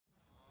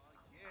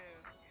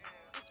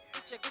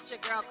It's your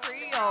girl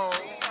Creole.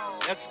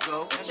 Let's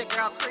go. It's your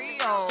girl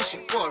Creole. It's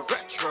your boy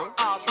Retro.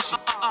 It's It's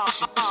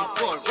your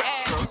boy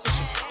Retro.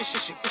 It's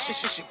your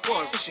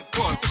boy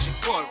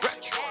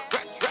Retro.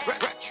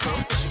 Retro.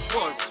 It's your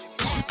boy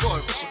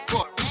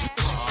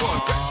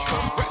Retro.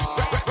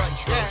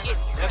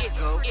 Let's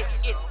go.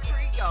 It's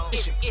Creole.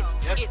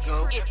 Let's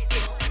go. It's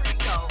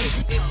Creole.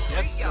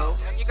 It's go.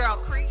 Your girl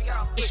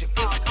Creole. Let's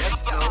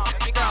go.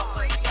 Your girl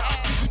Creole.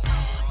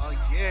 Oh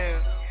yeah.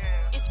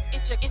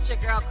 It's your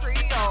girl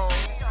Creole.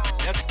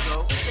 Let's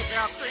go. It's your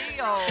girl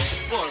Creole. It's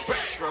your boy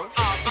Retro.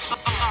 It's your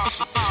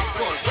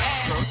boy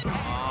Retro.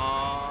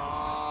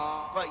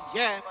 But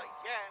yeah.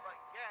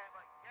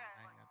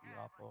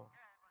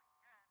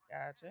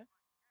 Gotcha.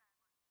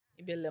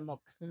 You be a little more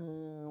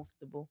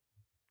comfortable.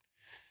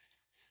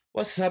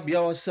 What's up,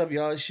 y'all? What's up,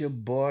 y'all? It's your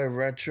boy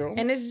Retro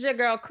And this is your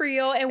girl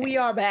Creole, and we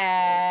are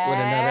back with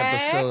another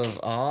episode of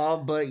All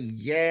But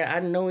Yeah. I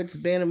know it's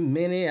been a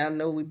minute. I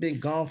know we've been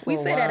gone for a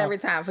while. We say that every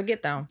time.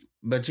 Forget them.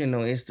 But you know,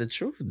 it's the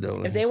truth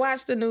though. If they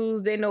watch the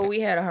news, they know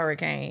we had a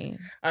hurricane.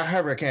 A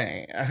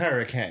hurricane.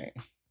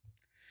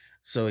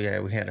 So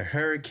yeah, we had a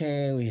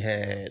hurricane. We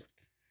had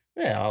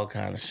all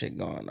kind of shit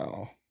going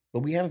on. But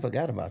we haven't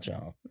forgot about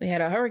y'all. We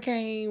had a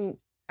hurricane.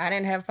 I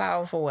didn't have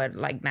power for what,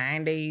 like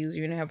 9 days?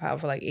 You didn't have power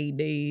for like 8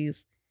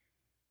 days.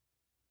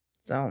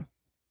 So,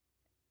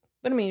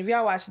 but I mean, if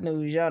y'all watch the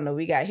news, y'all know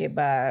we got hit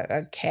by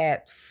a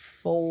Cat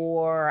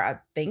 4. I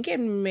think it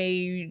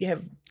may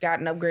have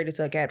gotten upgraded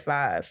to a Cat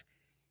 5.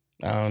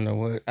 I don't know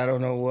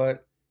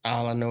what.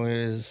 All I know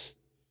is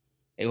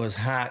it was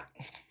hot.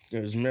 It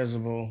was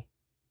miserable.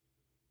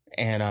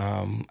 And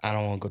I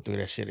don't want to go through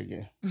that shit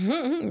again.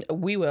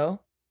 We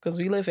will, because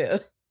we live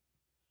here.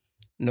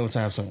 No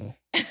time soon.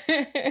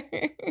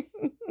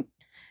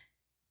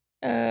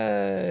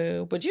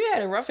 But you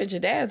had it rough at your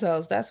dad's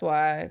house. That's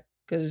why,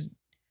 because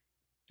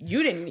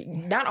you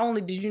didn't. Not only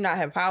did you not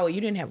have power,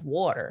 you didn't have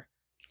water.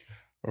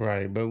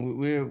 Right, but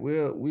we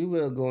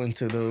will go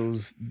into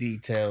those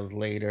details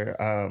later.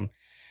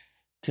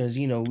 Because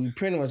you know we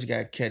pretty much got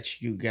to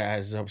catch you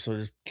guys up, so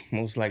it's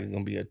most likely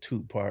gonna be a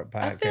 2-part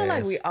podcast. I feel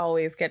like we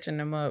always catching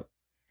them up.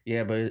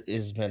 Yeah, but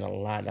it's been a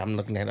lot. I'm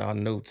looking at our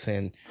notes,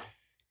 and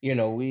you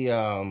know we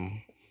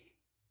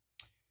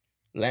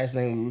last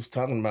thing we was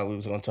talking about, we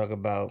was gonna talk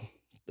about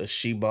the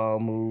She-Ball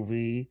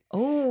movie.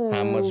 Oh,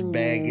 how much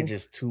baggage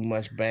is too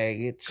much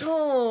baggage?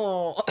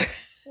 Oh.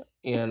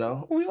 You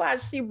know, we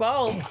watched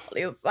She-Ball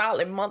probably a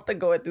solid month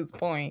ago at this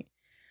point.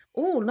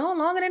 Oh, no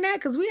longer than that,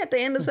 because we at the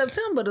end of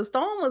September. The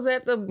storm was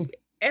at the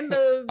end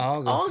of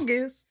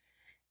August.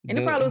 And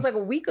it probably was like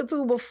a week or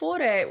two before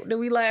that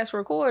we last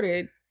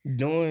recorded.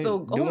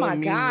 Oh my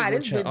God,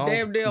 it's been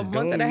damn near a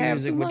month and a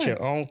half, 2 months. With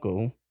your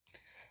uncle.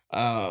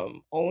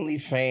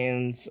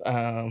 OnlyFans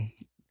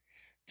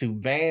to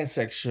ban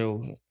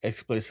sexual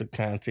explicit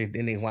content,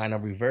 then they wind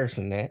up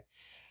reversing that.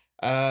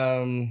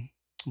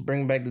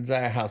 Bring back the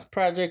Desire House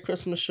Project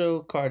Christmas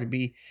show. Cardi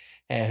B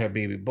had her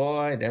baby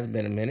boy. That's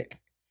been a minute.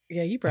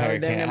 Yeah, you probably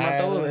done a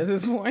month old at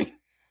this point.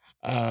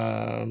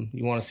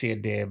 You want to see a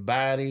dead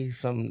body?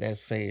 Something that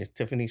say it's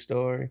Tiffany's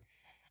story.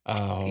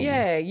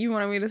 Yeah, you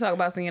wanted me to talk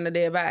about seeing a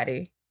dead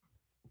body.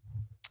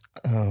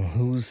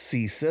 Who's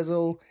C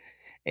Sizzle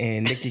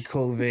and Nikki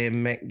Kovac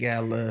Met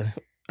Gala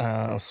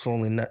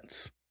swollen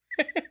nuts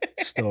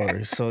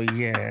story. So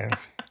yeah.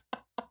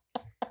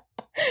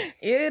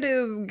 It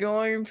is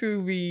going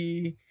to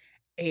be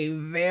a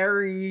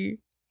very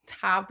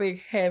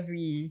topic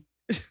heavy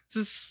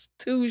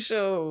 2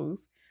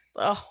 shows.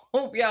 So I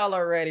hope y'all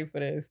are ready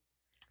for this.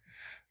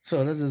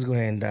 So let's just go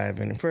ahead and dive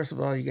in. First of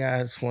all, you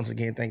guys, once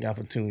again, thank y'all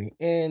for tuning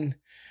in.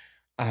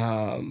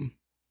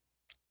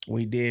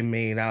 We did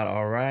made out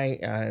all right.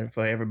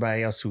 For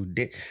everybody else who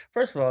did.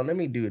 First of all, let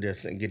me do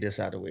this and get this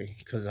out of the way.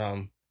 Because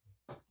I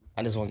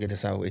just want to get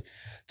this out of the way.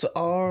 To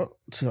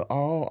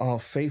all our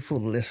faithful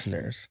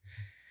listeners,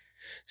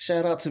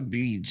 shout out to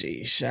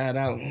BJ. Shout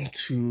out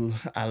to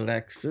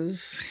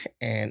Alexis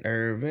and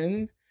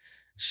Irvin.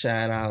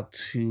 Shout out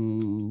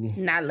to...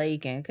 Not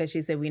Lakin, because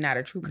she said we're not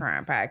a true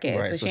crime podcast,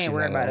 right, so she ain't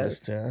worried about us.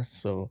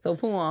 So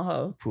poo on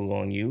her. Poo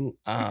on you.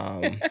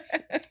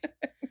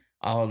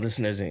 All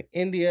listeners in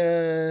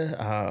India.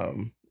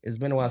 It's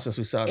been a while since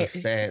we saw the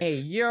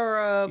stats. In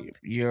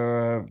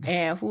Europe.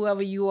 And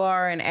whoever you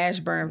are in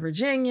Ashburn,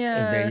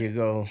 Virginia. There you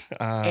go.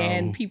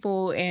 And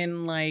people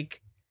in like...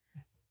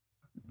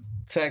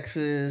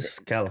 Texas,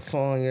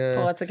 California.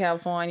 Parts of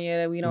California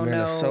that we don't know.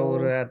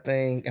 Minnesota, I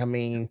think.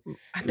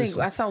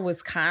 I saw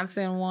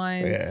Wisconsin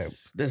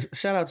once. Yeah.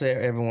 Shout out to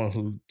everyone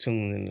who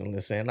tuned in and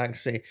listened. Like I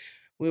say,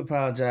 we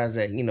apologize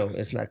that, you know,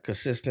 it's not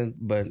consistent,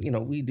 but, you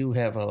know, we do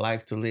have a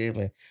life to live.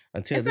 And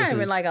until it's not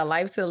even like a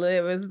life to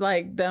live. It's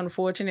like the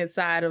unfortunate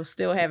side of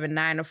still having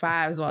 9 to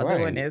 5s while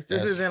doing this.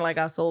 This isn't like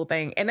our sole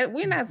thing. And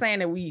we're not saying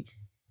that we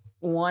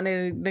want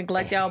to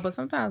neglect y'all, but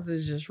sometimes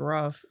it's just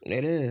rough.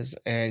 It is.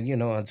 And, you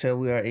know, until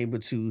we are able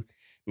to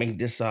make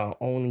this our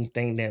only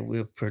thing that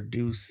will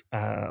produce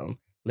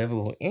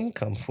livable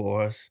income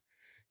for us,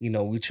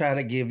 we try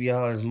to give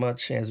y'all as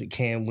much as we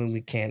can when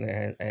we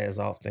can, as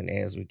often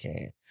as we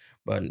can.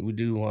 But we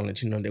do want to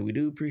let you know that we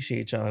do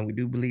appreciate y'all, and we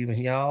do believe in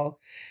y'all,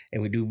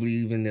 and we do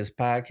believe in this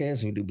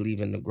podcast, and we do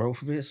believe in the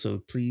growth of it.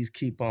 So please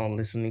keep on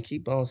listening,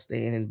 keep on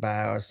staying by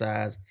our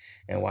sides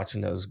and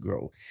watching us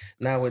grow.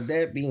 Now, with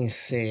that being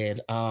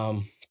said,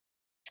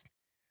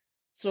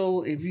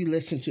 so if you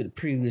listen to the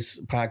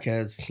previous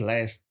podcast,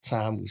 last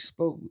time we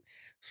spoke, we're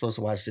supposed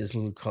to watch this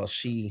movie called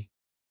She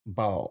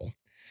Ball.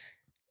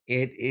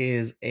 It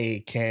is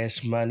a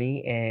Cash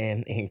Money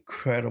and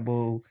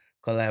incredible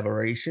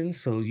collaboration,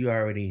 so you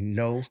already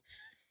know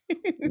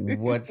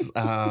what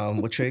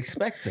you're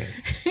expecting.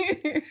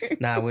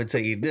 Now I will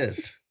tell you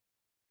this: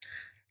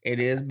 it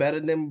is better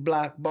than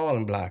ball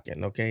and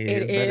blocking. Okay,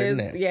 it is better than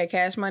that. Yeah,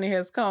 Cash Money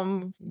has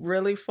come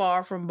really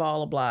far from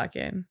ball and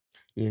blocking.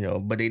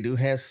 But they do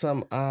have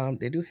some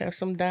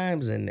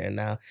dimes in there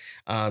now.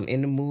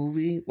 In the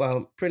movie,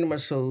 well, pretty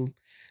much. So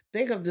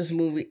think of this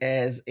movie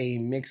as a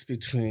mix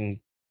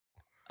between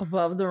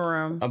Above the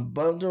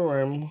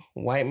Rim,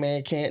 White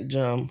Man Can't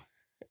Jump,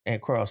 and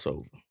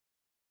Crossover,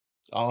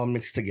 all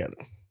mixed together.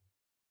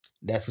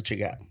 That's what you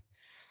got.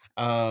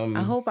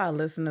 I hope our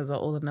listeners are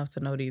old enough to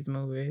know these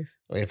movies.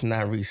 If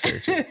not,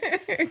 research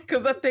it.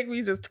 Because I think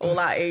we just told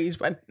our age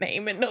by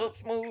naming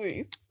those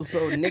movies.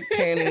 So Nick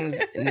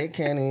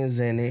Cannon's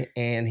in it,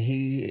 and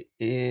he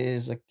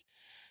is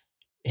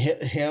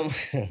him.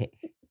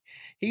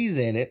 He's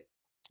in it.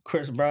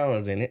 Chris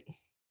Brown's in it.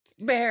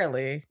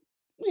 Barely.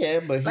 Yeah,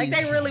 but like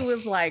they really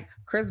was like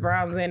Chris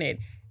Brown's in it.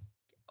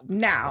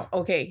 Now,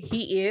 okay,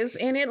 he is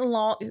in it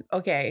long.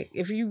 Okay,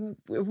 if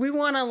we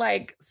want to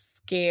like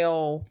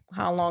scale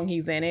how long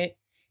he's in it,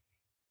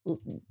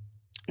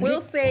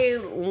 we'll say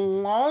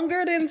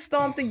longer than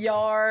Stomp the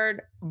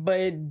Yard,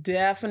 but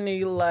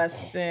definitely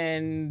less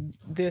than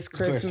This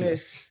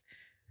Christmas.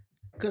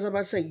 Because I'm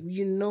about to say,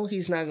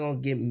 he's not gonna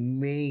get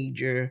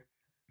major,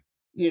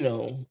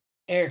 airtime,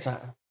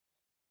 and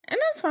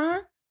that's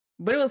fine.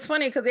 But it was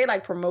funny because they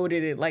like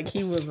promoted it like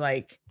he was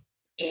like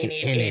in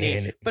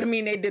it. But I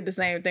mean, they did the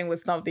same thing with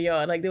Stomp the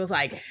Yard. Like, there was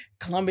like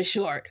Columbus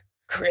Short,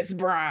 Chris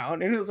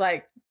Brown. And it was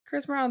like,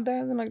 Chris Brown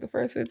dies in like the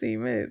first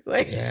 15 minutes.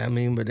 Like, yeah, I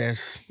mean, but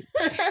that's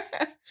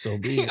so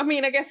big. I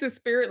mean, I guess his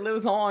spirit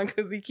lives on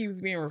because he keeps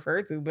being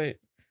referred to. But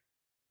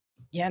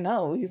yeah,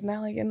 no, he's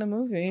not like in the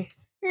movie.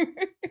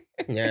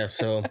 Yeah,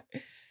 so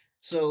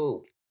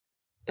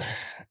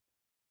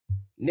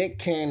Nick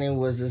Cannon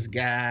was this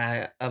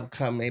guy,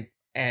 upcoming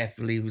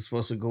athlete who's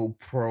supposed to go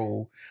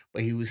pro,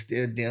 but he was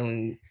still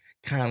dealing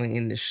kind of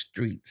in the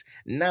streets.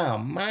 Now,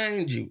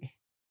 mind you,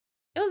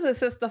 it was a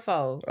sister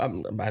foe.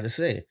 I'm about to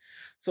say.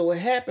 So what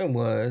happened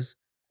was,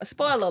 a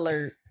spoiler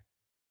alert,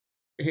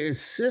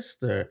 his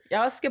sister,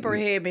 y'all skip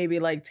ahead maybe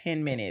like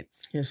 10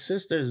 minutes. His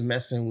sister is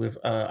messing with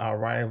our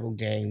rival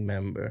gang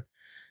member.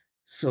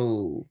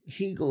 So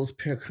he goes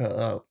pick her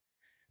up.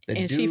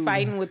 She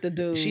fighting with the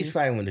dude. She's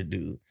fighting with the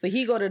dude. So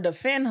he go to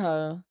defend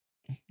her.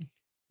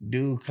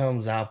 Dude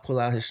comes out, pull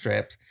out his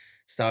straps,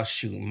 starts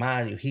shooting.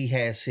 Mind you, he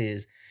has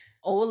his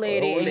old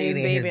lady and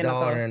his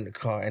daughter in the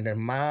car, and the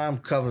mom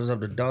covers up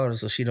the daughter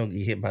so she don't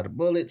get hit by the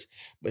bullets.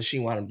 But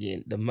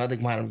the mother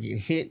wound up getting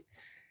hit.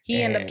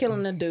 He ended up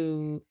killing the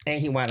dude,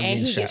 and he wound up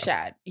getting shot. Gets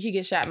shot. He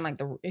gets shot in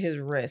like his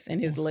wrist and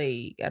his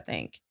leg, I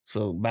think.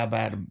 So bye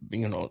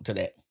to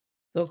that.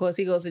 So of course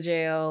he goes to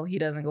jail. He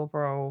doesn't go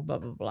pro. Blah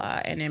blah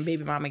blah, and then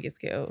baby mama gets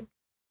killed.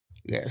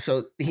 Yeah.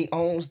 So he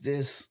owns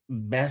this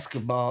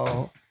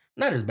basketball.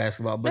 Not his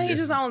basketball, but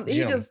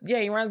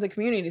he runs a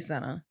community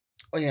center.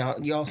 Oh yeah,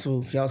 they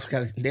also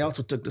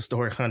took the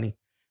story Honey,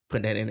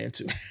 put that in there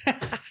too.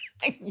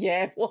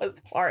 Yeah, it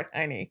was part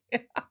Honey.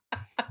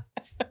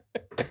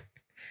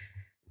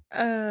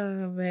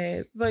 Oh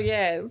man.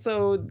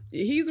 So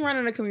he's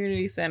running a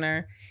community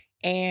center,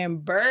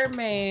 and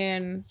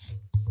Birdman.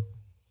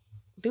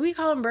 Do we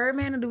call him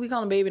Birdman or do we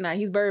call him Baby Night?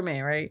 He's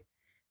Birdman, right?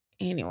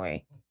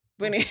 Anyway.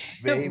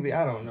 Baby,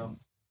 I don't know.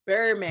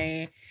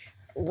 Birdman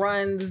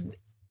runs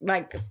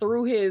like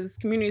through his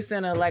community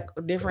center, like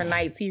different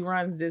nights, he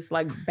runs this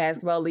like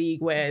basketball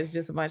league where it's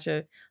just a bunch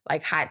of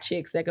like hot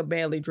chicks that could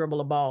barely dribble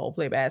a ball,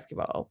 play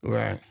basketball.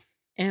 Right.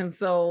 And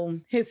so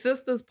his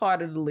sister's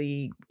part of the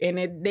league, and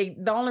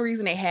the only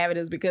reason they have it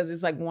is because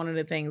it's like one of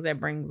the things that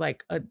brings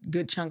like a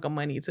good chunk of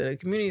money to the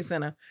community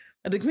center.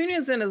 But the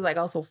community center is like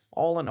also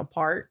falling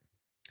apart.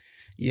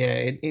 Yeah,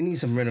 it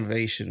needs some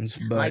renovations,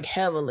 but like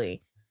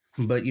heavily.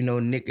 But,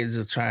 Nick is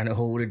just trying to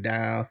hold it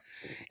down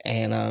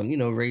and,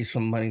 raise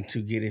some money to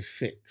get it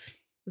fixed.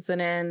 So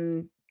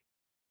then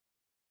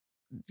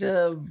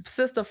the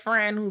sister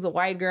friend, who's a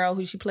white girl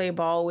who she played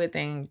ball with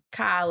in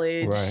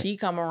college, right. She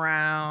come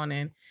around,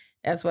 and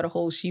that's where the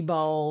whole she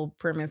ball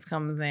premise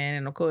comes in.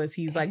 And, of course,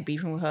 he's, like,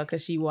 beefing with her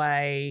because she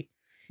white.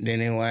 Then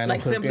they wind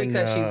up simply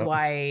because she's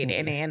white,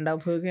 and they end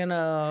up hooking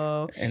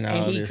up. And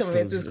he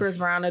convinces Chris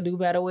Brown to do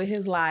better with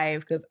his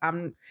life because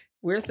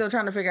we're still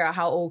trying to figure out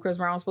how old Chris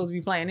Brown's supposed to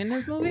be playing in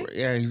this movie.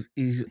 Yeah,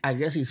 I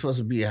guess he's supposed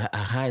to be a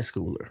high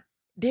schooler.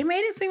 They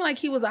made it seem like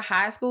he was a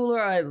high schooler,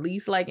 or at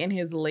least like in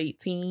his late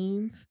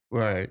teens.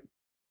 Right.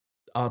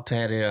 All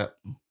tatted up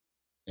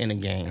in the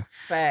game.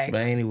 Facts.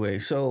 But anyway,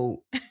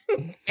 so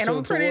and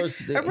I'm pretty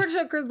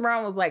sure Chris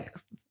Brown was like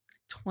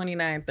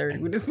 29, 30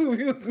 when this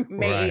movie was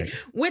made. Right.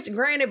 Which,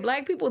 granted,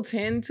 black people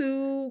tend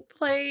to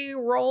play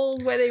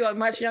roles where they are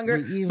much younger,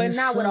 but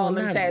not with all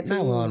them tattoos.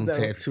 Not with all them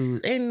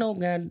tattoos. Ain't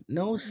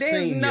no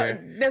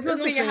senior. There's no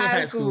senior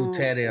high school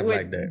tatted up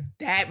like that.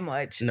 That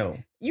much. No.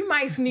 You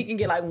might sneak and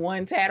get like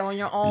one tat on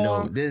your arm.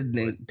 No, this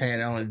tat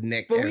on his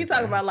neck. But we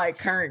talk about like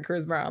current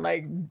Chris Brown,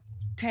 like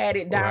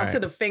tatted down to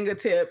the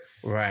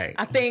fingertips. Right.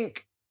 I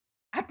think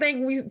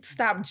we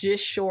stopped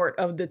just short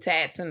of the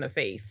tats in the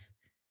face.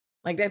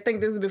 Like, I think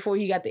this is before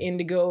he got the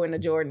indigo and the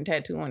Jordan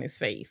tattoo on his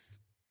face.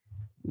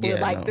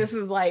 But this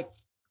is like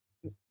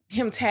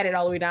him tatted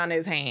all the way down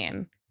his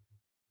hand.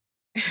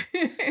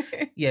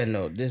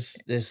 This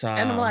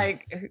and I'm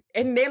like,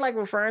 and they like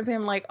referring to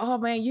him like, oh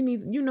man, you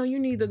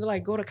need to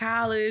like go to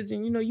college,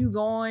 and you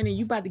going and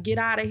you about to get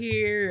out of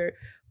here,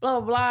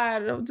 blah blah blah.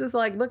 And I'm just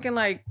like looking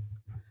like,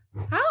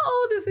 how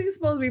old is he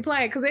supposed to be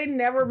playing? Because they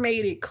never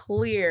made it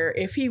clear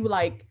if he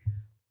like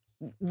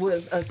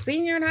was a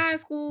senior in high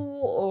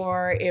school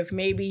or if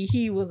maybe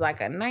he was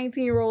like a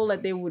 19-year-old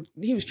that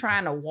he was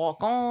trying to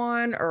walk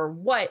on or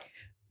what.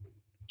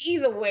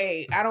 Either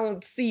way, I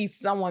don't see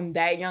someone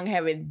that young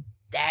having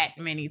that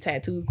many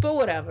tattoos, but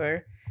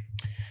whatever.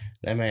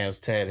 That man was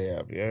tatted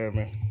up, you heard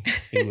me?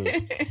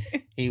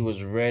 He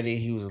was ready,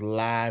 he was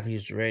live, he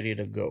was ready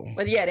to go.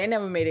 But yeah, they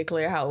never made it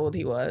clear how old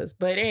he was.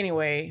 But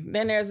anyway,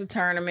 then there's a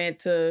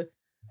tournament to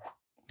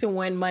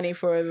win money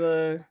for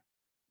the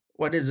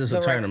What is this, a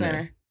tournament?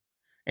 Center.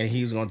 And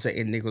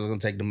Nick was gonna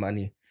take the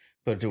money,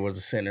 put it towards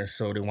the center.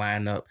 So they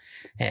wind up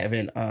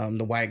having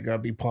the white girl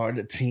be part of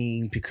the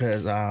team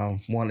because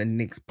one of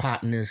Nick's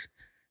partners,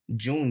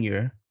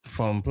 Junior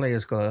from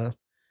Players Club,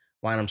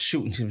 wind up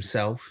shooting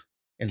himself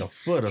in the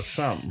foot or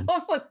something.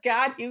 Oh my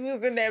God, he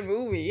was in that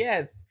movie.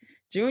 Yes,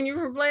 Junior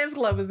from Players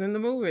Club is in the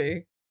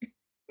movie.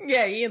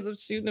 Yeah, he ends up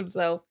shooting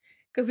himself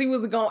because he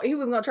was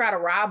gonna try to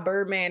rob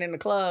Birdman in the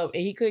club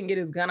and he couldn't get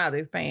his gun out of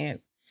his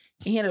pants.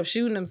 He ended up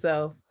shooting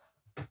himself.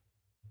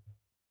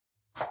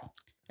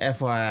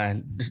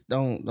 FYI, just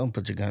don't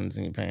put your guns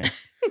in your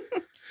pants.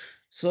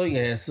 So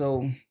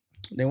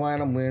they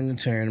wind up winning the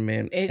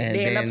tournament. They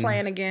end up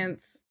playing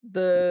against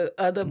the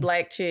other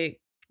black chick.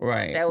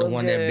 Right. That was the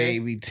one that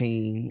baby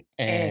team.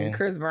 And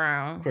Chris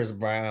Brown.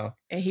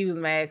 And he was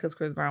mad because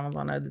Chris Brown was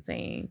on the other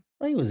team.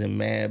 Well, he wasn't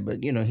mad,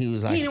 but he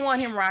was like... He didn't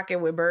want him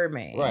rocking with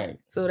Birdman. Right.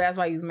 So that's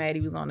why he was mad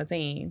he was on the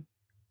team.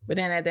 But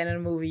then at the end of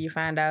the movie, you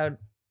find out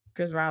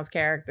Chris Brown's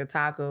character,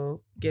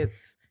 Taco,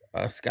 gets...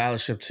 a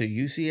scholarship to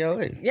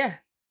UCLA. Yeah.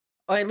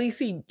 Or at least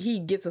he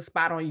gets a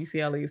spot on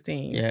UCLA's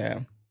team.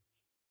 Yeah.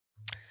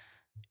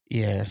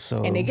 Yeah,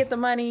 so... And they get the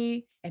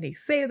money, and they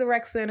save the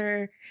rec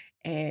center,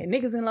 and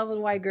Nick is in love with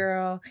a white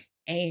girl,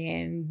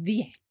 and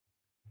the end.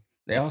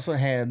 They also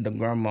had the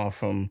grandma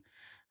from...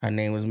 Her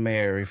name was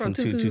Mary from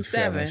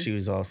 227.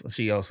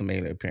 She also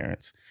made an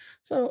appearance.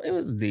 So it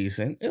was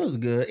decent. It was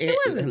good. It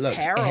wasn't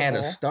terrible. It had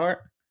a start,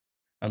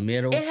 a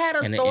middle, it had a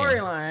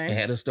storyline. It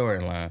had a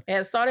storyline. It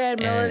had started at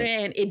middle,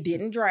 and it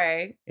didn't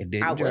drag.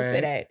 I will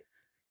say that.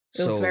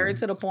 It was very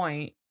to the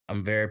point.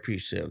 I'm very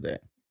appreciative of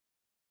that.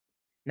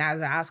 Now,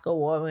 is it an Oscar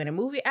award-winning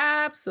movie?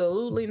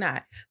 Absolutely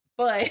not.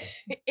 But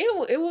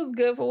it was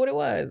good for what it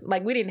was.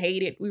 Like, we didn't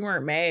hate it. We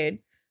weren't mad.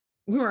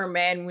 We weren't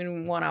mad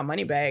when we want our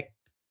money back.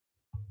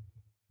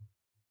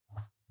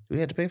 We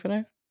had to pay for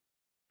that?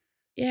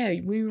 Yeah,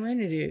 we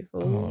rented it. Oh,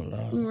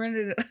 Lord. We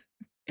rented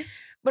it.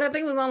 But I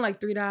think it was on like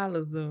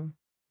 $3 though.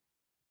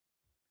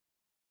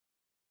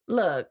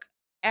 Look,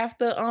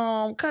 after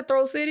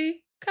Cutthroat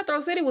City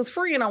was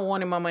free and I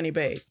wanted my money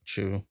back.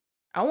 True.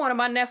 I wanted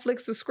my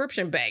Netflix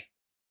subscription back.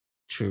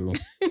 True.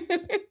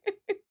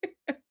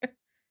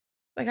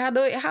 Like,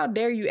 how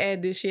dare you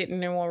add this shit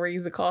and then want to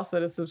raise the cost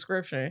of the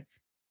subscription?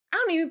 I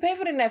don't even pay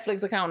for the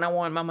Netflix account and I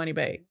want my money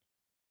back.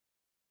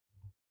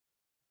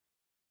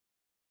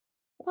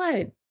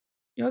 What?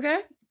 You okay?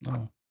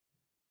 No.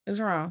 What's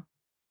wrong?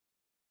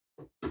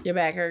 Your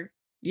back hurt?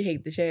 You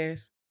hate the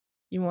chairs?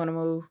 You want to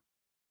move?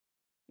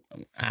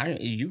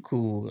 You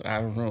cool.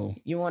 I don't know.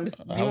 You want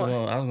to... I was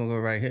going to go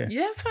right here.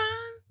 Yeah, that's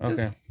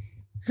fine.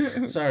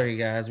 Okay. Sorry,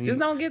 guys. Just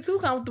don't get too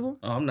comfortable.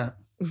 Oh, I'm not.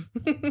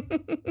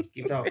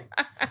 Keep talking.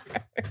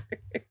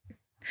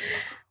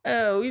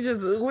 Oh,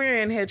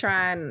 we're in here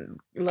trying...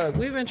 Look,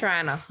 we've been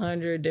trying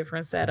 100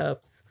 different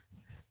setups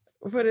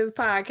for this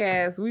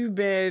podcast. We've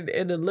been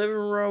in the living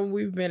room.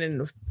 We've been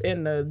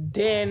in the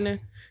den.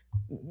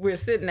 We're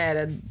sitting at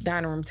a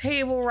dining room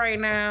table right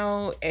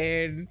now,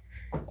 and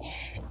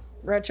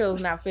Retro's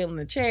not feeling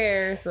the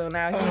chair, so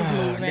now he's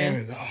moving.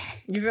 There we go.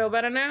 You feel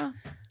better now?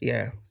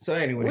 Yeah. So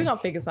anyway, we're gonna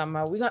figure something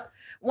out.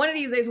 One of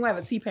these days we're gonna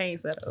have a T-Pain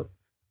setup.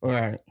 All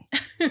right.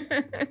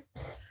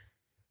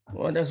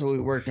 Well, that's what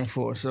we're working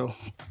for. So,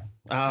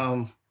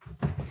 all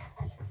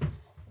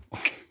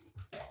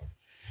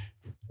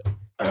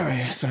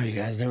right, sorry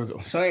guys, there we go.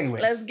 So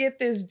anyway, let's get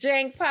this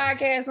jank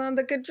podcast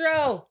under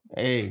control.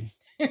 Hey,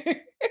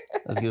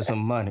 let's get some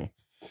money.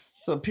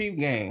 So peep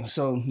game.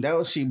 So that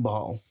was She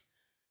Ball.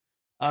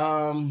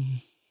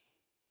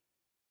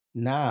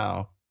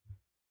 Now,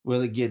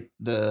 will it get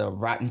the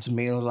Rotten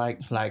Tomato like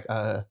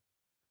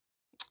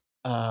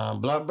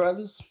Blood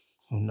Brothers?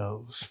 Who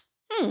knows?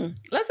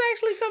 Let's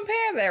actually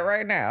compare that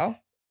right now.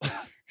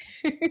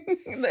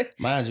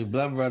 Mind you,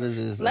 Blood Brothers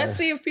is. Let's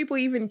see if people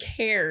even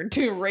care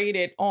to rate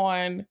it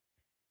on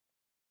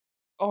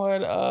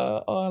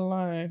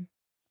online.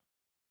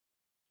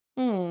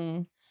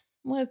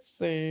 Let's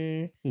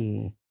see.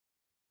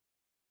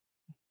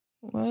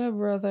 Blood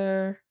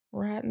Brother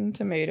Rotten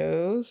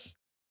Tomatoes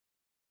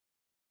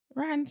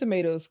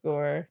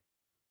score.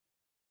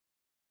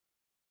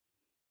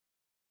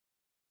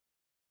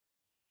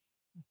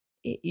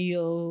 It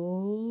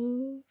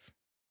is.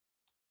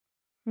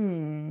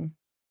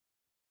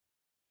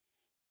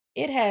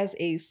 It has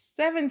a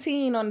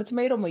 17 on the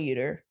tomato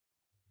meter,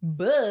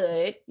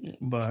 but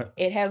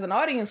it has an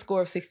audience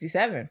score of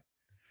 67.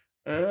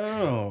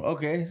 Oh,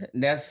 okay.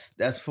 That's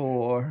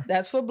for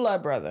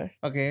Blood Brother.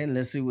 Okay,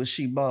 let's see what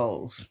She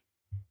Balls.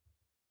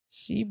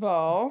 She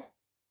Ball.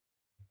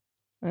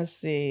 Let's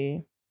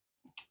see.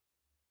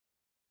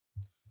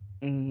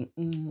 It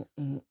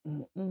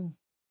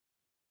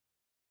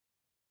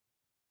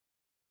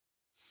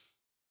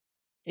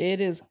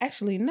is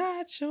actually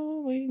not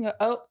showing.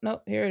 Oh,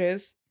 no, here it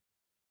is.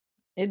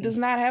 It does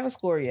not have a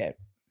score yet.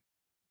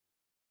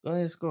 Go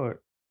ahead,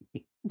 score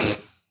it.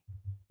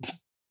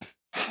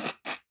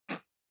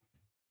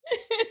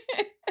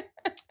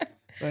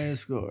 Go ahead,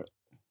 score it.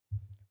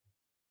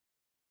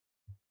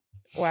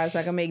 Why? So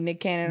I can make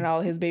Nick Cannon and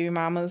all his baby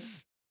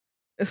mamas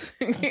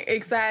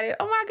excited.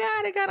 Oh my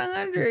God, it got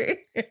 100.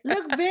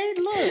 Look, babe,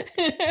 look.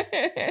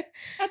 I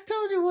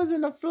told you it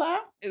wasn't a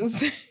flop.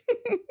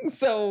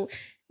 So,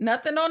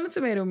 nothing on the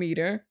tomato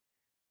meter.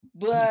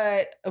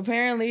 But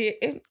apparently,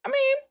 it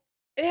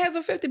has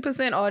a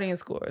 50% audience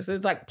score. So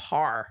it's like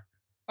par.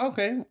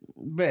 Okay,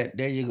 bet.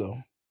 There you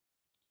go.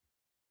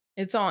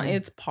 It's on.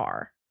 It's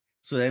par.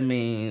 So that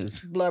means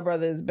Blood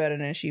Brother is better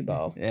than She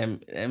Ball.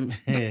 Trick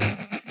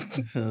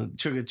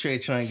or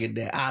Treat trying to get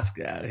that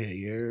Oscar out here.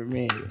 You heard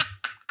me?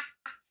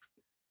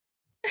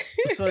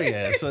 So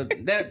yeah, so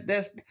that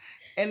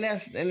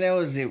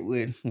was it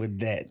with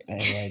that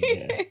thing right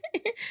there.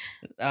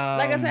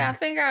 Like I said, I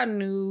think our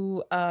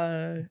new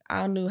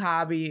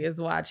hobby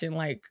is watching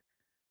like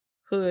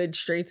hood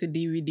straight to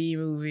DVD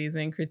movies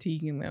and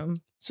critiquing them.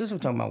 Since we're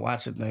talking about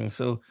watching things,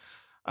 so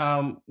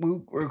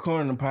we're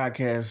recording the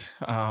podcast.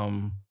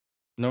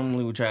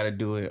 Normally we try to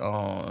do it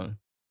on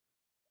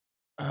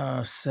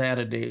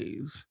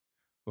Saturdays.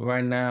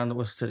 Right now,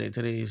 what's today?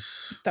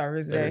 Today's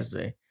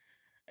Thursday.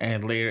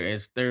 And later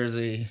it's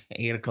Thursday,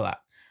 8:00.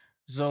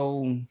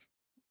 So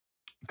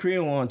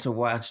Korea wanted to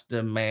watch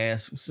The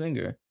Masked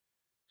Singer.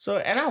 So,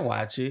 and I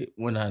watch it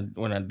when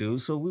I do.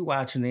 So we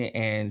watching it,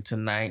 and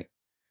tonight,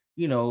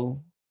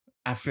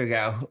 I figure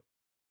out,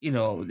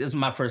 this is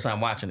my first time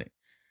watching it.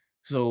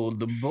 So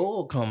the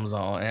bull comes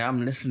on, and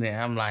I'm listening.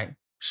 I'm like,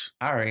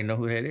 I already know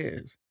who that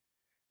is.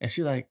 And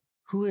she's like,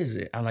 who is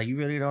it? I'm like, you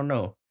really don't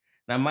know?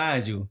 Now,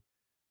 mind you,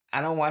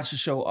 I don't watch the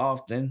show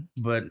often,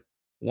 but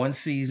one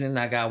season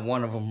I got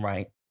one of them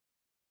right.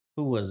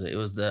 Who was it? It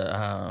was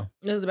the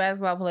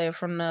basketball player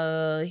from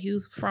the. He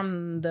was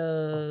from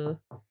the.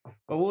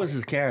 Well, what was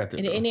his character?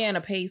 In the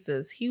Indiana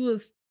Pacers. He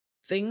was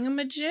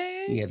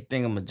Thingamajig? Yeah,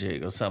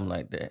 Thingamajig or something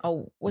like that.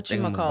 Oh,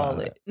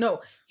 whatchamacallit?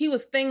 No, he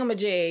was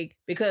Thingamajig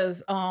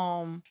because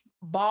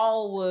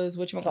Ball was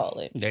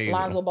whatchamacallit.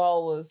 Lonzo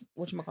Ball was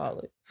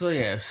whatchamacallit. So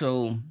yeah,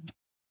 so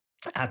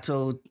I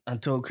told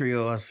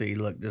Creole, I say,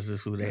 look, this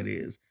is who that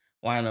is.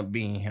 Wind up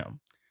being him.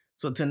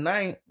 So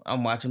tonight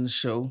I'm watching the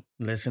show,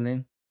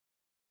 listening.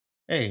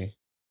 Hey,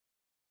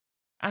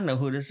 I know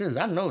who this is.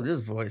 I know this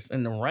voice.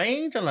 In the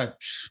range, I'm like,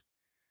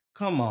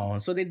 come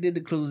on. So they did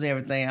the clues and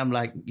everything. I'm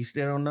like, you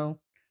still don't know?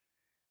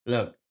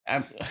 Look,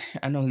 I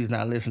know he's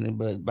not listening,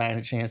 but by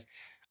any chance,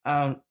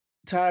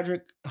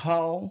 Todrick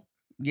Hall,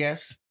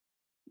 yes,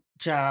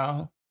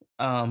 child.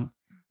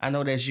 I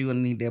know that's you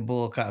and need that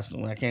bull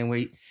costume. I can't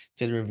wait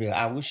to the reveal.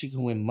 I wish you could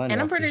win money. And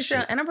I'm pretty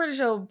sure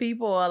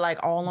people are like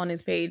all on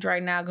his page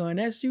right now going,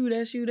 that's you.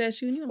 Well,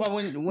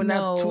 when I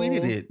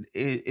tweeted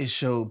it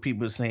showed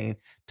people saying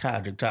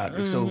Todrick.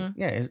 Mm-hmm. So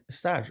yeah,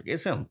 it's Todrick.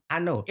 It's him. I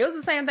know. It was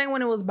the same thing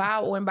when it was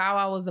when Bow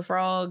Wow was the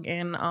frog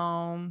and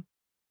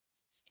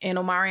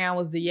Omarion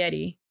was the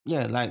Yeti.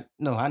 Yeah, like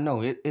no, I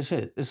know it's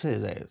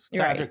his ass.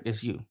 Todrick, right.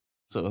 It's you.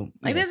 So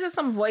like there's just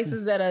some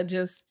voices that are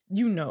just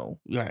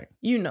right.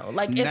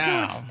 Like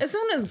as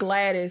soon as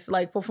Gladys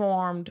like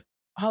performed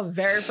her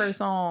very first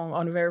song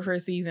on the very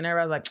first season,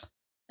 everybody's like,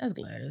 that's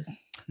Gladys.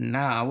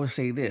 Now I would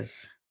say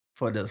this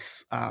for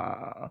this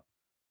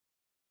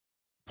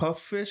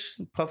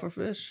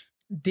pufferfish.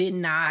 Did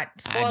not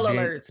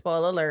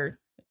spoiler alert.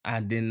 I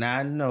did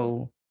not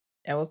know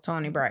that was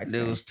Toni Braxton.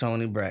 It was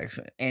Toni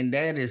Braxton, and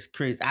that is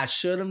crazy. I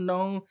should have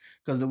known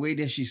because the way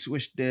that she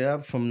switched it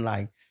up from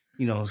like.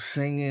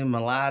 Singing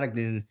melodic,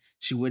 then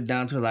she went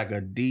down to like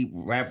a deep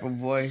rapper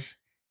voice.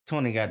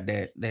 Toni got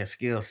that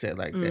skill set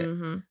like that.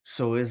 Mm-hmm.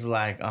 So it's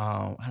like,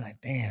 I'm like,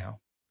 damn.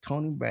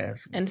 Toni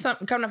Braxton. And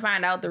come to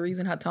find out, the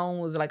reason her tone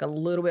was like a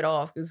little bit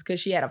off is because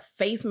she had a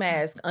face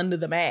mask under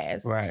the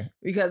mask. Right.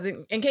 Because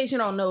in case you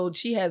don't know,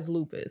 she has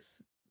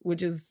lupus,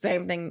 which is the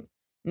same thing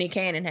Nick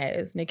Cannon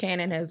has. Nick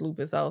Cannon has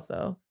lupus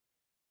also.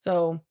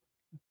 So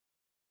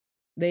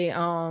they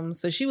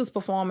so she was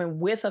performing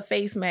with a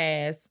face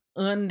mask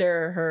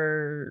under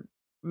her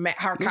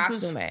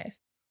costume mask.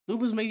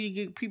 Lupus make you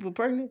get people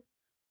pregnant?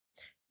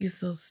 You're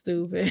so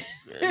stupid.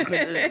 That's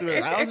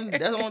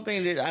the one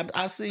thing that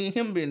I seen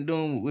him been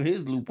doing with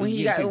his lupus. When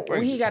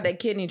he got that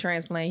kidney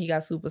transplant, he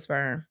got super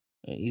sperm.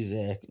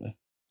 Exactly.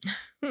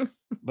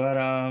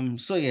 But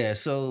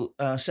so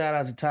shout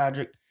out to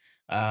Todrick,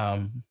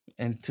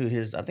 and to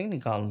his, I think they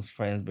call him his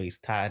friends base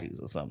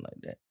Toddies or something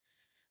like that.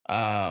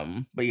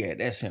 But yeah,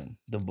 that's him,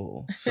 the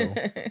bull. So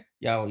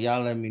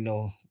y'all let me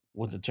know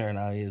what the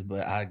turnout is,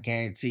 but I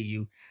guarantee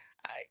you,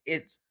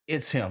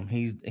 it's him.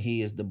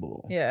 He is the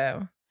bull.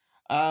 Yeah.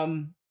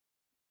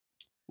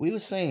 We were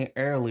saying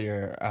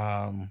earlier,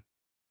 and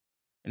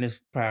it's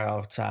probably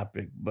off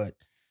topic, but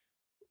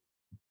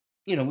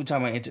we're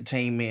talking about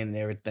entertainment and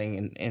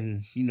everything,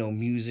 and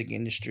music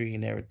industry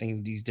and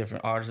everything, these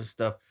different artists and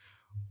stuff.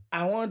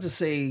 I wanted to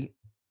say,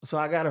 so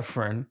I got a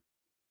friend.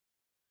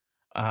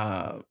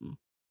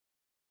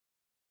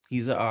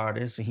 He's an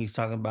artist, and he's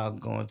talking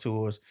about going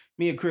tours.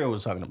 Me and Creel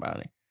was talking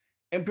about it,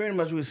 and pretty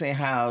much we were saying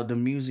how the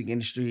music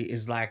industry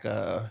is like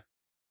it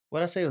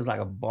was like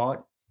a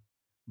bought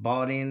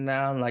in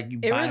now, like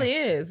it really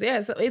is.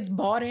 Yeah, so it's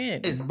bought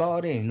in. It's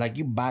bought in, like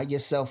you buy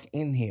yourself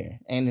in here,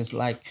 and it's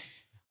like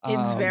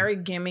it's very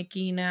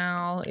gimmicky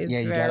now. You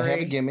gotta have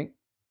a gimmick.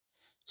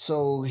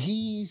 So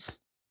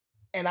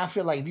and I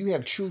feel like if you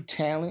have true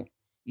talent,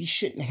 you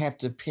shouldn't have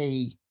to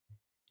pay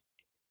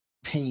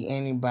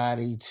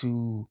anybody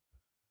to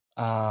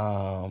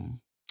I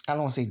don't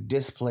want to say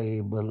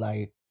display, but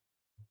like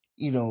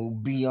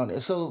be on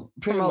it. So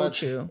pretty promote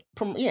much you.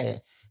 Yeah.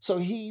 So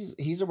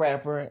he's a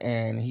rapper,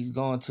 and he's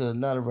going to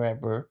another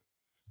rapper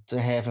to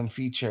have him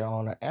feature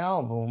on an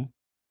album,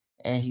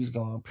 and he's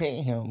going to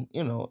pay him.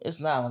 It's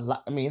not a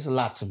lot. I mean, it's a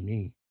lot to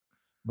me,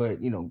 but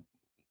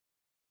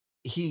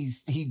he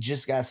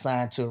just got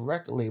signed to a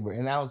record label,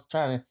 and I was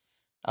telling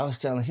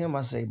him,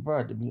 I say,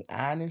 bro, to be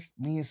honest,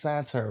 being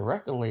signed to a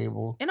record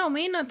label, it don't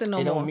mean nothing no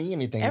more. It don't mean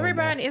anything.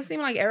 Everybody, it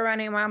seemed like everybody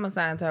named Mama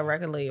signed to a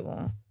record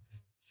label.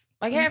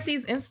 Like half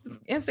these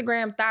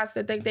Instagram thoughts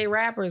that think they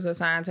rappers are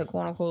signed to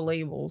quote unquote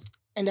labels.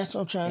 And that's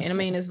what I'm trying to say. I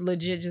mean, it's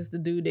legit just the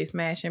dude they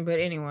smashing,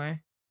 but anyway.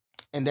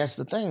 And that's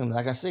the thing.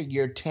 Like I said,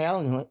 your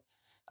talent,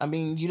 I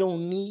mean, you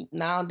don't need,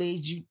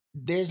 nowadays,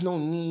 there's no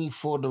need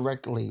for the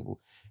record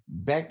label.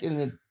 Back in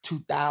the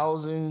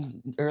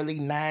 2000s, early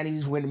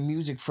 90s, when the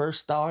music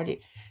first started,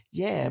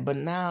 yeah, but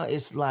now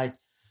it's like,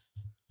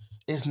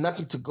 it's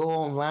nothing to go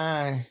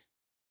online,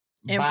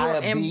 buy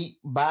a beat,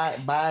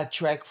 buy a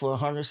track for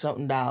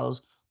 $100-something,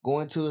 go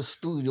into a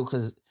studio,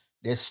 because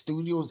there's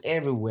studios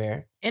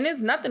everywhere. And it's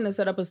nothing to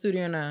set up a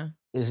studio now.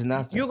 It's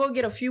nothing. You go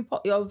get a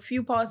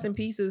few parts and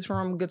pieces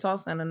from Guitar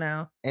Center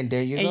now. And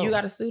there you go. And you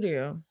got a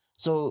studio.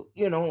 So,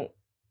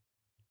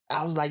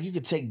 I was like, you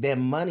could take that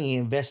money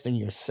and invest in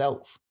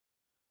yourself.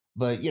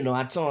 But,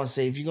 I told him,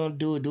 say, if you're going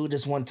to do it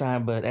this one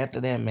time. But after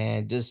that,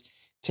 man, just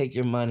take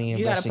your money and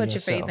invest in yourself. You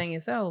got to put your faith in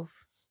yourself.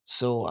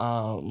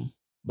 So,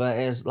 but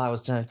as I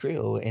was telling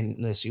Creole,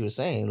 and as she was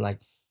saying, like,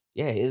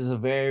 yeah, it's a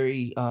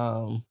very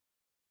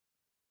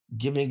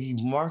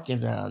gimmicky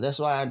market now. That's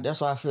why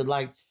I feel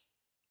like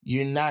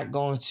you're not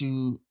going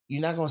to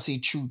see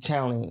true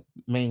talent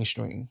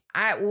mainstream.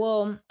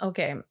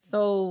 Okay.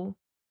 So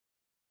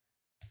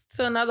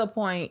to another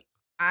point,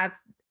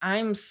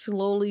 I'm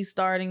slowly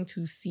starting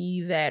to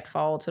see that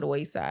fall to the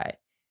wayside.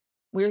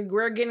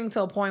 We're getting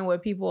to a point where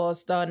people are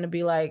starting to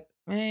be like,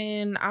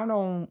 man,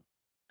 I'm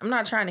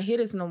not trying to hit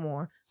this no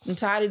more. I'm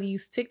tired of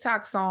these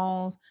TikTok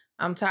songs.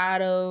 I'm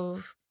tired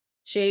of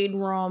Shade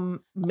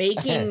Room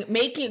trying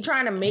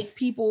to make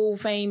people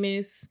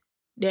famous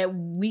that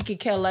we could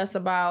care less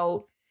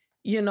about,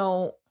 and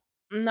all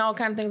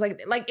kind of things like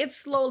that. Like it's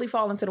slowly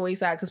falling to the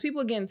wayside because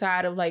people are getting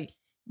tired of like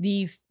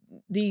these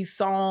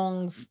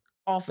songs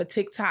off of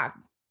TikTok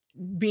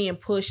being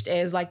pushed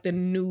as like the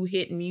new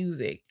hit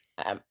music.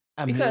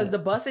 Because the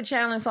Busted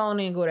Challenge song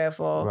didn't go that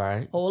far.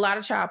 Right. Whole lot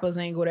of choppers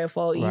ain't go that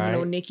far, even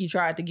though Nicki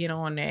tried to get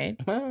on that.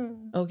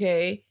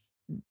 Okay.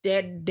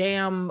 That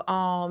damn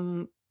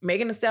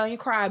Megan Thee Stallion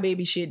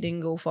Crybaby shit didn't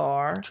go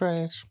far.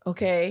 Trash.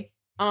 Okay.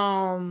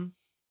 Coi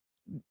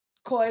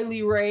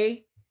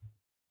Leray,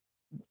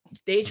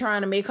 they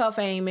trying to make her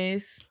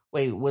famous.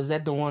 Wait, was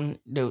that the one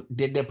that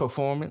did that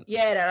performance?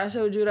 Yeah, that I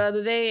showed you the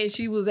other day. And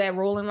she was at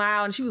Rolling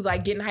Loud and she was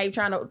like getting hyped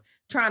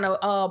trying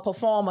to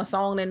perform a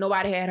song that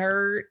nobody had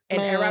heard.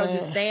 And everybody was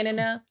just standing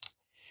there.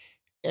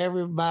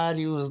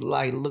 Everybody was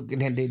like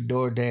looking at their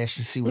DoorDash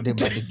to see what they're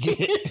about to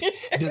get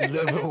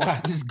delivered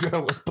while this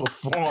girl was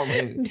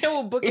performing. They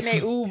were booking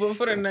their Uber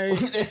for the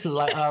night.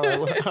 Like, all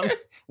right,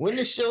 when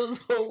the show's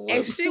over.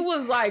 And she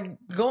was like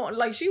going,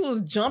 like she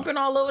was jumping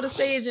all over the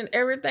stage and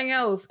everything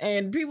else.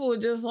 And people were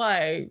just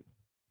like,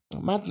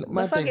 my what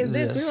the fuck is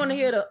this? We want to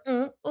hear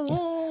the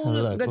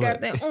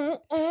got that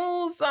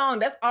song.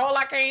 That's all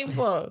I came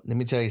for. Let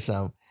me tell you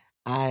something.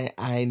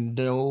 I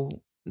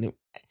know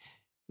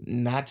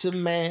not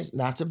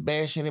to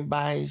bash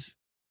anybody's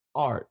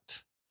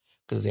art,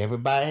 because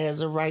everybody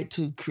has a right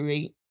to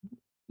create,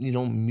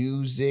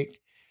 music,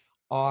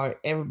 art.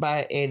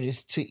 Everybody, and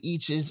it's to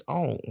each his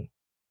own.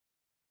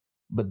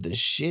 But the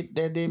shit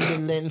that they've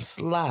been letting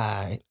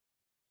slide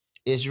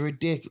is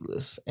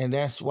ridiculous, and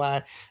that's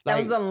why that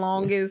was the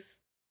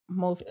longest,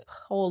 most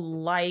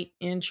polite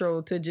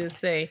intro to just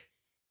say,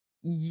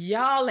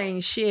 y'all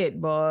ain't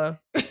shit, boy.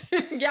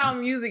 Y'all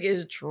music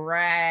is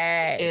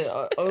trash.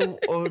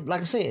 Or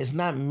like I said, it's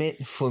not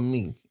meant for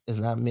me. It's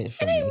not meant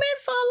for me. It ain't meant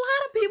for a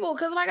lot of people.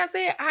 Because like I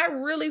said, I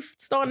really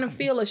starting to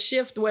feel a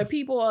shift where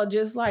people are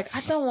just like,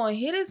 I don't want to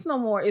hear this no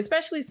more.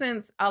 Especially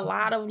since a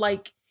lot of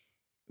like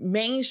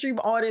mainstream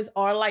artists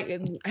are like,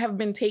 have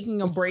been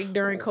taking a break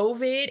during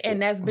COVID.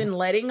 And that's been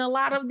letting a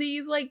lot of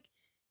these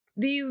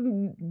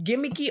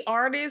gimmicky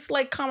artists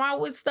like come out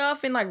with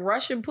stuff and like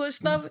rush and push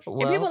stuff.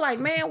 And people are like,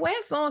 man,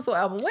 where's so-and-so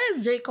album?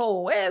 Where's J.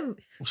 Cole? Where's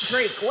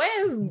Drake?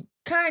 Where's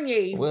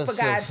Kanye, for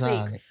God's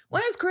sake?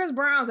 Where's Chris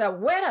Brown's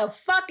album? Where the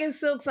fuck is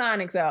Silk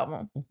Sonic's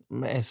album?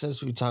 Man,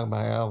 since we talk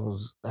about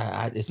albums,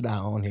 it's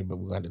not on here, but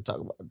we're going to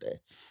talk about that.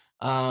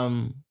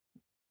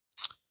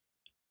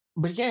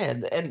 But yeah,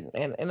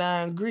 and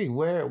I agree.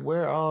 Where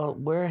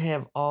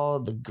have all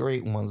the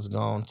great ones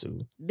gone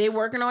to? They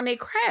working on their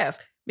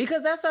craft.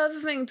 Because that's the other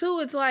thing too.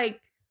 It's like,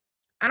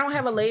 I don't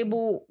have a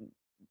label.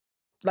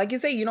 Like you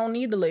say, you don't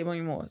need the label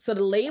anymore. So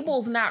the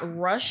label's not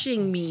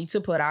rushing me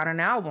to put out an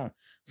album.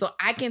 So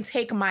I can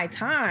take my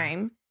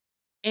time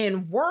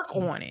and work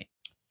on it.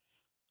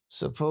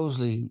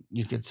 Supposedly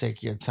you could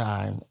take your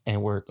time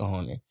and work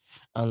on it.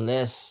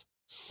 Unless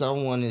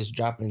someone is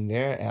dropping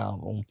their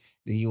album,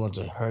 then you want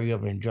to hurry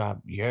up and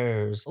drop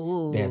yours.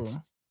 Ooh. That's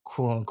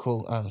quote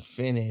unquote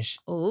unfinished.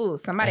 Ooh,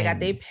 somebody got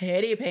their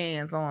petty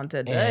pants on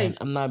today. And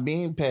I'm not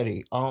being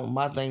petty.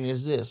 My thing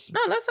is this.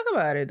 No, let's talk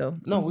about it though.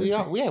 No,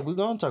 we're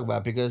gonna talk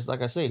about it because,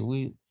 like I say,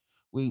 we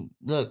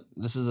look.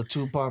 This is a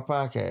 2-part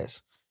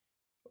podcast.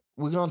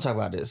 We're gonna talk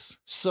about this.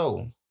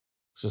 So,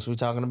 since we're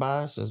talking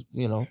about it, since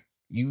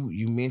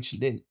you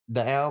mentioned it,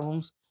 the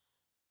albums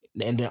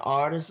and the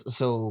artists.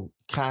 So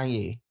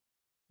Kanye,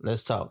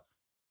 let's talk.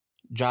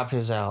 Drop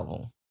his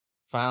album.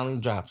 Finally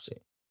drops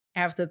it.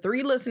 After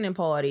 3 listening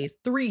parties,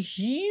 3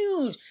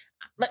 huge,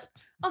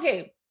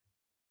 okay,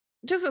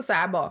 just a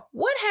sidebar.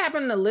 What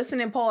happened to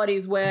listening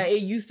parties where it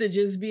used to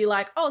just be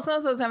like, oh,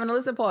 so-and-so's having a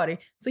listening party.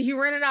 So you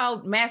rented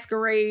out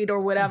Masquerade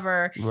or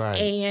whatever. Right.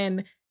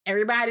 And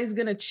everybody's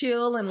going to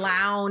chill and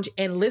lounge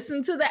and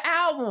listen to the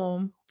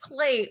album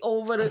play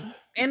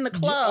in the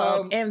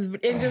club and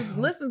just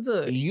listen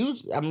to it.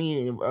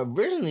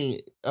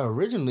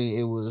 Originally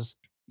it was,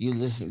 you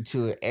listen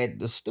to it at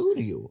the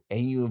studio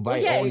and you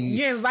invite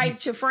you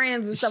invite your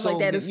friends and stuff like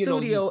that in the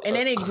studio, and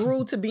then it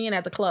grew to being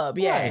at the club.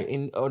 Yeah. Right.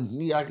 And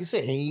like I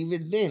said, and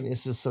even then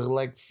it's a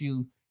select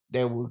few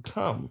that would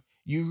come.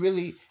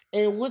 And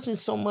it wasn't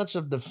so much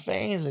of the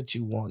fans that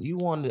you want. You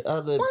wanted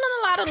other. Well,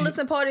 not a lot of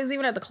listen parties,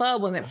 even at the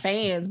club, wasn't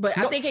fans, but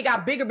I think it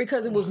got bigger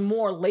because it was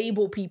more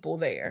label people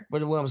there.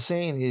 But what I'm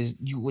saying is,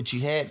 what you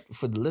had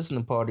for the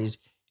listening parties,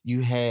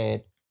 you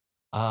had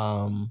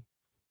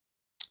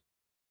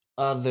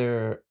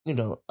other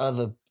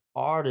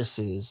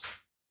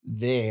artists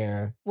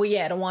there. Well,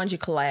 yeah, the ones you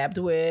collabed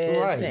with,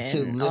 right? And to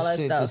listen all that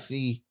stuff. to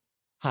see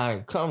how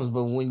it comes.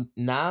 But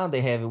now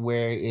they have it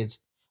where it's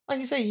like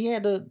you say, he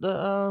had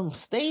the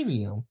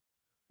stadium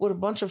with a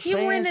bunch of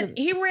fans.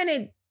 He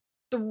rented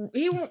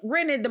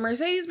the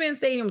Mercedes-Benz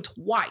Stadium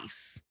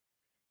twice,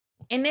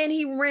 and then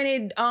he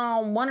rented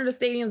one of the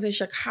stadiums in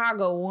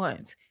Chicago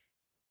once.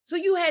 So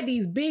you had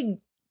these big,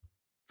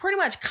 pretty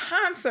much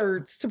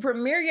concerts to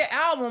premiere your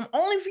album,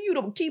 only for you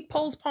to keep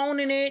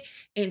postponing it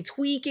and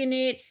tweaking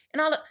it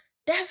and all that.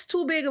 That's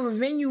too big of a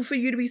venue for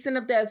you to be sitting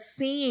up there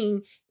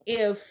seeing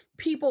if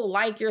people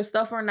like your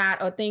stuff or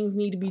not, or things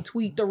need to be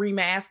tweaked or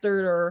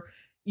remastered, or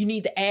you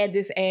need to add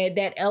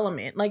that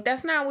element. Like,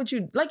 that's not what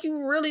you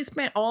really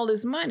spent all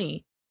this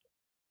money.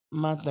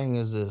 My thing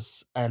is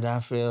this, and I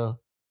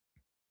feel,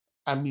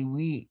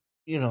 we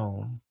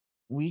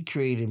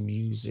created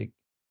music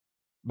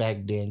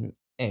back then.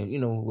 And,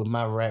 with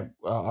my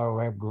our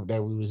rap group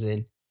that we was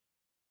in,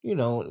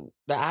 the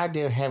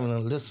idea of having a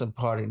listen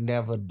party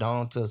never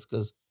dawned us,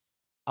 because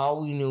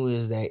all we knew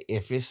is that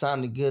if it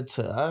sounded good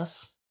to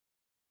us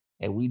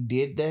and we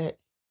did that,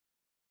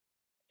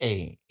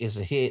 hey, it's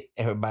a hit.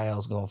 Everybody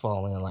else gonna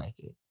fall in like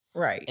it.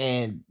 Right.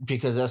 And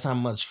because that's how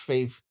much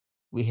faith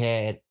we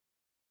had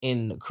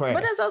in the craft.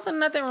 But there's also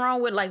nothing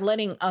wrong with like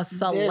letting a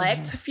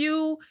select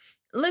few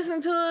listen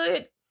to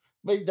it.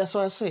 But that's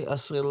why I say a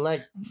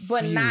select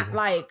but few. Not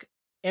like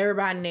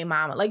everybody and their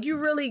mama. Like, you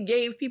really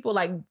gave people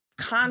like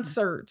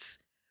concerts,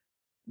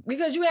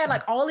 because you had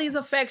like all these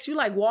effects. You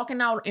like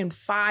walking out in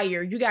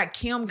fire. You got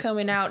Kim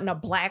coming out in a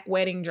black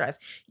wedding dress.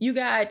 You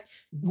got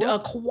a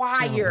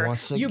choir.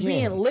 You're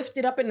being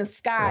lifted up in the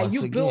sky.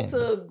 You built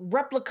a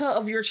replica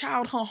of your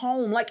childhood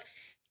home. Like,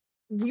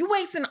 You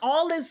wasting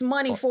all this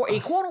money for a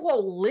quote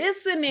unquote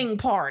listening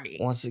party.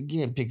 Once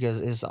again, because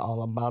it's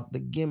all about the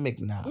gimmick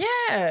now.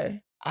 Yeah.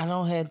 I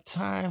don't have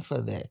time for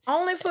that.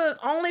 Only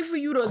for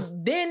you to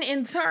then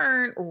in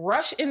turn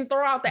rush and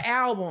throw out the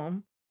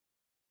album.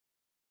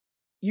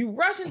 You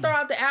rush and throw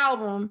out the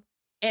album,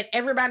 and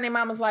everybody in their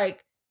mama's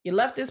like, you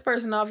left this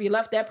person off, you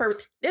left that person.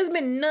 There's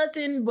been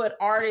nothing but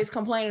artists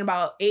complaining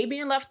about A,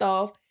 being left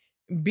off,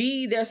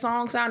 B, their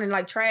song sounding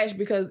like trash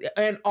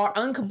and are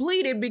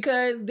uncompleted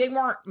because they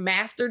weren't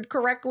mastered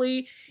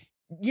correctly.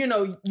 You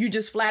know, you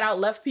just flat out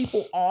left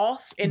people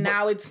off, and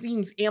now it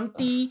seems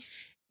empty.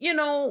 You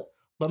know,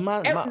 but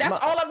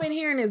that's all I've been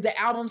hearing is the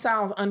album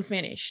sounds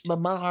unfinished. But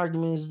my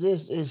argument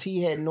is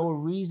he had no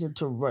reason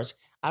to rush.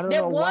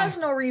 There was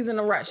no reason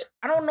to rush.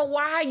 I don't know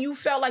why you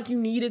felt like you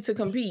needed to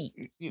compete.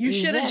 You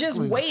should have just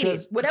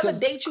waited. Whatever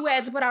date you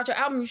had to put out your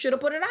album, you should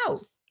have put it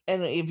out.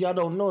 And if y'all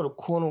don't know the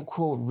quote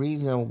unquote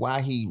reason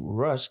why he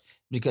rushed,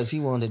 because he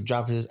wanted to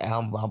drop his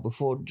album out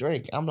before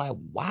Drake. I'm like,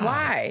 why?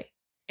 Why?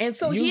 And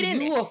so he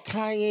didn't. You are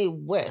Kanye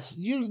West.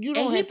 You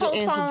don't have to answer to nobody.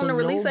 And he postponed the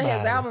release of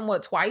his album,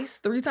 twice?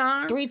 3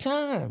 times? 3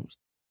 times.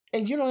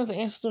 And you don't have to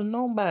answer to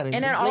nobody.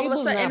 And then all of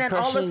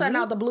a sudden,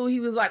 out the blue, he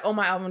was like, "Oh,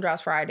 my album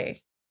drops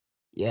Friday."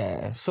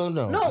 Yeah, so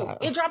no,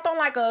 it dropped on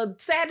like a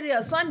Saturday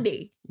or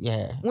Sunday.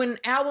 Yeah, when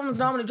albums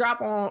normally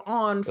drop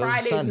on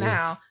Fridays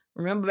now.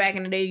 Remember back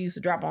in the day, it used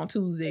to drop on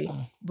Tuesday,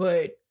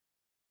 but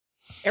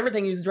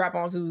everything used to drop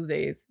on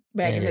Tuesdays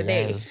back in the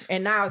day,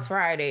 and now it's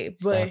Friday.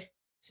 But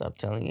stop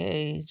telling your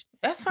age.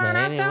 That's fine.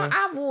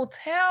 I will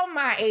tell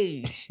my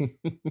age.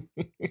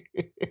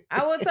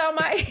 I will tell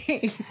my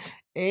age.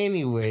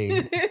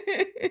 Anyway,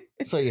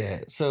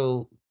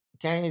 so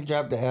Kanye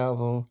dropped the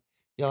album.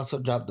 He also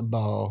dropped the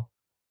ball.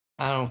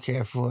 I don't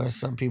care for it.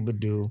 Some people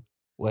do.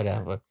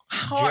 Whatever.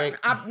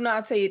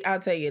 I'll tell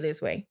you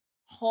this way.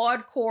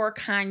 Hardcore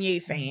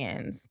Kanye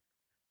fans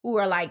who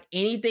are like,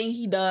 anything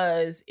he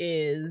does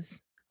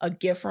is a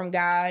gift from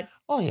God.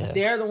 Oh, yeah.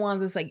 They're the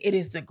ones that's like, it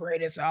is the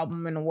greatest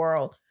album in the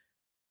world.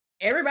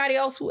 Everybody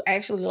else who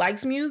actually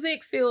likes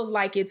music feels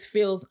like it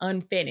feels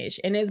unfinished.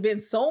 And there's been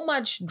so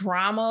much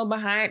drama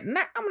behind,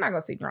 I'm not going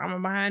to say drama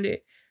behind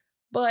it,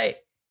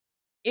 but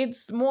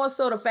it's more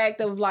so the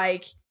fact of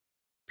like,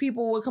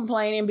 people were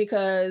complaining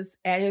because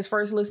at his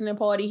first listening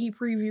party, he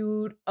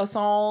previewed a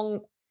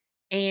song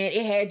and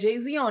it had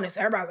Jay-Z on it.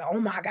 So everybody's like,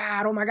 oh my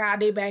God,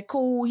 they back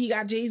cool. He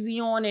got Jay-Z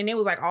on, and it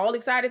was like all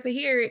excited to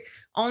hear it,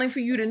 only for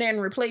you to then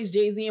replace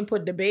Jay-Z and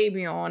put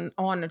DaBaby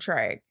on the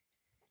track.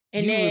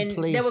 And then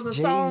there was a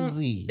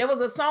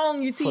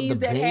song you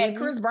teased that had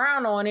Chris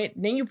Brown on it.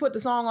 Then you put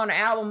the song on the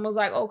album and was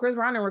like, oh, Chris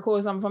Brown didn't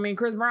record something for me. And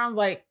Chris Brown's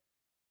like,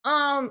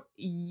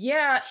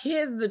 yeah,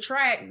 here's the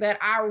track that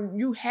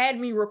you had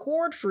me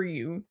record for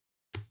you.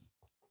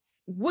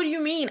 What do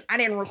you mean I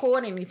didn't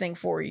record anything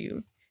for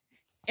you?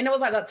 And there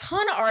was like a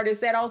ton of artists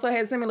that also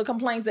had similar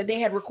complaints that they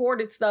had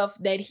recorded stuff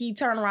that he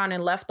turned around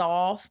and left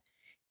off.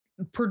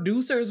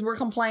 Producers were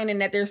complaining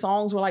that their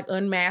songs were like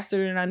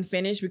unmastered and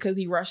unfinished because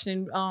he rushed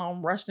and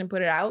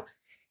put it out.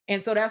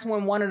 And so that's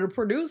when one of the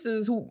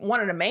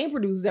main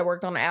producers that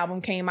worked on the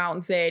album came out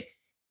and said,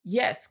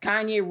 yes,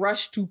 Kanye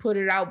rushed to put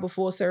it out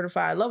before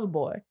Certified Lover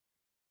Boy.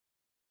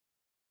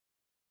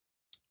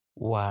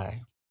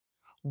 Why?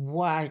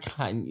 Why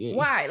Kanye?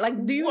 Why?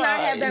 Like, do you not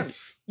have that?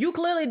 You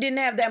clearly didn't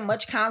have that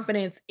much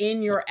confidence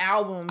in your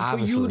album for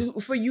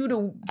you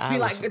to be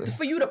like,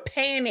 for you to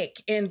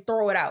panic and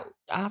throw it out.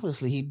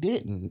 Obviously, he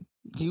didn't.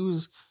 He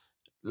was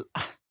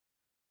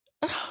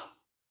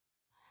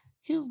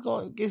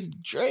going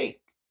against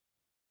Drake,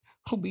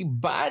 who be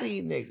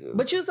body niggas.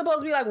 But you're supposed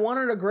to be like one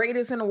of the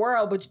greatest in the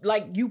world, but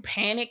like you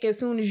panic as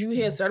soon as you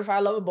hear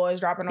Certified Lover Boy is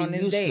dropping on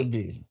this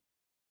day.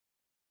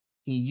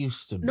 He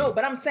used to be. No,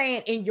 but I'm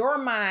saying in your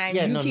mind,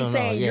 keep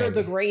saying you're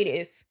the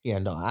greatest. Yeah,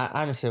 no, I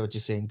understand what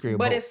you're saying.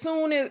 But as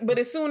soon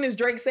as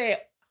Drake said,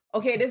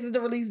 okay, this is the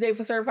release date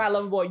for Certified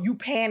Lover Boy, you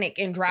panic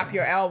and drop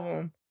your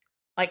album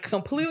like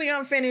completely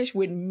unfinished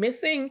with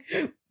missing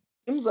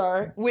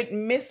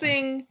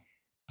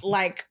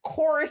like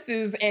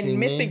choruses and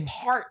missing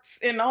parts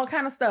and all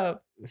kind of stuff.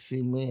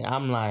 See me,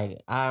 I'm like,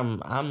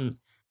 I'm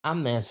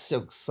that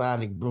Silk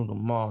Sonic, Bruno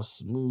Mars,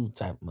 smooth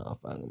type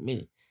motherfucker.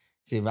 Me.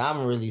 See, if I'm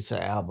gonna release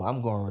an album,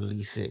 I'm gonna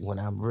release it when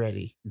I'm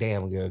ready,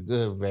 damn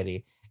good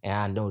ready, and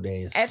I know that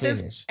it's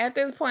finished. At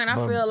this point, I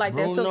feel like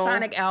that Silk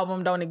Sonic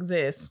album don't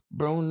exist.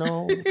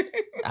 Bruno,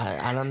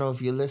 I don't know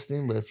if you're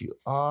listening, but if you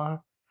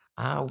are,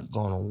 I'm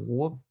gonna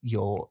whoop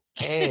your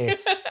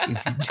ass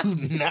if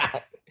you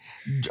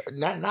do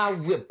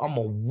not whip. I'm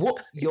gonna whoop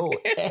your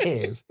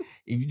ass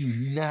if you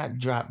do not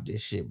drop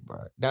this shit,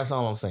 bro. That's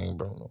all I'm saying,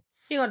 Bruno.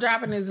 He gonna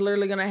drop it and it's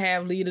literally gonna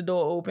have leave the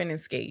door open and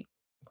skate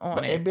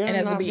on it, and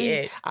that's gonna be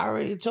it. I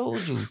already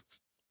told you.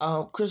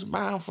 Chris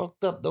Brown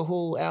fucked up the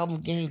whole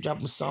album game,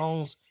 dropping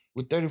songs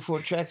with 34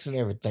 tracks and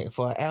everything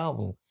for an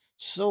album.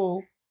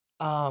 So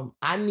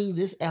I need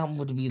this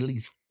album to be at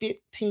least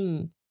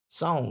 15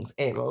 songs,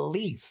 at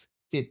least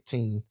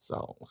 15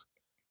 songs.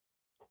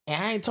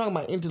 And I ain't talking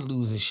about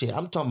interludes and shit.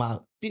 I'm talking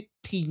about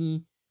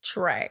 15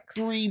 tracks,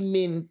 3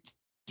 minutes,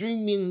 3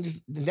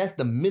 minutes. That's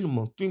the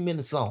minimum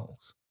 3-minute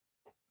songs.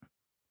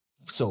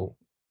 So,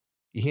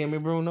 you hear me,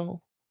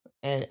 Bruno?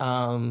 And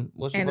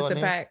what's your Anderson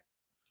name? .Paak.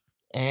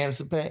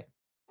 Anderson .Paak.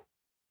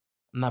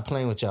 I'm not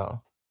playing with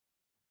y'all.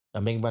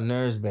 I'm making my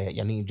nerves bad.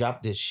 Y'all need to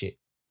drop this shit.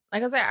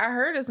 Like I said, I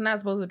heard it's not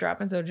supposed to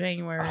drop until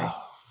January.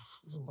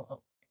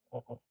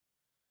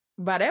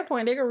 By that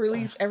point, they could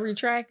release every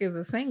track as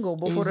a single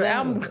before the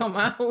album come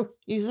out.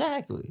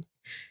 Exactly.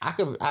 I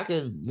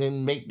could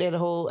then make that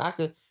whole. I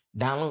could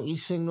download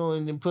each single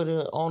and then put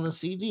it on the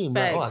CD. And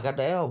be like, I got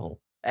the album.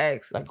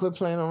 Excellent. Like, quit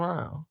playing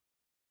around.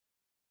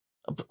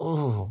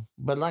 Oh,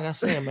 but like I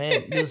said,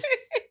 man, this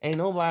ain't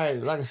nobody.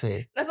 Like I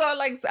said, that's all.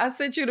 Like I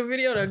sent you the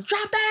video to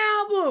drop the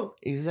album.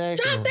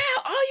 Exactly. Drop the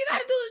album. All you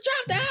gotta do is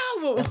drop the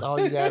album. That's all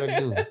you gotta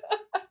do.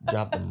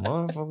 Drop the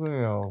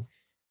motherfucking album.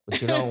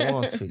 But you don't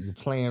want to. You're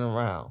playing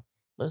around.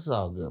 But it's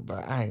all good, bro.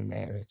 I ain't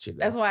mad at you.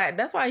 Though.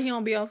 That's why he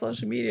don't be on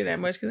social media that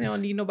much, because he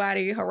don't need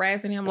nobody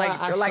harassing him like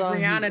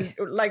Rihanna,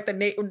 like the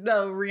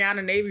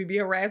Rihanna Navy be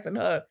harassing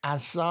her. I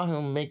saw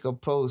him make a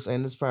post,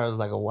 and this probably was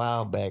like a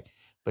while back,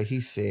 but he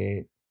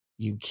said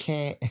you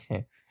can't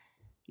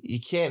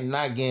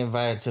not get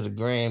invited to the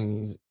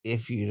Grammys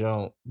if you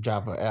don't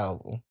drop an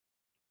album.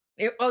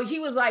 He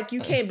was like,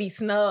 you can't be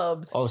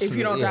snubbed if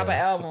you don't drop an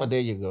album. Well, there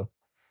you go.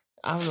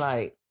 I'm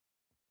like,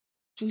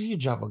 dude, you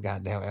drop a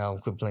goddamn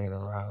album, quit playing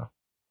around.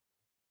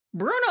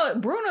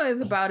 Bruno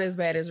is about as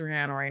bad as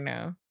Rihanna right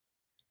now.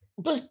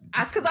 But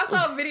because I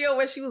saw a video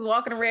where she was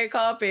walking the red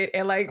carpet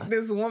and like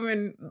this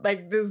woman,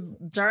 like this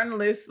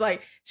journalist,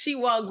 like she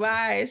walked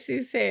by and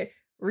she said,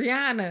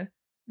 Rihanna,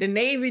 the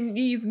Navy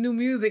needs new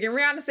music. And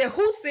Rihanna said,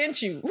 who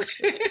sent you?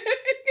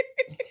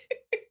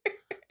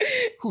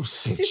 Who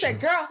sent you? She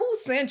said, girl, who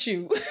sent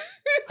you?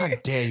 How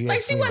dare you? Like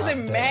she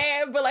wasn't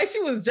mad, but like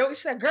she was joking. She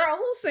said, girl,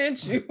 who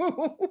sent you?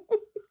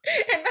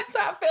 And that's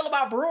how I feel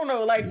about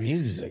Bruno. Like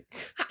music.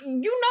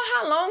 You know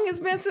how long it's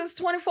been since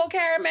 24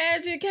 Karat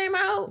Magic came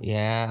out?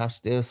 Yeah, I'm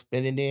still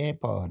spinning it at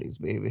parties,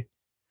 baby.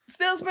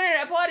 Still spinning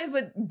it at parties,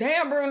 but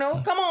damn,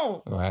 Bruno, come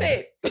on.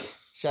 Right.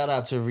 Shout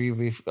out to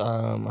Riri,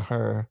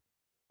 her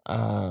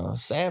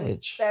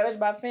Savage. Savage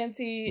by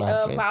Fenty.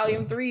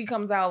 Volume 3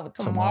 comes out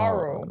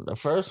tomorrow. The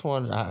first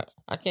one,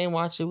 I can't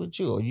watch it with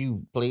you, or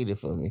you played it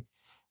for me.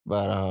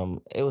 But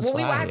it was. Well,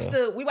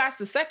 we watched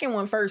the second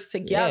one first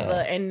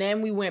together, and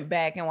then we went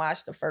back and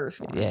watched the first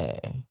one. Yeah,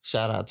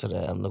 shout out to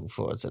that. I'm looking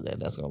forward to that.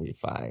 That's gonna be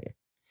fire.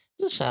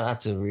 Just shout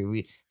out to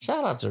Riri.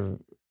 Shout out to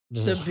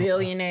the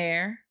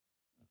billionaire.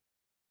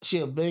 She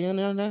a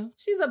billionaire now?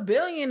 She's a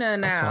billionaire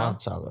now.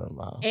 That's what I'm talking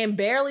about. And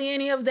barely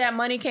any of that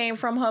money came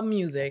from her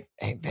music.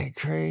 Ain't that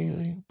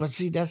crazy? But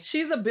see,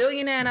 she's a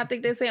billionaire, and I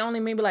think they say only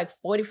maybe like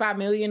 45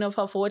 million of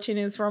her fortune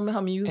is from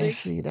her music. And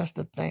see, that's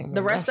the thing. Man.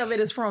 The rest of it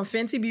is from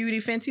Fenty Beauty,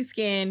 Fenty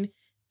Skin,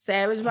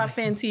 Savage by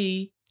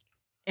Fenty,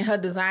 and her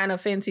designer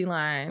Fenty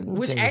line,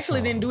 which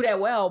actually didn't do that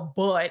well,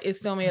 but it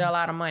still made a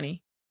lot of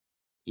money.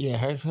 Yeah,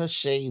 her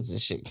shades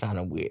and shit kind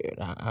of weird.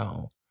 I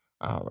don't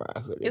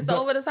rock with it. It's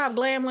over the top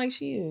glam like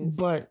she is.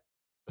 But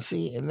that's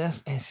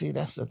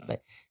the thing.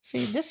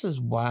 See, this is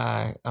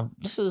why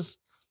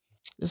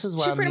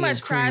she pretty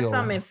much tried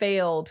something and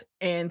failed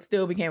and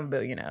still became a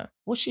billionaire.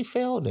 What she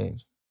failed in?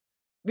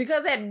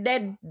 Because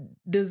that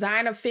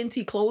designer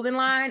Fenty clothing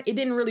line, it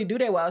didn't really do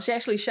that well. She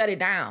actually shut it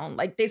down.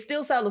 Like they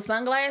still sell the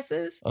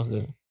sunglasses.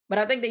 Okay. But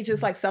I think they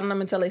just like selling them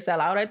until they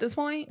sell out at this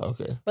point.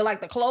 Okay. But like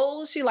the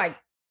clothes, she like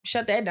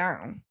shut that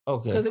down.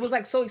 Okay. Because it was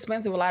like so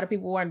expensive. A lot of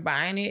people weren't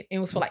buying it. It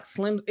was for like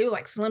slim. It was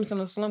like slims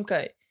and a slim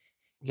cut.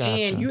 Gotcha.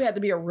 And you had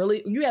to be a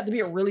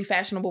really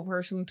fashionable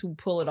person to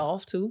pull it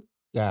off too.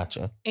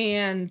 Gotcha.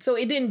 And so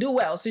it didn't do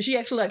well. So she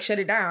actually like shut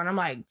it down. I'm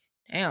like,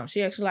 damn,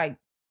 she actually like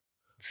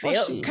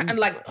failed, kind of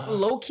like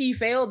low key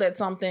failed at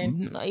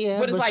something. Yeah,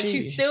 but it's like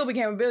she still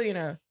became a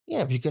billionaire.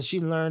 Yeah, because she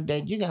learned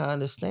that you gotta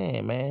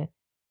understand, man.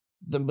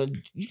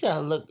 You gotta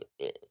look.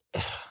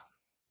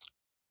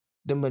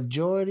 The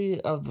majority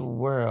of the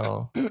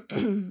world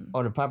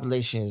or the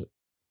populations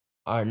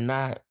are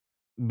not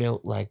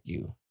built like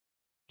you.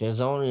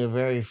 There's only a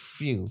very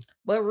few.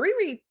 But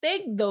Riri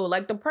thick though,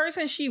 like the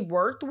person she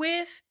worked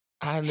with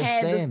had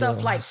the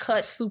stuff like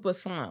cut super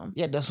slim.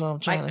 Yeah, that's what I'm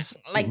trying to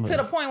say. Like to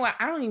the point where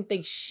I don't even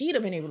think she'd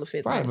have been able to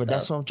fit. Right, but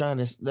that's what I'm trying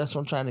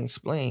to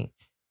explain.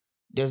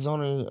 There's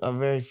only a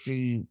very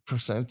few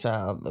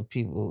percentile of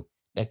people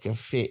that can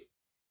fit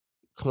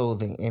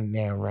clothing in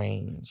their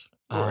range.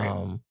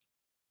 Right.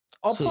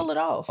 Or pull it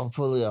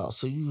off.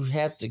 So you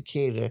have to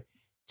cater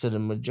to the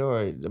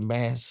majority, the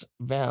mass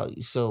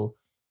value. So,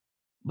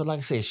 but like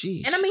I said,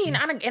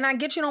 I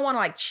get you don't want to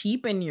like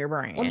cheapen your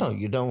brand. Well, no,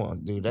 you don't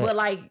want to do that. But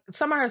like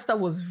some of her stuff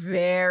was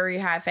very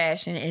high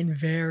fashion and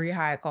very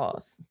high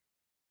cost.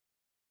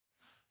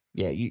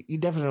 Yeah, you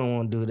definitely don't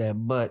want to do that.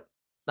 But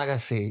like I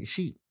said,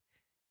 you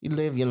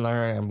live, you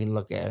learn, and we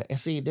look at it. And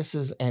see, that's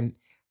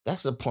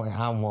the point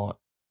I want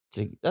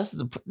to. That's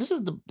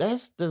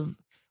the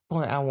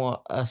point I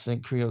want us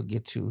in Creole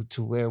get to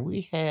where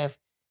we have.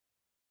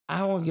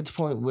 I want to get to the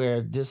point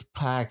where this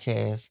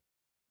podcast.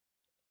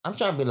 I'm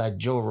trying to be like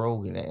Joe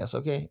Rogan ass,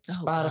 okay?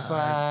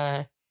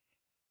 Spotify,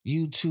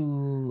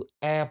 YouTube,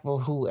 Apple,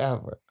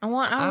 whoever. I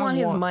want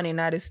his money,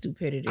 not his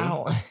stupidity.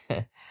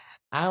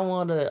 I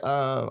want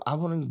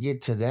to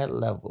get to that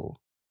level.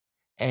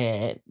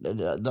 And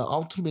the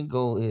ultimate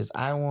goal is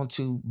I want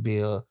to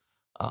build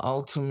an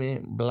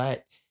ultimate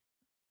black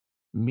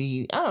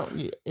media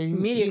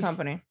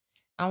company.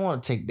 I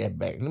want to take that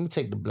back. Let me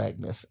take the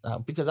blackness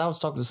out because I was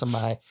talking to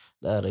somebody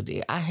the other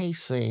day. I hate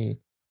saying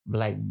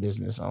black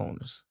business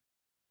owners.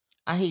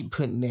 I hate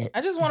putting that.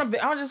 I just want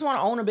to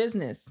own a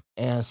business,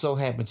 and so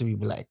happen to be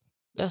black.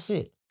 That's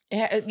it.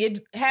 It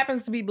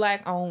happens to be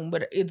black owned,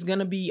 but it's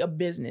gonna be a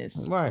business,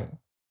 right?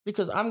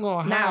 Because I'm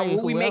gonna hire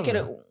will we make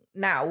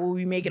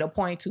it a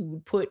point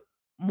to put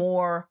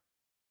more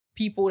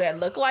people that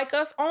look like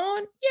us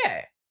on?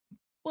 Yeah.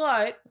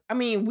 But I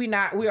mean,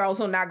 we're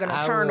also not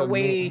gonna turn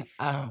away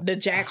the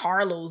Jack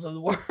Harlows of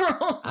the world.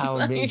 I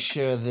would make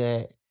sure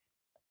that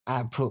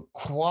I put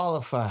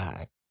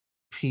qualified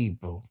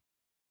people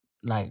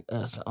like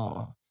us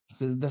on.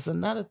 Because that's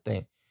another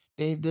thing.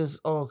 They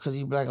just, because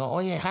you black,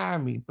 hire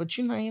me. But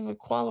you're not even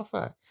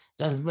qualified.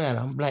 Doesn't matter.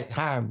 I'm black,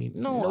 hire me.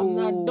 No, I'm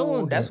not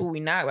doing that. That's what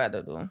we're not about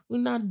to do. We're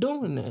not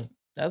doing that.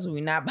 That's what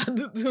we're not about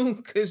to do.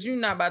 Because you're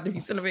not about to be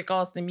sitting up here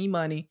costing me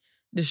money,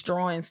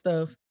 destroying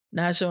stuff,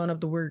 not showing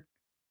up to work.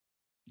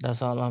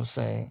 That's all I'm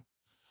saying.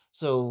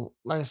 So,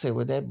 like I said,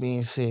 with that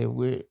being said,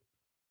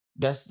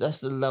 that's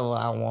the level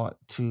I want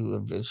to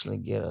eventually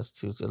get us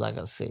to. So, like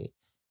I said,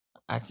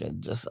 I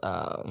can just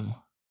have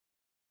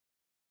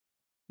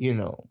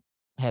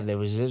the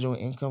residual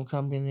income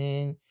coming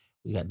in.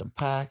 We got the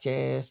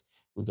podcast.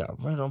 We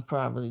got rental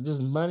property.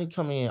 Just money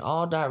coming in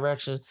all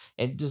directions,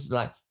 and just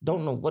like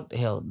don't know what the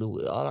hell to do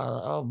with it.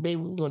 Oh, baby,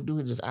 we're gonna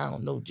do this. I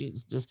don't know,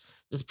 Jesus.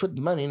 Just put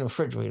the money in the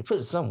refrigerator. Put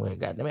it somewhere.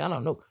 Goddamn, I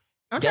don't know.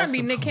 I'm trying to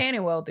be Nick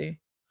Cannon wealthy.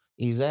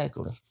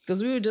 Exactly.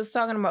 Because we were just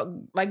talking about,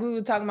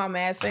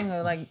 Masked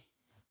Singer. Like,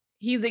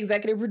 he's the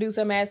executive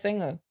producer of Masked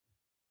Singer.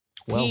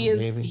 Well, he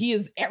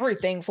is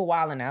everything for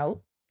Wildin'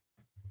 Out.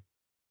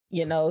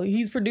 You know,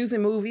 he's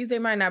producing movies. They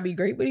might not be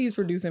great, but he's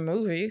producing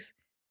movies.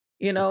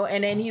 You know,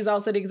 and then he's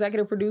also the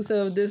executive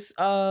producer of this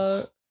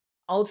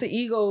Alter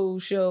Ego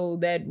show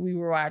that we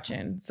were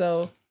watching.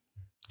 So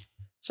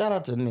shout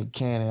out to Nick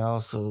Cannon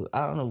also.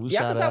 I don't know.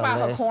 Y'all can talk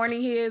about how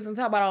corny he is and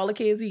talk about all the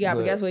kids he got,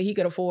 but guess what? He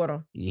could afford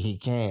them. Yeah, he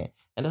can.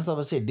 And that's what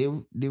I said.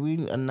 Did we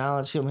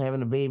acknowledge him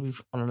having a baby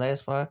on the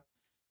last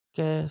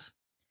podcast?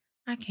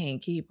 I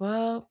can't keep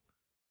up.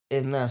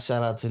 If not,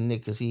 shout out to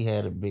Nick because he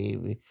had a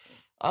baby.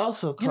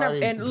 Also,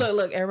 Cardi... And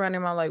look, everybody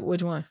in my like,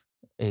 which one?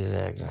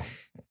 Exactly.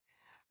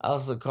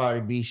 Also,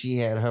 Cardi B, she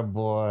had her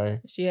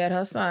boy. She had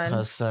her son.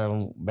 Her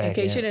son back. In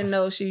case you didn't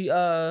know, she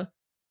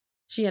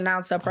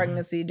announced her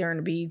pregnancy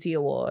during the BET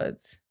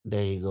Awards.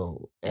 There you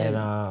go.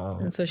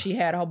 And so she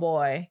had her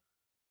boy.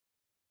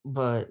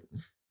 But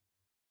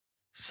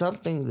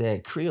something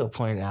that Creel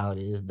pointed out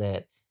is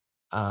that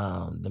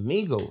the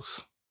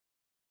Migos,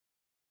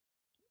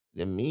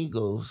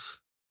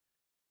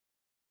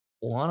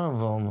 one of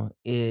them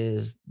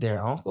is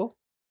their uncle.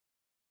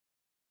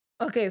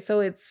 Okay, so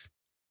it's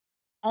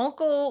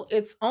uncle,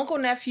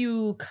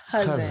 nephew,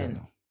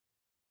 cousin.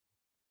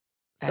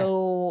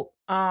 So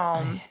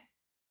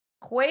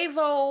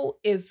Quavo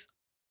is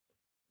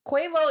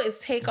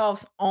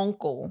Takeoff's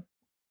uncle,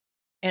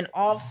 and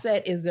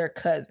Offset is their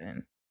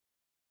cousin,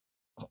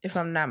 if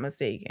I'm not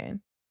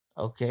mistaken.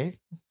 Okay,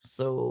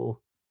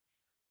 so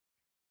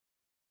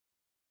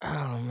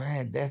oh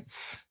man,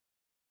 that's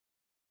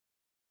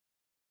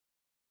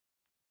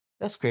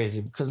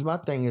crazy because my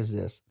thing is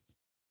this: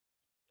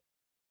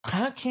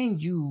 how can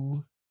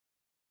you?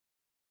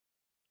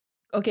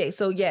 Okay,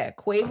 so yeah,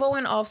 Quavo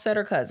and Offset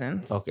are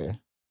cousins. Okay.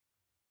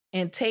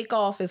 And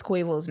Takeoff is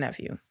Quavo's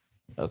nephew.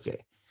 Okay.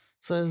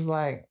 So it's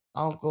like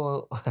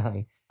uncle.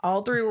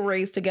 All three were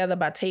raised together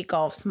by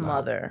Takeoff's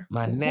mother.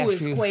 My nephew. Who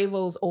is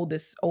Quavo's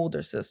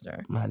older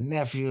sister. My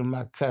nephew and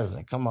my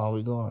cousin. Come on,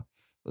 we're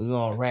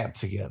gonna rap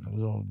together.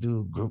 We're gonna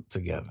do a group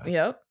together.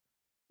 Yep.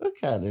 What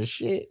kind of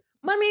shit?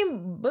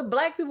 But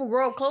black people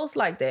grow up close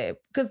like that.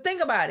 Because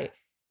think about it.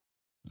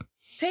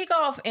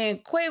 Takeoff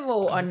and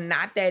Quavo are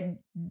not that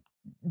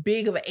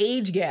big of an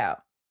age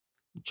gap.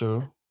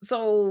 True.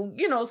 So,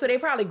 so they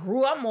probably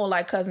grew up more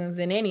like cousins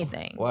than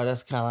anything. Well,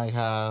 that's kind of like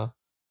how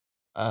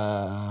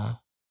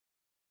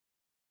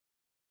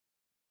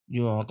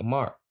you and Uncle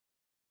Mark.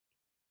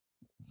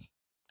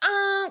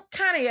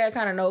 Kind of, yeah,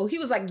 kind of no. He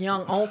was like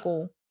young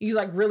uncle. He was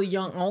like really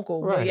young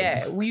uncle. Right. But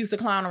yeah, we used to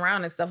clown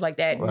around and stuff like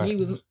that. Right.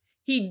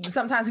 And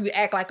sometimes he would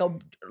act like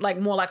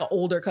more like an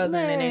older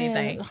cousin than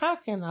anything. How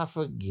can I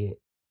forget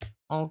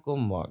Uncle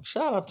Mark?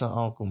 Shout out to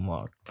Uncle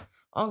Mark.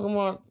 Uncle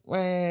Mark,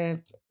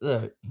 man,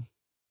 look,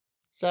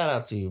 shout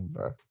out to you,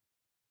 bro.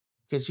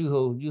 Because you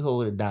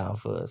hold it down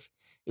for us.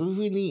 If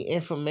we need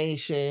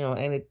information or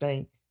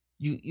anything,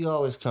 you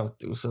always come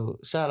through. So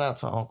shout out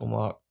to Uncle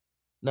Mark.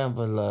 Nothing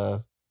but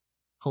love.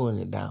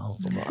 Holding it down,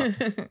 Uncle Mark.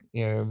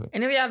 You hear me?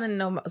 And if y'all didn't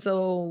know,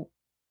 so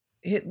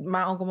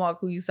my Uncle Mark,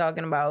 who he's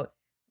talking about,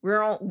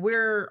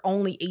 we're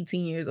only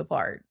 18 years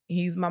apart.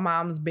 He's my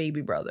mom's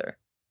baby brother.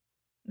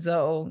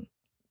 So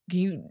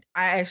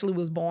I actually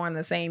was born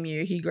the same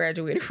year he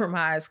graduated from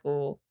high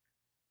school.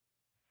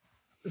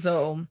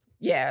 So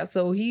yeah,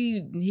 so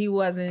he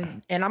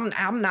wasn't, and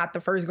I'm not the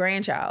first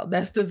grandchild.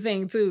 That's the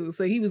thing too.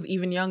 So he was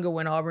even younger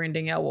when Aubrey and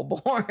Danielle were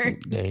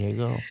born. There you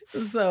go.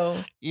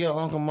 So yo,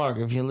 Uncle Mark,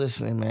 if you're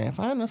listening, man,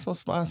 find us some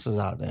sponsors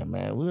out there,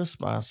 man. We'll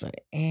sponsor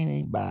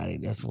anybody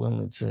that's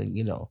willing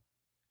to,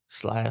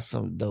 slide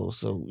some dough.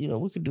 So,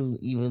 we could do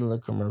even little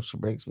commercial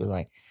breaks, but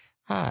like,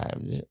 hi,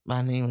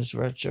 my name is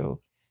Retro,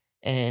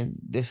 and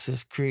this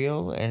is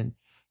Creole, and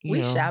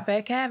we shop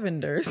at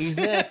Cavender's.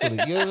 Exactly.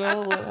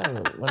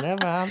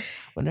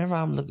 Whenever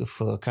I'm looking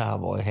for a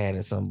cowboy hat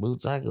and some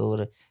boots, I go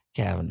to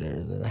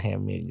Cavender's and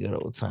have me a good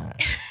old time.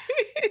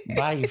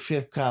 Buy your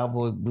 5th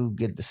cowboy boot,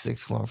 get the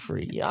 6th one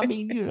free. I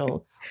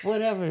mean,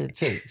 whatever it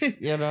takes,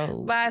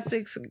 Buy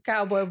 6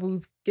 cowboy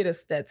boots, get a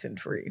Stetson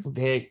free.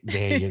 There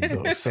you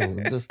go. So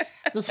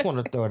just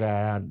want to throw that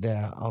out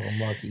there. Uncle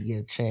Mark, you get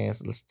a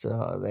chance, listen to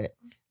all that.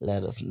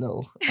 Let us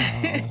know.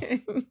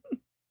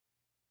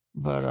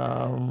 But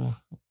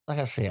like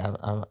I say,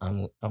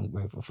 I'm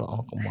grateful for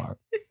Uncle Mark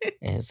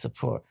and his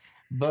support.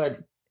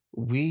 But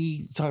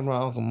we talking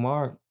about Uncle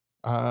Mark,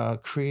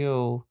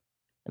 Creole,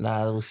 and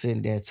I was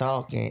sitting there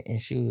talking, and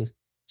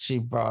she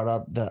brought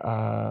up the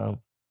I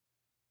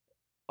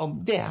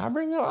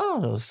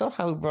don't know.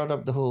 Somehow we brought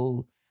up the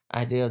whole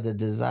idea of the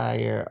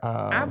Desire.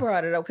 I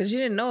brought it up because you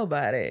didn't know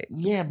about it.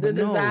 Yeah, but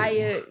the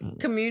Desire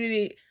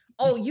community.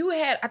 Oh,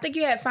 I think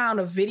you had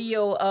found a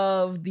video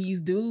of these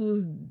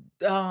dudes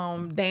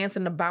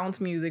dancing to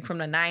bounce music from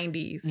the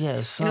 90s.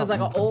 Yes. And it was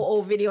like an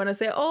old video, and I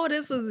said, oh,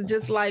 this is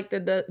just like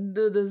the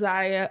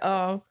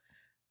Desire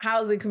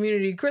housing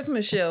community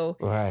Christmas show.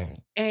 Right.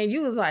 And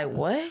you was like,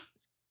 what?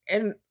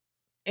 And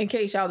in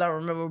case y'all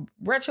don't remember,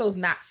 Retro's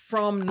not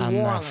from New Orleans.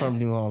 I'm not from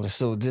New Orleans,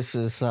 so this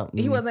is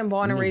something. He wasn't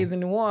born and raised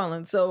in New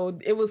Orleans, so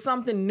it was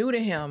something new to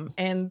him.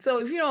 And so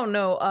if you don't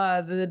know,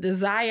 the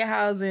Desire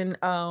Housing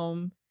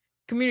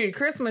community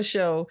Christmas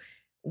show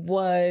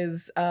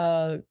was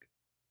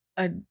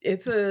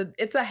it's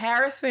a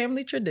Harris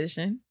family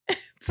tradition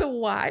to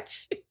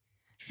watch.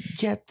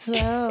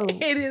 Ghetto.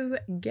 It is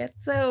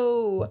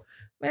ghetto.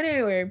 But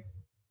anyway,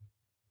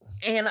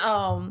 and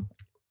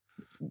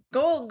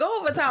go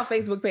over to our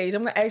Facebook page.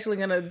 I'm actually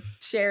gonna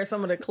share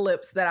some of the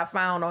clips that I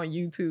found on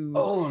YouTube.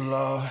 Oh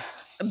Lord.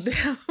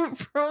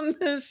 From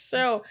the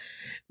show.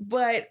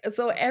 But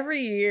so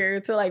every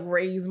year to like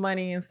raise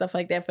money and stuff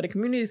like that for the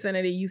community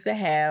center, they used to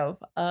have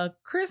a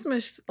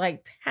Christmas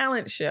like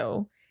talent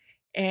show,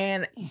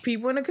 and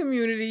people in the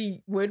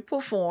community would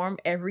perform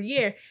every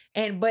year.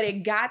 But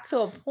it got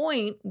to a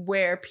point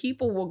where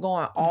people were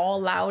going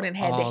all out and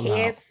had the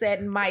headset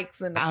and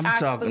mics and the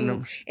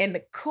costumes and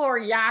the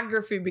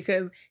choreography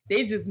because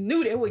they just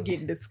knew they were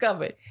getting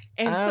discovered.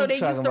 And so they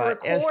used to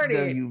record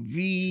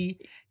SWV,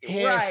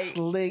 hair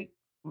slick,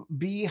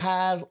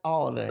 beehives,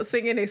 all of that.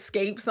 Singing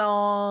escape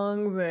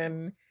songs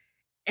and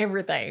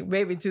everything.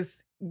 Baby,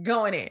 just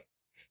going in.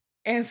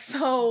 And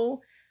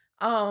so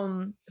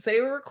they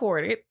would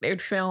record it, they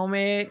would film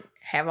it,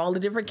 have all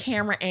the different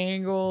camera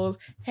angles,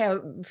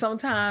 have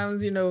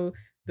sometimes,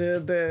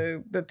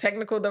 the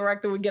technical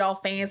director would get all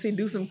fancy,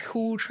 do some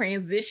cool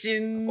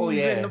transitions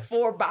and the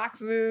 4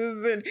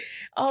 boxes and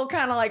all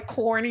kind of like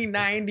corny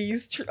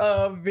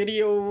 90s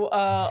video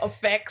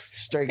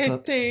effects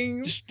and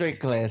things. Straight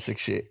classic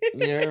shit.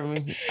 You know what I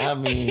mean? I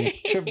mean,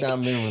 trip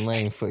down memory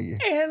lane for you.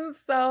 And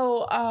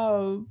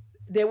so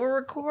they were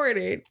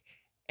recorded.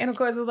 And of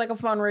course, it was like a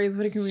fundraiser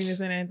for the community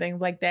center and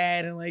things like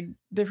that. And like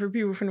different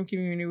people from the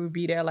community would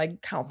be there,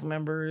 like council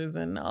members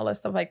and all that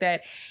stuff like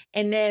that.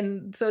 And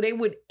then, so they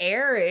would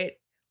air it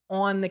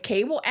on the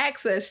cable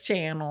access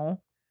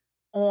channel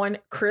on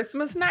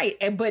Christmas night.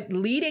 But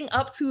leading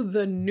up to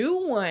the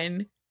new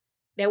one,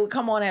 that would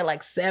come on at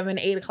like 7,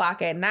 8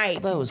 o'clock at night. I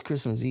thought it was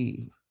Christmas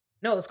Eve.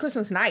 No, it was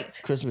Christmas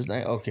night. Christmas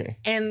night, okay.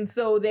 And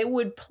so they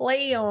would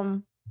play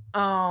them,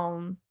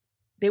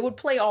 they would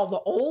play all the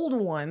old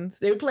ones.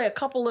 They would play a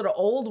couple of the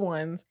old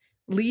ones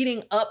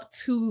leading up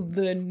to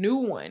the new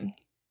one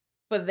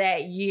for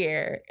that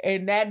year.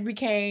 And that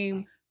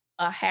became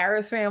a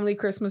Harris family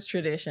Christmas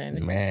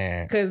tradition.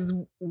 Man. Because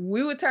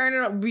we would turn it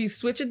on, we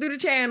switch it through the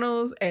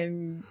channels,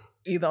 and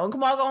either Uncle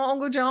Mark or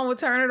Uncle John would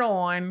turn it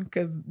on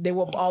because they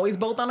were always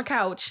both on the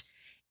couch.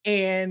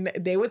 And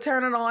they would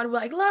turn it on and be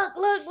like, look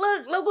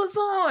what's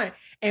on.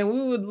 And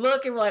we would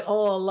look and be like,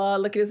 oh,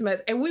 Lord, look at this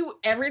mess. And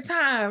every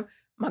time,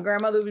 my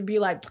grandmother would be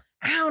like,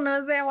 I don't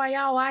understand why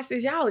y'all watch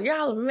this. Y'all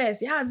a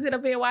mess. Y'all sit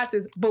up here and watch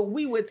this. But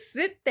we would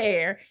sit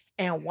there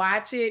and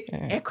watch it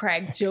and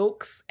crack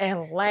jokes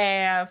and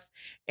laugh.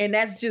 And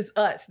that's just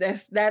us.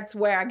 That's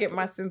where I get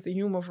my sense of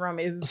humor from,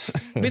 is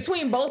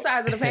between both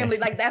sides of the family.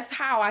 Like, that's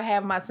how I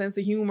have my sense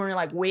of humor and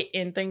like wit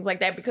and things like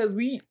that, because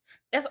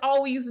that's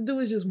all we used to do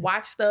is just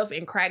watch stuff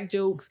and crack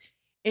jokes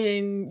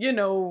and,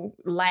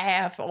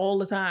 laugh all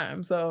the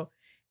time. So,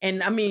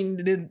 and I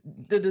mean,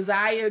 the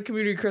Desire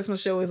Community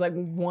Christmas Show is like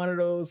one of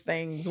those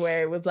things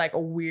where it was like a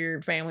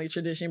weird family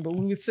tradition, but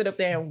we would sit up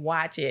there and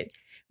watch it.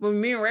 But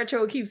me and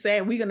Retro keep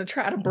saying we're gonna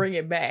try to bring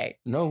it back.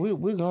 No,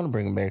 we're gonna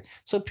bring it back.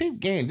 So peep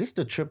game, this is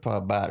the trip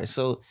part about it.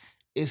 So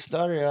it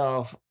started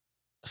off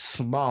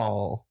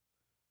small,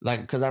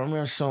 like because I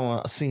remember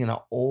seeing an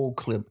old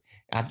clip.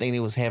 I think it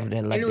was having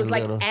that like, and it was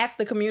like at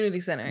the community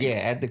center. Yeah,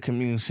 at the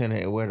community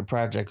center where the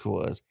project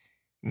was.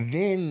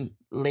 Then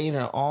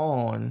later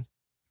on,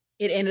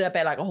 it ended up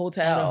at like a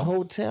hotel. At a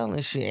hotel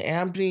and shit.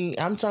 And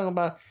I'm talking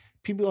about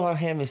people are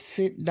having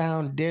sit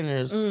down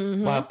dinners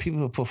while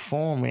people are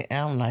performing.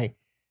 And I'm like,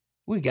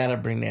 we gotta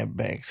bring that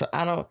back. So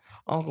I don't,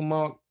 Uncle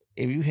Mark,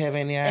 if you have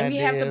any ideas. And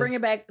we have to bring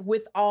it back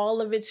with all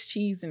of its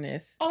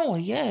cheesiness. Oh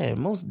yeah,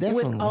 most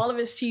definitely. With all of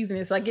its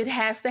cheesiness. Like it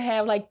has to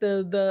have like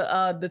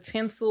the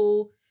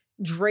tinsel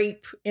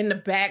drape in the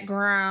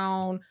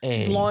background,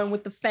 blowing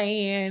with the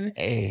fan.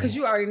 Because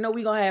you already know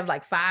we're going to have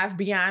like 5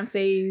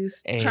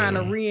 Beyoncés trying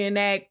to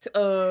reenact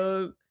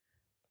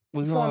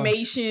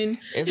Formation.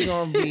 It's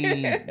going to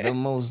be the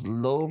most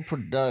low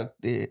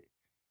productive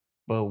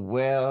but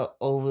well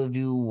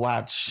overview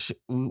watch.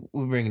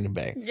 We're bringing it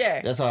back.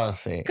 Yeah. That's all I'm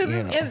saying. Because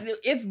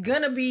it's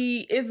going to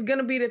be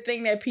the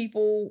thing that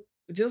people,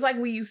 just like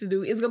we used to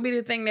do, it's going to be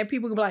the thing that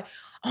people can be like,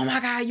 oh my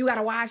God, you got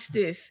to watch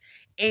this.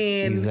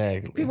 And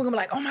people can be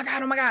like, oh my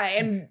God.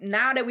 And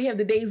now that we have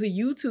the days of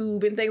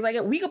YouTube and things like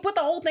that, we can put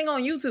the whole thing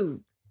on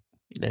YouTube.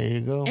 There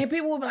you go. And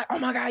people will be like, oh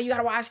my God, you got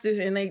to watch this.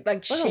 And they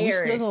like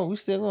share it.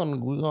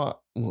 We're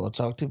gonna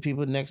talk to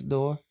people next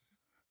door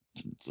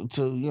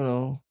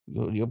to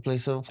your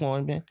place of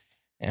appointment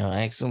and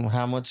ask them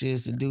how much it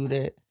is to do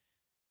that.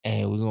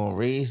 And we're going to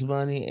raise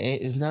money.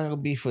 And it's not going to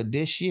be for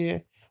this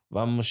year,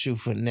 but I'm going to shoot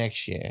for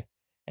next year.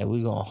 And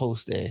we're going to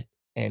host that.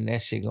 And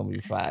that shit going to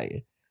be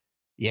fire.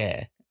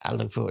 Yeah. I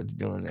look forward to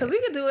doing that. Because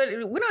we could do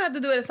it. We don't have to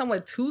do it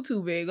somewhere too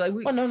big. Like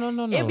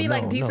no. It'd be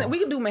like decent. No. We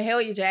could do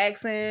Mahalia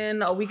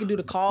Jackson, or we could do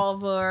the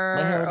Culver.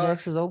 Mahalia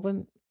Jackson's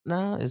open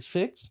now. It's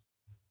fixed.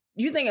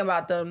 You thinking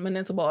about the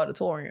Municipal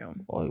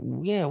Auditorium?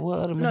 Oh yeah, what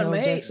other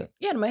Mahalia Jackson?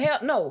 Yeah,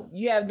 No,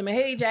 you have the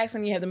Mahalia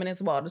Jackson. You have the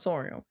Municipal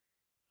Auditorium.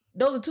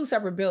 Those are 2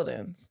 separate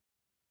buildings.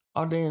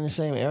 Are they in the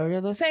same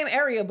area though? Same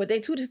area, but they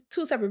two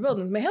separate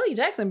buildings. Mahalia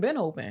Jackson been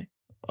open.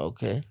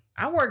 Okay.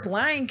 I worked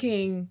Lion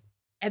King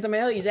at the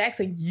Mahalia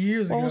Jackson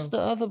years ago. What's the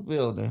other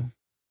building?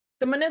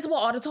 The Municipal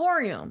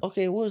Auditorium.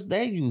 Okay, what's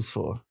that used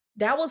for?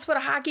 That was for the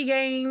hockey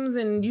games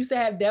and used to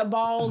have dead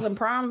balls and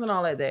proms and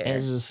all that there. And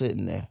it's just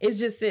sitting there. It's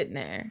just sitting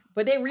there.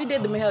 But they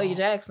redid the Mahalia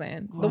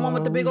Jackson. The one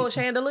with the big old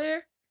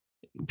chandelier.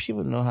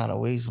 People know how to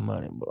waste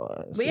money,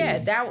 boy. But yeah,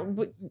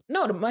 the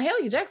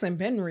Mahalia Jackson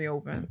been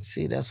reopened.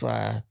 See, that's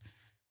why.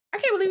 I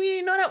can't believe you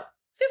didn't know that.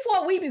 Fifth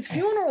Ward Weeby's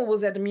funeral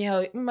was at the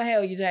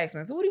Mahalia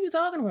Jackson. So what are you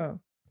talking about?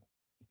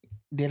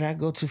 Did I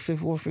go to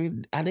Fifth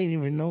Ward? I didn't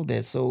even know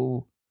that.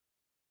 So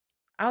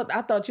I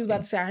thought you was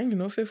about to say, I didn't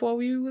know Fifth Ward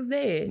Weeby was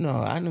dead. No,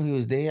 I knew he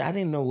was dead. I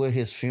didn't know where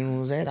his funeral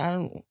was at.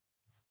 Let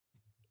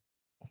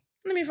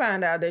me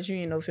find out that you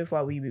didn't know Fifth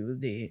Ward Weeby was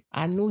dead.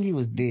 I knew he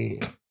was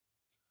dead.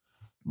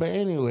 But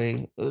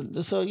anyway,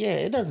 so yeah,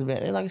 it doesn't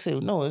matter. Like I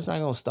said, no, it's not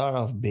going to start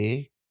off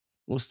big.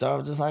 We'll start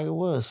off just like it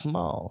was,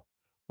 small.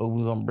 But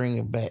we're going to bring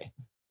it back.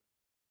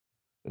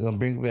 We're going to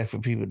bring it back for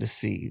people to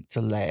see, to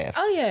laugh.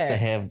 Oh,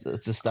 yeah.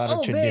 To start a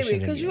tradition. Oh, baby,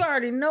 because you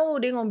already know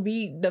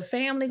the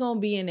family going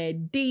to be in there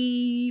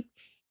deep.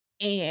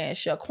 And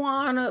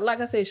Shaquana,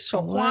 like I said,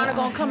 Shaquana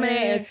going to come in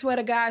there and swear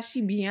to God,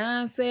 she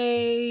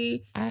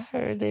Beyonce. I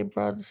heard they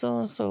brought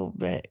so-and-so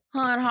back. Her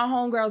and her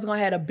homegirls going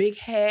to have the big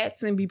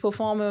hats and be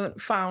performing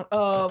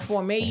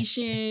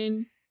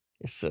Formation.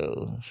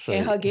 So.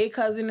 And her gay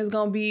cousin is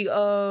going to be,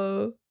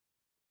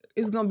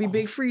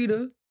 Big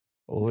Frida.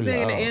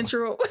 Stay in the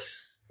intro.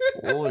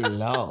 Oh,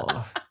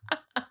 Lord.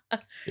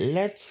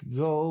 Let's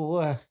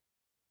go.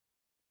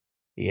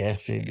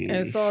 Yes, it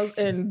is.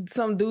 And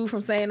some dude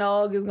from St.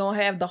 Aug is going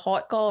to have the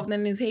heart carved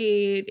in his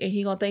head and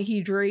he going to think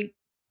he Drake.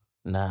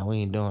 Nah, we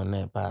ain't doing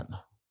that, partner.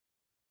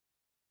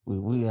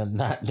 We are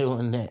not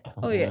doing that.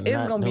 Oh, yeah.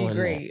 It's going to be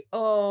great. That.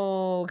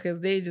 Oh,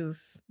 because they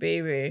just,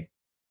 baby.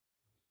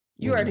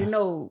 You already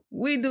know.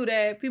 We do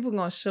that. People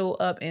going to show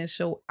up and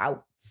show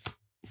out.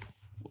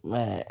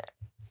 Man,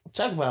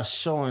 talk about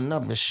showing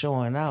up and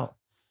showing out.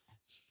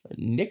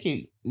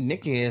 Nikki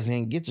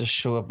isn't get to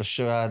show up and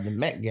show out at the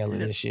Met Gala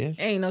this year.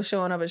 Ain't no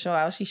showing up and show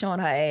out. She's showing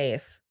her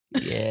ass.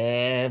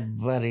 Yeah,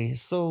 buddy.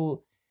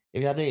 So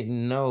if y'all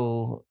didn't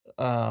know,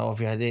 or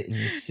if y'all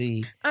didn't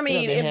see, I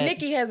mean, if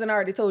Nikki hasn't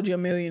already told you a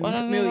million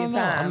times,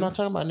 I'm not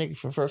talking about Nikki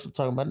first. I'm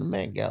talking about the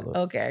Met Gala.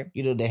 Okay,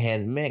 they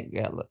had the Met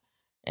Gala,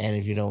 and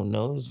if you don't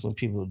know, it's when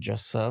people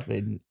dress up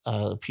in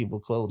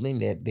people clothing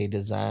that they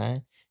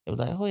design. It was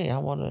like, oh yeah, I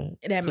want to.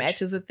 That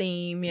matches a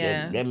theme,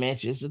 yeah. That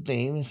matches the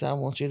theme, and so I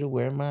want you to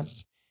wear my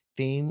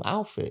theme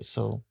outfit.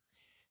 So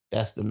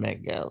that's the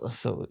Met Gala.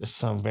 So it's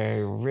some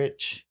very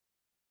rich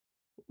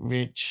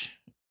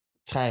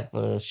type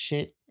of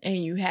shit.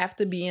 And you have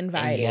to be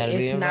invited.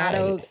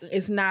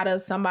 It's not a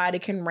somebody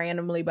can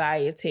randomly buy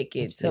a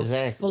ticket to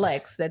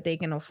flex that they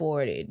can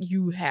afford it.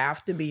 You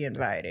have to be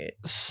invited.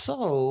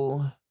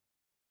 So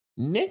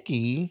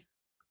Nikki,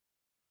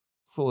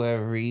 for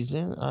whatever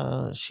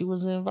reason, she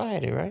was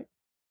invited, right?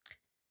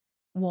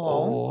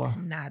 Well,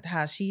 not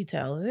how she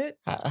tells it.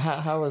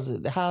 How is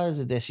it? How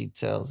is it that she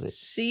tells it?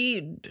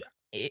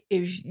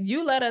 If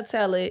you let her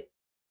tell it,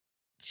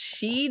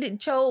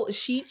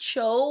 she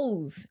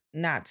chose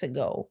not to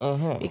go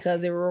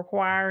because they were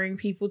requiring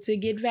people to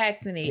get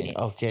vaccinated.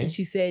 Okay. And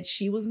she said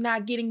she was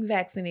not getting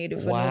vaccinated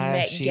for no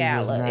Met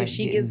Gala. If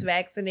she gets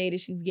vaccinated,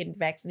 she's getting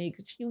vaccinated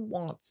because she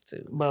wants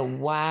to. But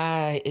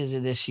why is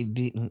it that she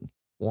didn't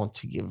want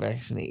to get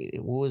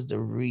vaccinated? What was the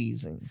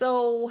reason?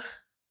 So,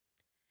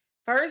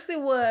 first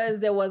it was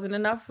there wasn't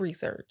enough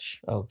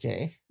research.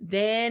 Okay.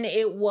 Then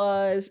it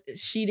was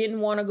she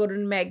didn't want to go to the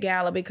Met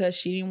Gala because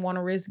she didn't want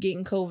to risk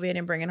getting COVID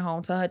and bringing it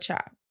home to her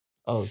child.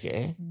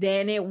 Okay.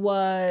 Then it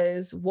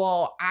was,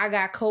 well, I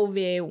got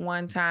COVID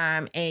one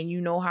time and you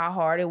know how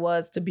hard it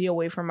was to be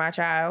away from my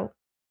child.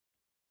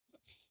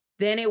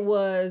 Then it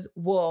was,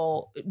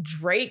 well,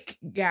 Drake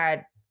got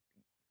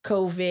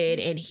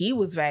COVID and he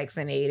was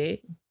vaccinated.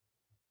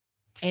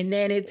 And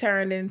then it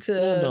turned into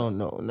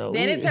no.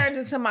 Then it turned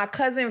into my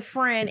cousin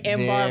friend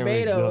in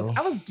Barbados.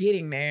 I was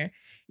getting there.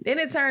 Then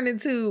it turned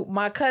into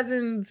my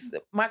cousin's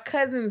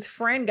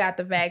friend got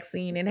the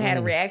vaccine and had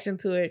a reaction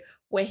to it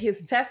where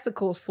his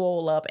testicles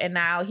swole up and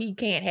now he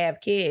can't have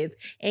kids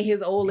and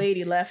his old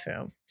lady left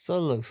him. So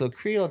look,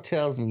 Creole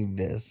tells me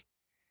this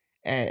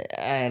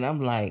and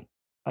I'm like,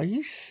 are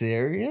you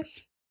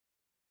serious?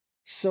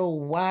 So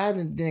why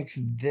the next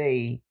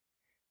day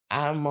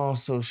I'm on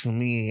social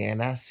media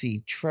and I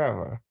see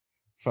Trevor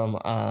from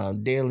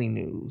Daily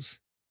News.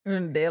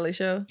 From the Daily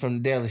Show? From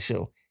the Daily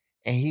Show.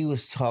 And he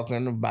was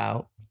talking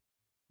about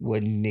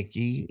what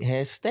Nicki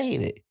has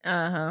stated.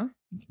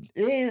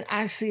 Then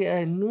I see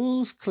a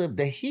news clip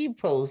that he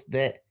posted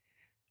that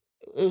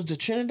it was the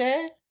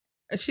Trinidad.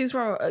 She's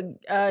from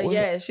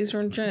she's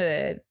from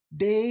Trinidad.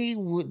 They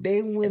went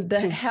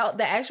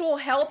the actual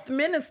health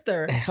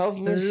minister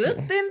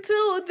looked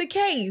into the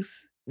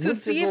case to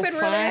see if it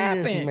really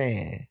happened. This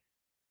man.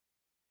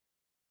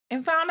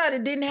 And found out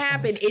it didn't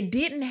happen. It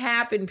didn't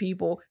happen,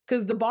 people,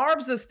 because the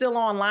Barbs are still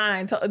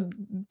online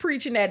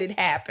preaching that it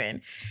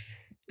happened.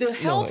 The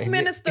health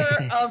minister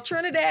of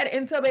Trinidad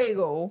and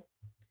Tobago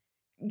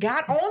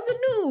got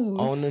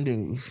on the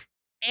news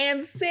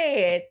and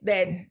said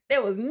that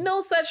there was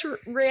no such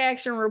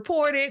reaction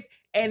reported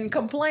and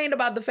complained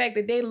about the fact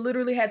that they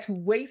literally had to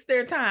waste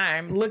their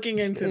time looking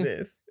into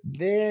this.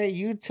 There,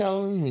 you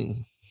telling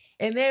me.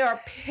 And they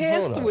are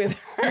pissed with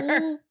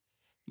her.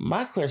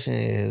 My question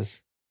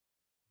is,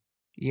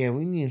 yeah,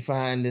 we need to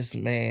find this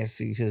man,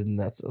 see if his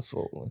nuts are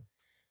swollen.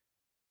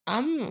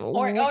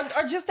 Or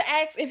just to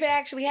ask if it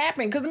actually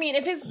happened. Because, I mean,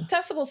 if his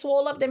testicles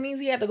swole up, that means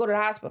he had to go to the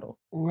hospital.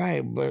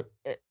 Right, but...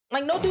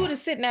 like, no dude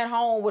is sitting at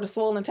home with a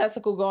swollen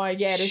testicle going,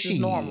 yeah, this is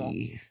normal.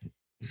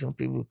 Some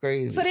people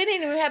crazy. So they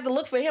didn't even have to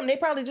look for him. They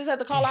probably just had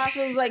to call the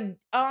hospitals like,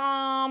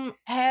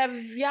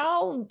 have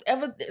y'all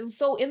ever...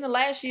 So, in the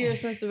last year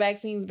since the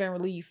vaccine's been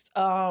released,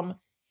 have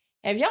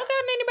y'all gotten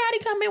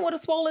anybody come in with a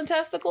swollen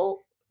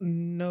testicle?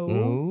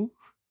 No.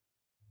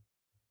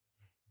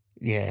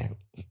 Yeah,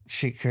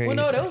 she crazy. Well,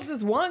 no, there was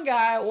this one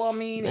guy. Well, I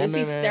mean, is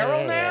he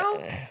sterile now?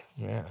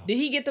 Yeah. Did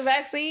he get the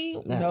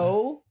vaccine?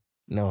 No.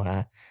 No,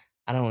 I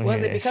don't.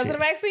 Was it because of the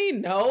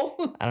vaccine? No.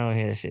 I don't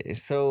hear that shit.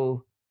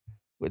 So,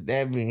 with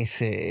that being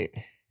said,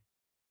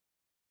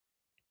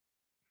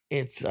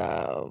 it's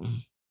there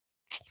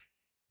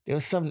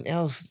was something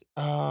else.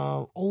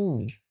 Now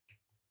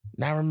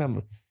I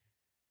remember.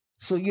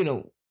 So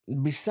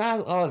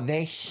besides all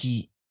that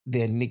heat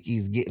that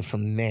Nicki's getting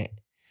from that.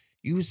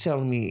 You was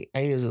telling me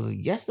either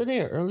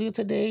yesterday or earlier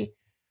today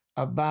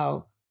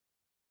about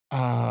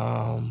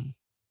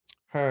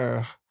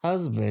her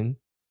husband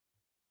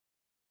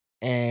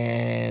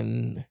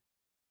and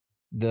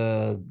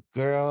the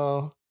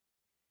girl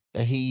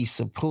that he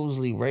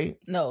supposedly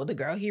raped. No, the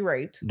girl he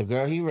raped.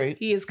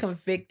 He is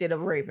convicted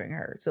of raping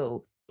her.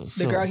 So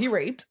the girl he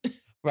raped.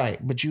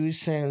 Right. But you were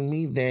telling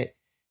me that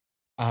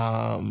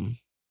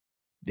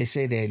they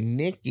say that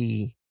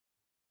Nicki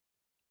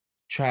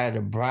tried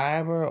to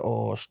bribe her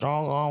or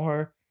strong arm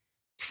her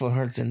for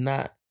her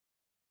to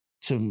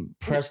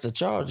press the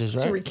charges,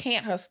 right? To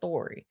recant her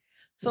story.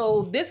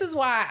 So this is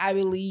why I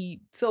believe.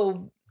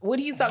 So what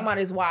he's talking about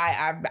is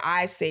why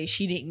I say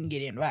she didn't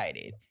get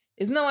invited.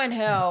 There's no in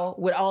hell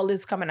with all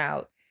this coming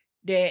out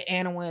that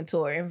Anna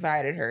Wintour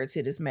invited her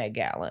to this Met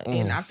Gala,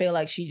 and I feel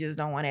like she just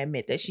don't want to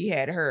admit that she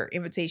had her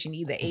invitation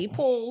either A,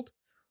 pulled,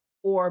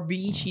 or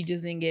B, she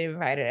just didn't get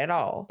invited at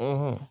all.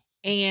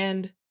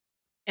 And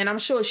I'm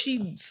sure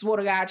she swore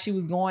to God she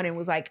was going and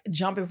was like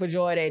jumping for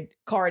joy that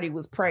Cardi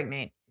was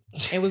pregnant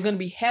and was going to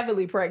be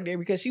heavily pregnant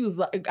because she was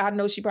like, I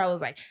know she probably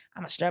was like,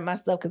 I'm going to strap my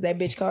stuff because that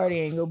bitch Cardi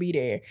ain't going to be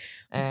there.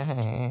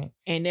 And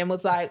then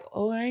was like,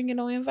 oh, I ain't get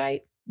no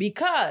invite.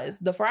 Because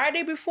the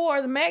Friday before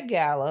the Met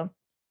Gala,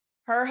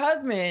 her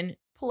husband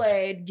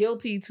pled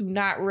guilty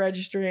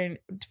to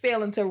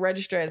failing to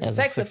register as a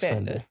sex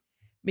offender.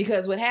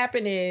 Because what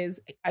happened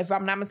is, if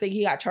I'm not mistaken,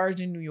 he got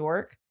charged in New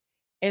York.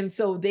 And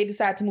so they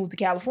decided to move to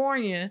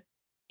California,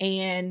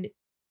 and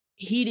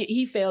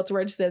he failed to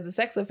register as a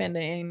sex offender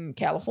in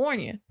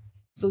California.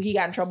 So he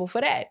got in trouble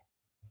for that.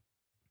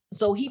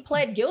 So he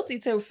pled guilty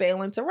to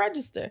failing to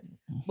register.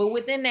 But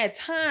within that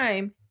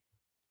time,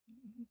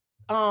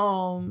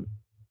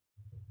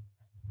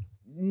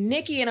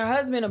 Nikki and her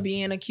husband are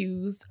being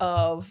accused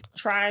of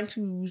trying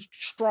to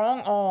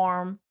strong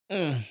arm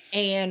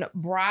and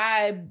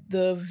bribe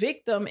the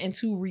victim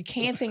into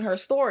recanting her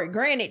story.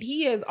 Granted,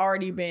 he has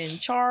already been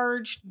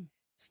charged,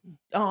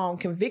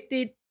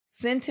 convicted,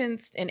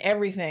 sentenced, and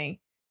everything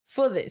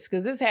for this.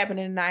 Because this happened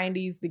in the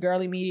 90s. The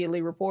girl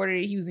immediately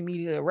reported it. He was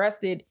immediately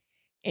arrested.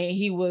 And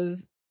he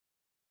was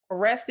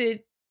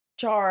arrested,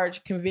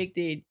 charged,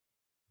 convicted,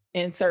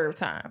 and served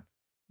time.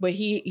 But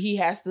he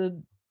has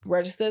to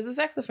register as a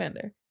sex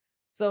offender.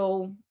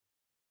 So,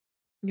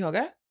 you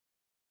okay?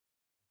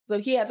 So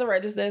he had to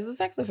register as a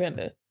sex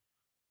offender.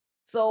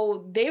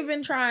 So they've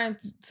been trying.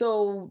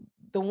 So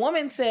the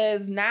woman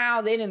says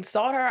now they didn't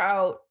sought her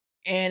out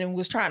and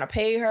was trying to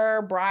pay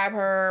her, bribe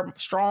her,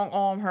 strong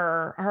arm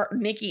her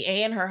Nikki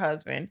and her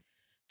husband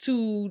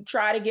to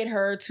try to get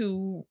her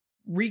to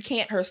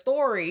recant her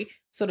story.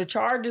 So the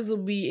charges will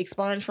be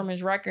expunged from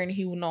his record and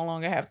he will no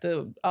longer have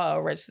to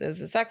register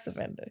as a sex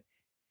offender.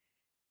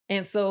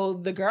 And so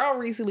the girl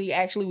recently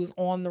actually was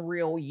on The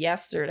Real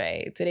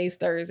yesterday. Today's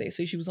Thursday.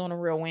 So she was on The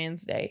Real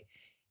Wednesday.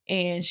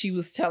 And she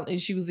was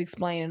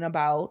explaining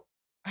about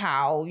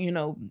how,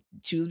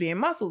 she was being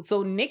muscled.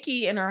 So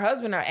Nikki and her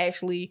husband are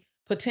actually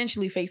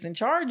potentially facing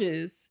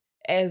charges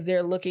as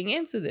they're looking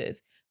into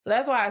this. So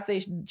that's why I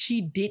say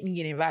she didn't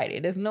get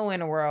invited. There's no way in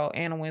the world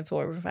Anna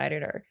Wintour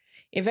invited her.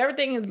 If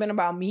everything has been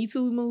about Me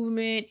Too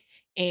movement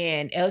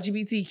and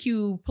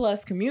LGBTQ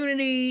plus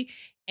community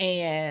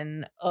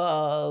and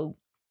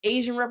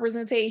Asian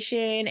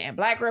representation and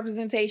Black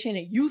representation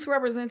and youth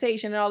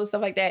representation and all this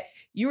stuff like that,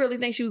 you really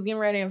think she was getting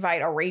ready to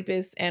invite a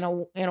rapist and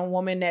a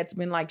woman that's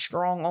been like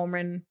strong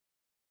arming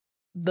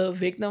the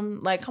victim?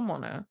 Like, come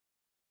on now.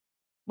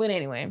 But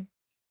anyway.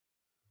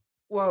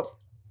 Well,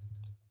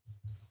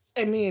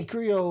 I mean,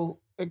 Creole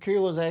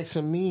was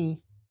asking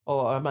me,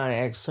 or I might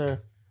ask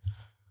her,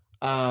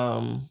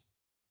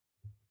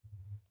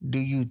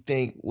 what you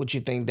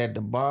think that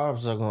the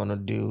Barbs are gonna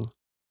do?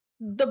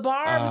 The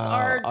Barbs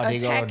are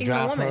attacking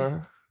the woman.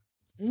 Her?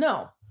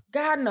 No.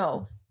 God,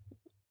 no.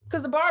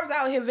 Because the Barbs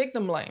out here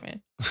victim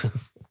blaming.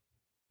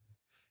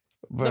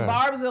 The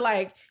Barbs are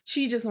like,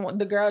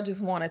 the girl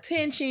just want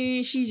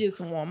attention. She just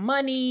want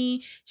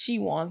money. She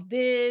wants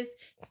this.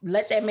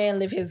 Let that man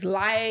live his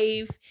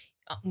life.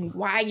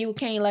 Why you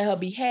can't let her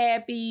be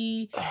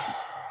happy?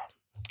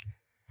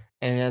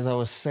 And as I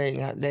was saying,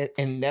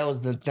 that was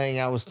the thing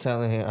I was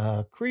telling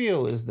him,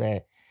 Creole, is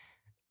that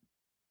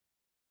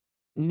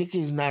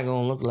Nikki's not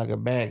gonna look like a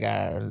bad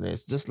guy in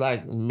this. Just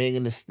like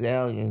Megan Thee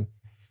Stallion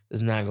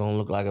is not gonna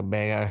look like a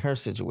bad guy in her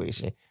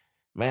situation.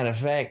 Matter of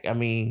fact, I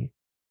mean,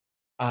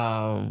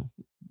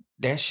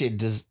 that shit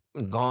just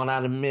gone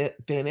out of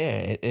thin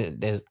air.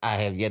 I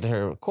have yet to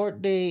hear a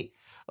court date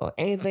or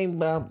anything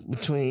about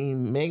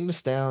between Megan Thee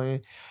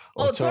Stallion.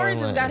 Tory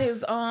just got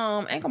his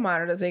ankle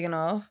monitor taken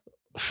off.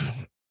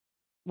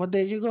 Well,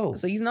 there you go.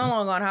 So he's no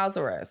longer on house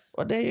arrest.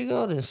 Well, there you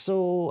go then.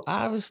 So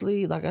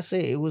obviously, like I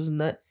said,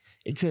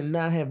 it could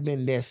not have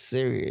been that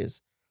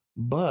serious.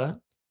 But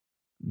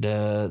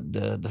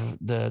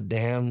the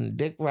damn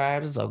dick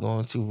riders are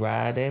going to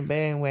ride that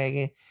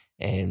bandwagon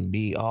and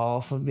be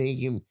all for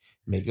make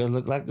her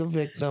look like a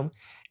victim.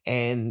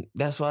 And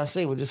that's why I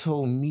say with this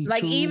whole Me Too.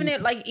 Even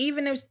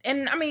if,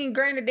 and I mean,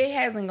 granted, they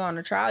hasn't gone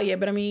to trial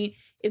yet, but I mean,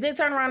 if they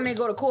turn around and they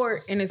go to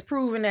court and it's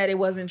proven that it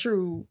wasn't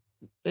true,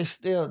 they're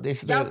still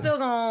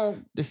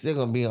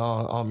gonna be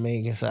on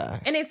Megan's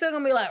side, and they still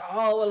gonna be like,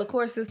 oh well, the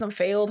court system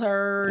failed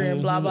her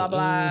and blah blah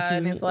blah,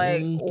 and it's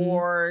like,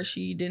 or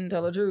she didn't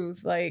tell the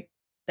truth. Like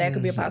that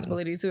could be a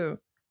possibility too.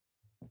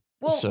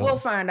 We'll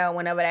find out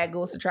whenever that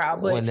goes to trial.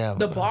 But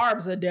the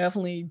Barbs are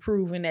definitely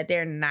proving that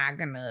they're not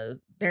gonna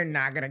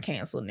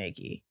cancel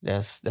Nikki.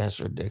 That's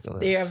ridiculous.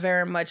 They are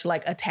very much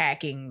like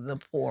attacking the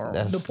poor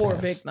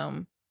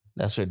victim.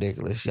 That's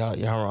ridiculous. Y'all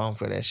wrong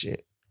for that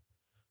shit.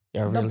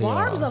 Really the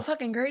Barbs are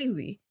fucking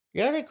crazy.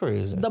 Yeah, they're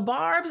crazy. The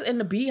Barbs and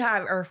the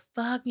Beehive are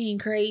fucking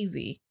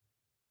crazy.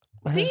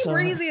 Team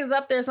Breezy is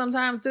up there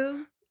sometimes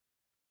too.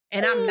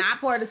 And I'm not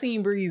part of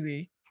Team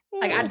Breezy.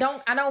 Like I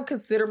don't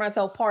consider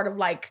myself part of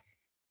like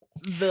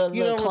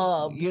the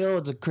clubs. You know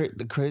what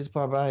the crazy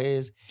part about it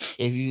is?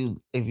 If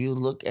you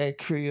look at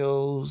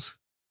Creole's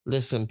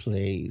listen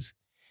plays,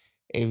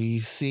 if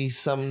you see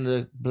some of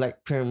the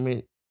Black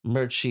Pyramid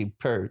merch she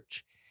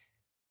purchased,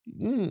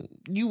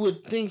 you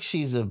would think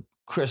she's a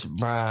Chris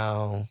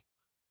Brown.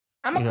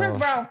 I'm a Chris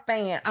Brown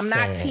fan. I'm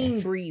not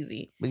Team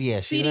Breezy. But yeah,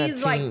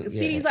 CD's like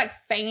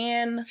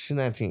fan. She's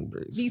not Team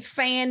Breezy. These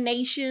fan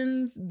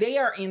nations, they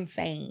are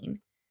insane.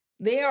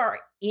 They are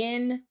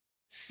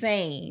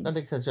insane. Not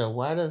because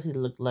why does he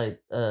look like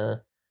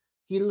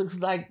he looks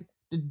like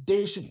the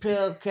Dave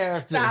Chappelle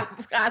character.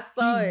 Stop. I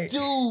saw it.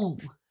 Dude.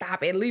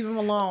 Stop it. Leave him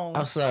alone.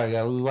 I'm sorry,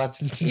 guys. We were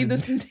watching. He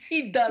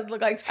does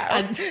look like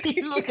Tyro.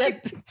 He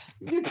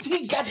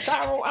got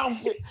Tyro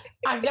outfit.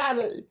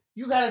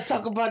 You gotta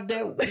talk about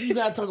that. You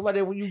gotta talk about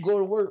that when you go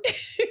to work.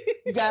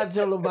 You gotta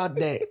tell him about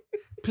that.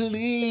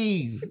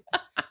 Please.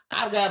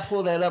 I've got to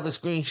pull that up and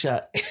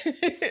screenshot.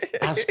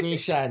 I'm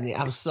screenshotting it.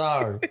 I'm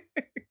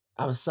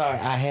sorry.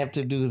 I have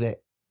to do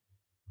that.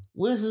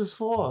 What's this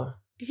for?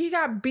 He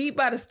got beat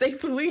by the state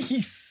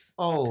police.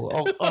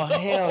 Oh,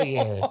 hell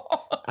yeah.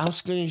 I'm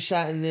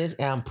screenshotting this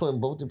and I'm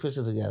putting both the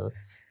pictures together.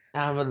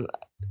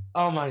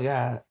 Oh my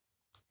God.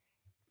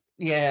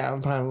 Yeah,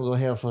 I'm probably going to go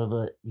hell for it,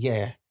 but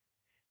yeah.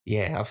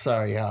 Yeah, I'm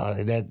sorry, y'all.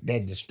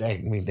 That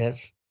distracted me.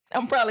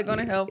 I'm probably going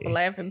to hell for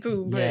laughing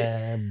too, but.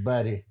 Yeah,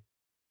 buddy.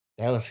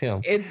 That was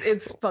him.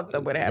 It's fucked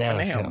up what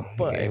happened to him.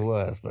 But yeah, it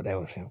was, but that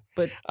was him.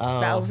 But the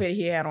outfit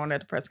he had on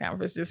at the press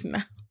conference just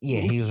now.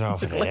 Yeah, he was wrong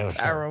for that. Like that was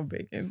Tyrone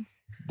Biggins.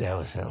 That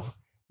was him.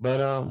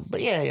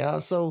 But yeah,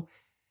 y'all. So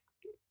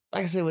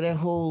like I said, with that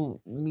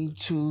whole Me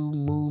Too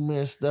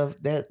movement stuff,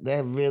 that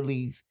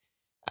really,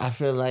 I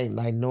feel like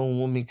no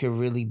woman could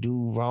really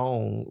do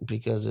wrong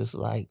because it's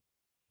like,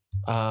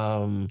 But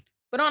on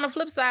the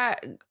flip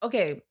side,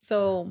 okay,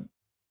 so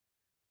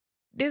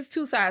there's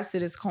two sides to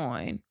this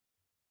coin.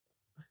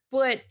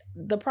 But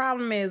the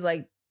problem is,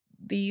 like,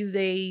 these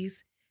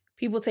days,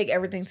 people take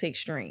everything to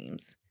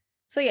extremes.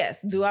 So,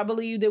 yes, do I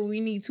believe that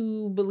we need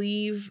to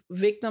believe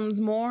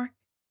victims more?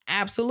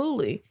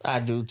 Absolutely.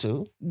 I do,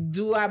 too.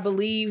 Do I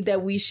believe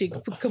that we should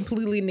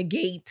completely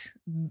negate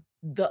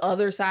the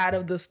other side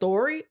of the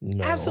story?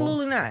 No.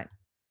 Absolutely not.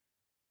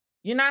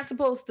 You're not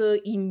supposed to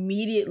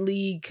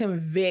immediately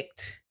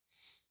convict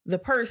the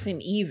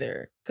person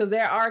either. Because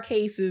there are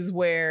cases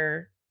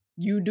where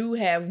you do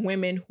have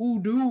women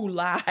who do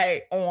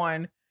lie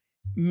on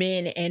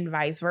men and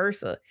vice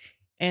versa.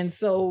 And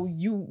so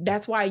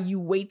that's why you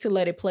wait to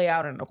let it play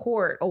out in the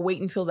court or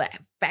wait until the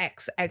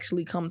facts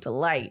actually come to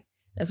light.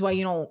 That's why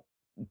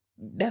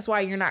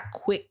you're not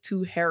quick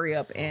to hurry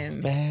up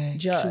and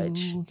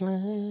judge.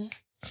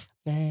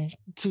 Back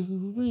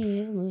to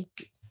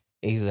reality.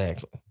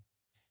 Exactly.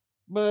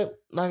 But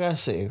like I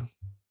said,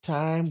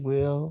 time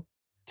will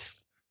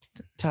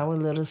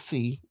let us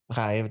see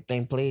how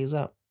everything plays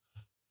out.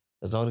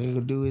 That's all you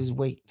can do is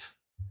wait.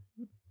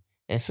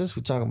 And since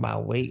we're talking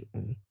about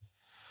waiting,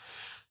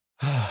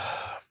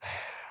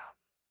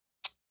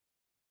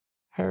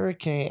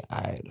 Hurricane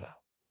Ida,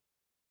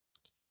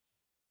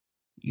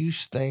 you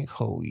stink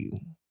hole,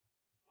 you.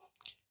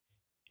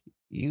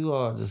 You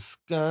are the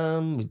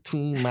scum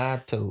between my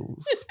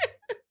toes.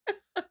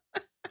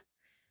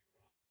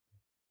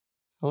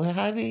 Well,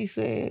 how did he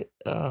say it?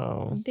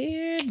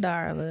 Dear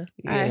darling,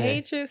 yeah. I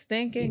hate your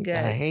stinking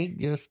guts. I hate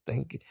your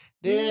stinking.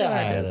 Dear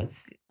Ida,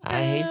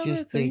 I hate your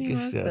stinking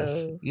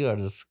shush. You are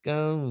the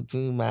scum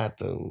between my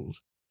toes.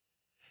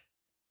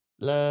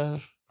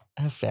 Love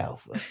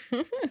alfalfa.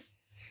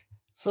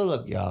 So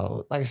look,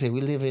 y'all. Like I said,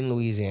 we live in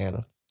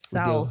Louisiana.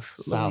 South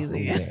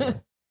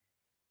Louisiana.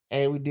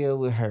 And we deal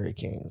with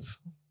hurricanes.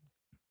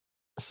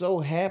 So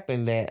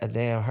happened that a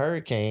damn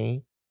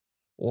hurricane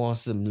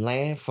wants to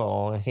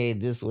landfall and head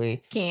this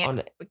way.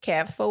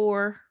 Cat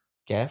 4.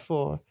 Cat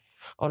 4.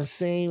 On the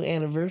same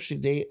anniversary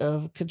day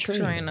of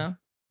Katrina.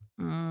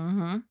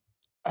 Mm-hmm.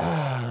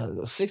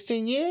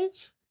 16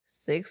 years?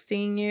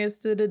 16 years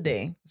to the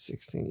day.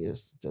 16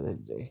 years to the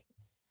day.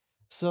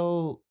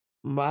 So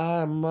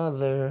my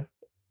mother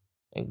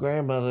and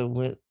grandmother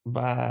went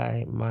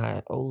by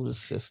my older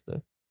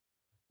sister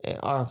in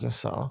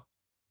Arkansas.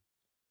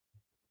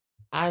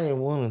 I didn't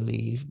want to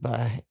leave,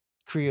 but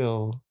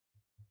Creole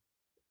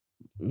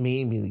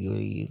made me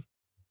leave.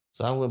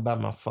 So I went by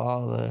my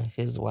father,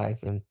 his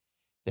wife, and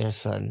their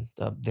son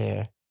up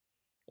there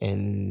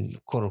in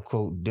quote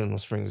unquote Denham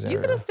Springs area.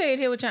 You could have stayed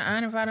here with your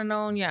aunt if I'd have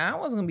known your aunt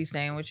wasn't gonna be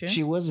staying with you.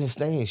 She wasn't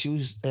staying. She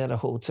was at a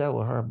hotel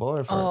with her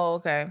boyfriend. Oh,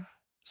 okay.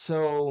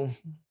 So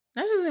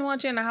I just didn't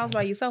want you in the house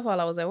by yourself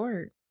while I was at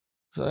work.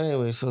 So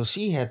anyway, so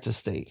she had to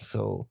stay.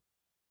 So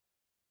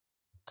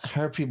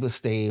her people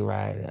stayed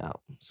right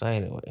out. So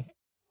anyway,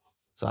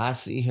 so I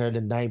see her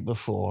the night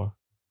before.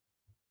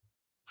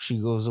 She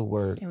goes to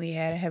work. And we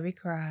had a heavy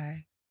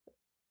cry.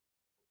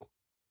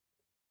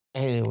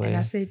 Anyway. And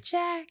I said,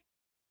 Jack.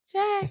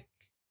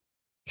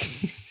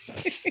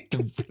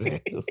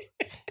 Stupid ass.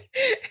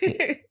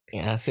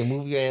 Yeah, I said,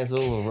 move your ass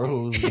over,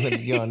 Rose. Let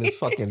me get on this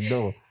fucking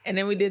door. And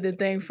then we did the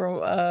thing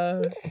from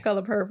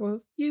Color Purple.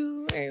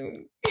 You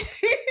and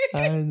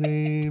I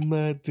named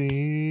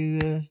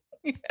Martina.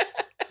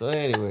 So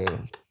anyway.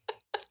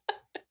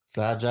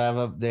 So I drive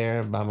up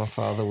there by my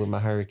father with my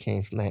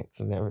hurricane snacks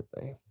and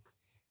everything.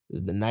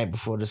 It's the night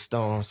before the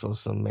storm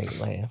supposed to make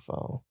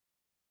landfall.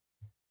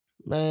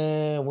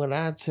 Man, when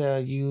I tell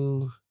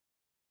you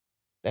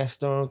that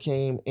storm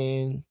came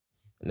in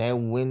and that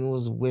wind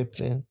was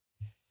whipping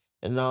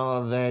and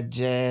all that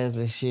jazz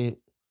and shit,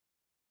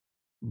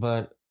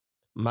 but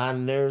my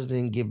nerves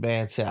didn't get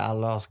bad till I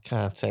lost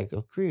contact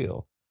with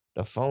Creole.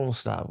 The phone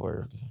stopped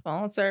working.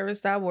 Phone service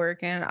stopped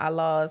working. I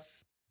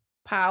lost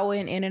power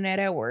and internet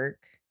at work.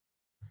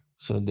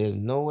 So there's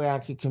no way I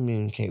could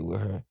communicate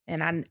with her.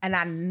 And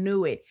I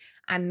knew it.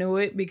 I knew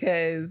it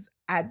because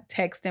I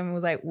texted him and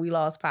was like, we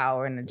lost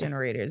power and the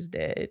generator's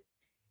dead.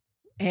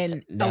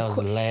 And that was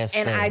the last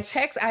thing. And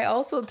I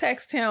also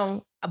text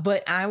him,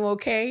 but I'm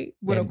okay.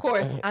 But of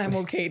course, I'm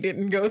okay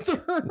didn't go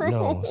through.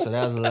 No, so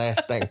that was the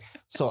last thing.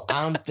 So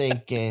I'm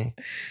thinking,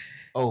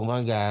 oh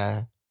my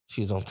God,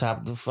 she's on top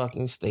of the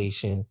fucking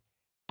station.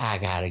 I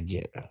gotta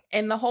get her.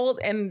 And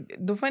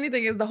the funny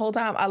thing is, the whole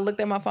time I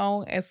looked at my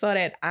phone and saw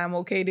that I'm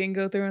okay didn't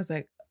go through. I was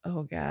like,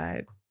 oh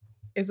God,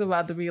 it's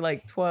about to be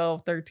like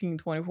 12, 13,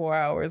 24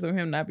 hours of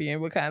him not being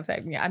able to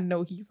contact me. I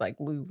know he's like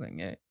losing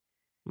it.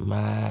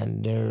 My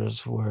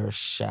nerves were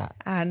shot.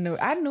 I knew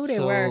they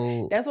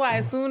were. That's why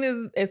as soon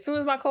as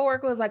my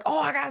coworker was like,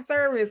 "Oh, I got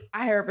service,"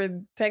 I heard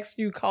him text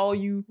you, call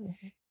you.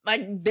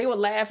 Like they were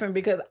laughing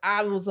because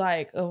I was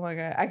like, "Oh my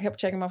God!" I kept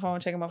checking my phone.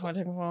 As soon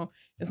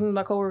as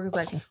my coworker was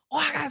like, "Oh,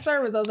 I got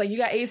service," I was like, "You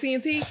got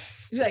AT&T?"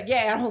 She's like,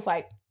 "Yeah." And I was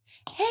like,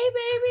 "Hey,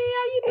 baby,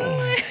 how you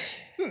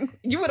doing?"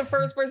 You were the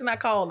first person I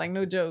called. Like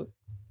no joke.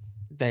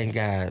 Thank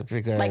God,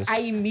 because like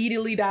I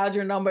immediately dialed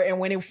your number, and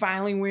when it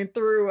finally went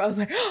through, I was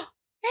like, oh,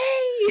 "Hey."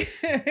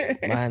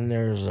 My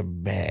nerves are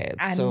bad.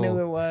 I knew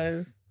it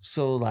was.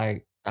 So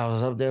like I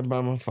was up there by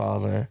my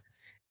father,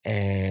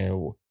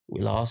 and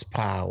we lost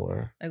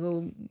power. I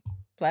go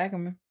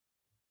Plaquemine.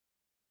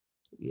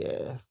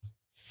 Yeah.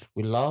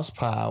 We lost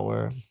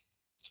power.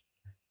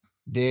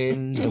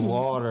 Then the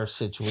water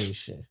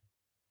situation.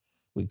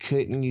 We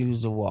couldn't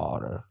use the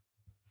water.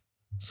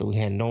 So we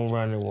had no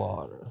running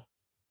water.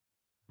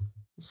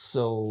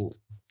 So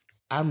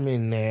I'm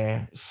in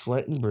there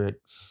sweating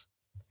bricks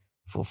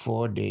for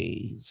 4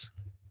 days.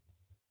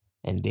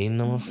 And day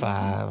number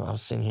 5, I'm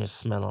sitting here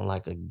smelling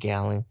like a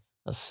gallon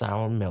of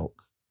sour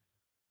milk.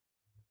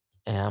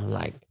 And I'm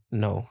like,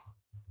 no,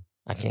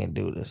 I can't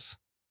do this.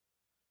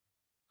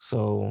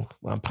 So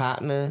my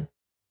partner,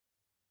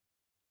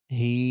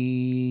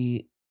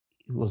 he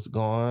was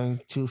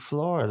going to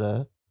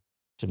Florida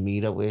to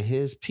meet up with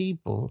his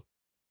people.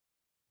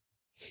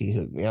 He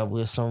hooked me up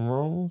with some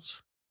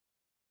rooms.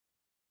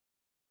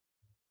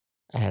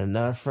 I had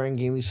another friend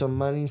give me some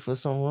money for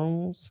some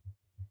rooms.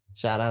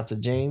 Shout out to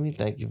Jamie.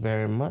 Thank you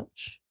very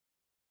much.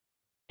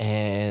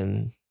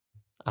 And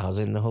I was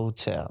in the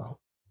hotel.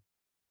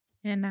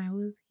 And I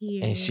was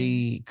here. And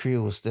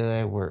Creel was still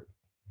at work.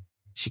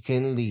 She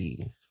couldn't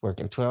leave,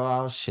 working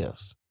 12-hour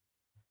shifts.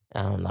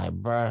 And I'm like,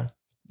 bruh,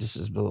 this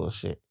is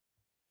bullshit.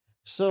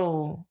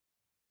 So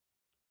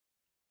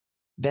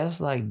that's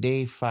like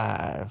day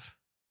 5.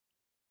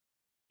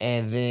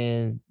 And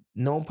then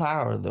no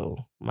power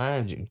though,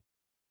 mind you.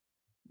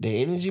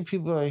 The energy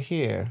people are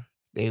here.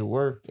 They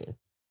working.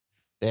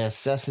 They're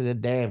assessing the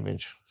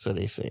damage, so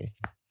they say.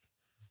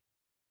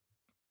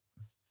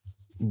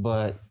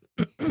 But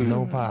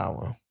no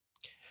power.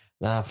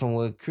 Now, from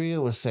what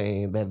Creel was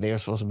saying, that they're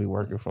supposed to be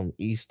working from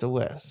east to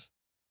west.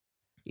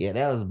 Yeah,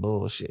 that was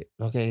bullshit.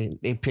 Okay,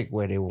 they picked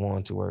where they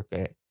wanted to work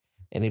at,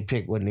 and they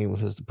picked what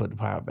neighborhoods was to put the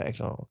power back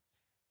on.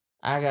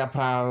 I got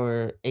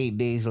power 8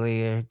 days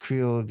later.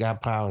 Creel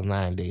got power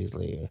 9 days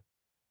later.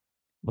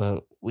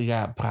 But we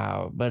got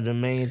power. But the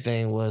main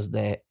thing was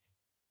that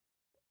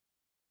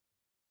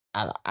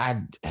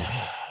I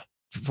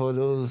for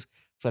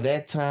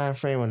that time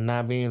frame of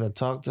not being able to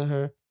talk to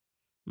her,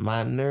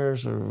 my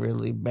nerves were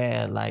really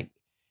bad. Like,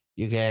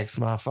 you can ask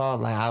my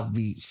father, like, I'll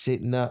be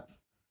sitting up,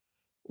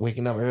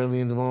 waking up early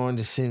in the morning,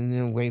 just sitting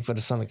there waiting for the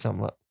sun to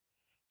come up,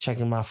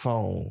 checking my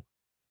phone,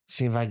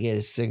 seeing if I get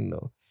a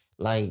signal.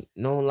 Like,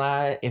 no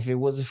lie, if it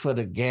wasn't for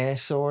the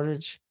gas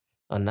shortage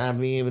or not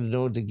being able to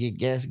know to get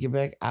gas to get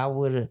back, I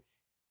would have,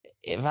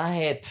 if I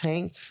had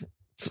tanks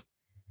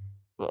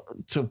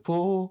to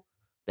pull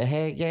that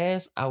had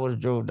gas, I would have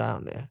drove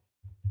down there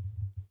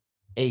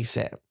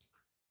ASAP.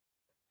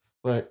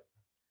 But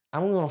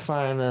I'm going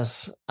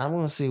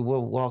to see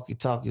what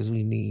walkie-talkies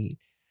we need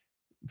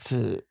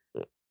because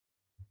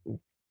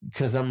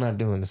I'm not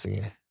doing this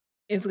again.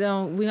 We're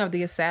going to have to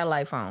get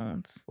satellite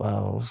phones.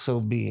 Well, so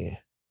be it.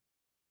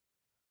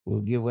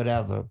 We'll get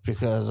whatever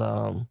because,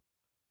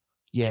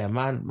 yeah,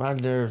 my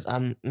nerves,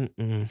 And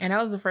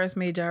that was the first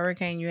major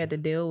hurricane you had to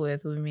deal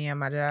with me and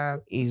my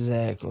job.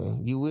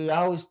 Exactly. We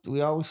always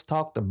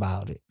talked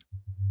about it.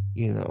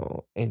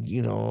 And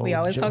we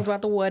always talked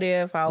about the what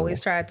if. I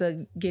always tried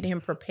to get him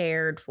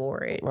prepared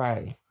for it.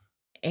 Right.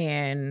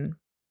 And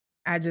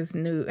I just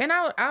knew. And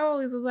I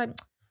always was like,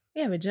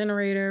 we have a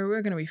generator.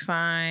 We're going to be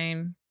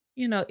fine.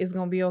 It's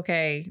going to be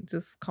okay.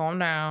 Just calm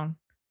down.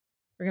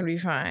 We're going to be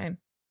fine.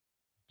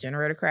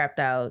 Generator crapped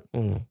out.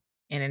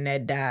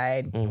 Internet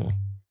died.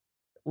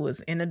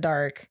 Was in the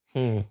dark.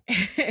 In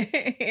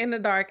the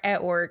dark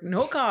at work.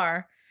 No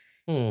car.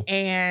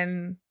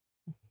 And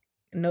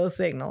no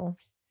signal.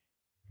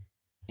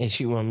 And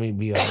she wanted me to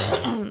be all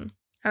right.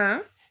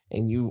 Huh?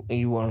 And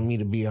you wanted me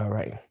to be all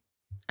right.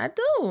 I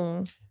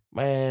do.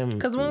 Man.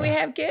 Because when we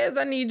have kids,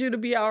 I need you to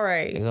be all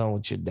right. You're going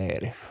with your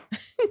daddy.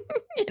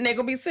 And they're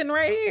going to be sitting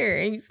right here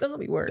and you still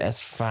going to be working.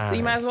 That's fine. So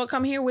you might as well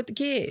come here with the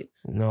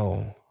kids.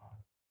 No.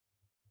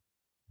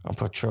 I'm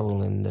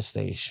patrolling the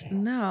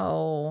station.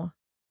 No.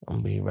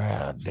 I'm going to be right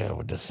out there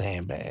with the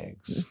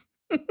sandbags.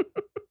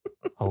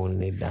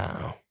 Holding it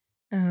down.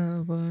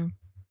 Oh, boy.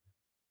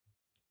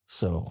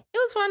 So. It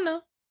was fun,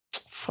 though.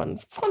 Fun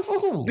for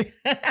who?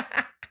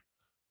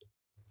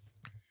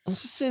 I'm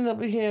just sitting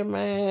up here,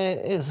 man.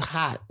 It's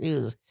hot. It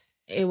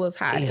was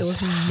hot. It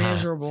was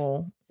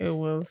miserable. It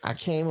was. I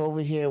came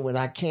over here when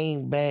I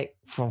came back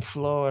from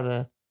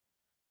Florida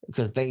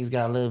because things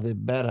got a little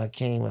bit better.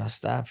 I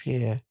stopped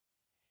here,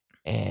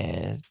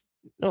 and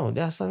no,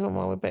 that's not on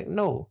my way back.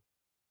 No,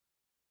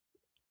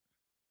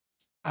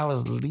 I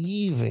was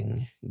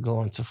leaving,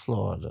 going to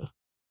Florida.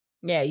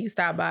 Yeah, you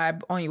stopped by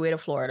on your way to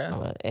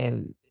Florida,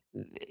 and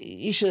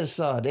you should have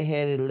saw it. They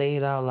had it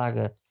laid out like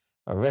a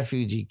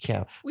refugee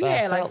camp. We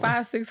had like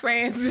 5-6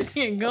 fans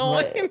in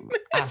going.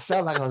 I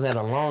felt like I was at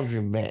a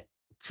laundromat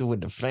with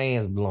the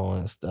fans blowing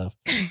and stuff,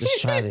 just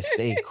trying to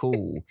stay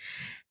cool.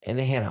 And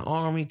they had an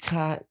army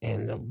cot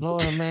and a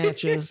blower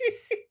mattress.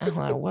 I'm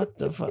like, what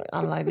the fuck?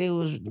 I'm like, they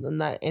was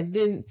not.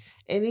 And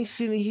they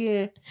sitting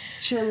here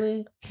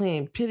chilling,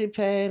 playing Pity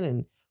Pat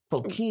and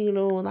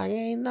Pokino. Like,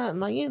 ain't nothing.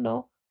 Like, you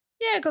know.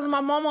 Yeah, because my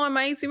mama and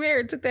my Auntie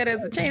Mary took that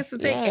as a chance to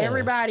take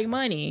everybody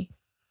money.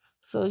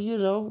 So, you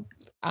know,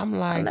 I'm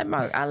like,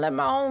 I let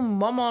my own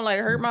mama like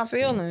hurt my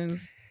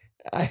feelings.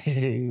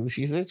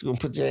 She said she's gonna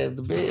put your ass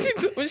to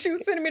bed. When she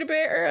was sending me to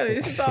bed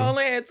early, she saw I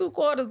only had 2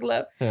 quarters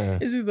left.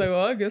 And she's like,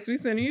 well, I guess we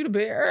sending you to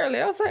bed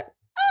early. I was like,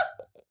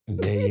 ah.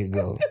 There you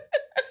go.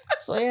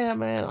 So yeah,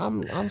 man,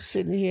 I'm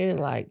sitting here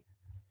like,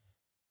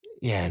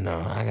 yeah, no,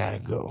 I gotta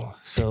go.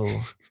 So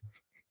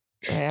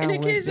and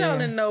in case y'all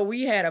didn't know,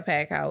 we had a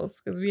pack house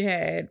because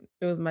it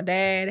was my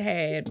dad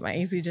had my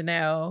Auntie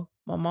Janelle,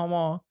 my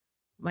mama,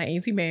 my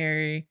Auntie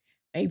Mary,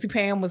 Auntie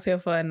Pam was here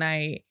for a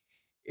night.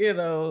 You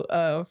know,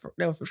 a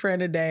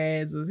friend of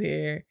Dad's was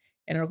here.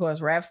 And of course,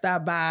 Raph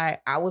stopped by.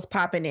 I was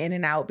popping in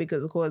and out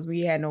because, of course,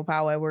 we had no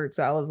power at work.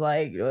 So I was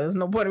like, there's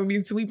no point in me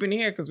sleeping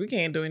here because we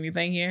can't do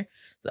anything here.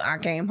 So I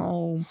came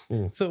home.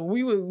 So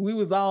we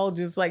was all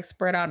just like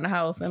spread out in the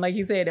house. And like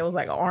he said, there was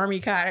like an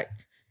army cot.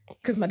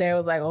 Because my dad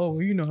was like, oh,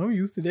 you know, I'm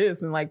used to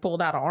this. And like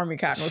pulled out an army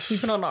cot and was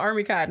sleeping on the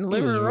army cot in the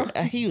living room.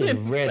 He was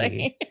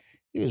ready.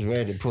 He was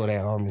ready to pull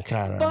that army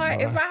cot out.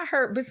 But if I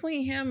heard,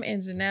 between him and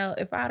Janelle,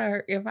 if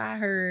I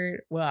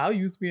heard, well, I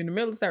used to be in the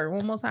military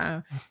one more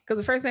time. Because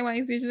the first thing when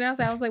I see Janelle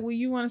say, I was like, well,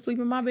 you want to sleep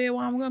in my bed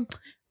while I'm going?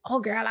 Oh,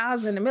 girl, I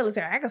was in the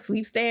military. I could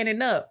sleep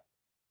standing up.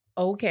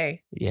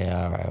 Okay.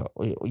 Yeah, all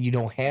right. You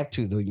don't have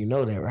to, though. You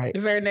know that, right?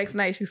 The very next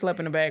night, she slept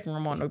in the back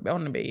room on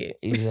the bed.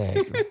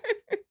 Exactly.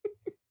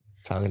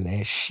 Talking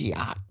that shit.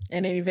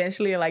 And then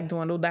eventually it like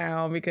dwindled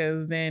down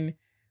because then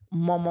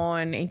Mama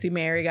and Auntie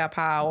Mary got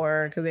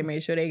power because they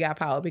made sure they got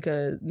power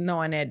because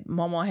knowing that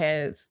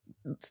Mama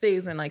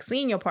stays in like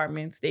senior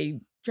apartments, they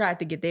tried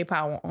to get their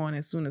power on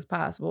as soon as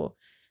possible.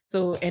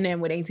 So, and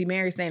then with Auntie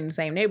Mary staying in the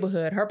same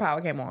neighborhood, her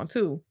power came on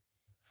too.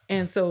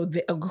 And so,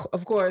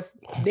 of course,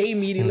 they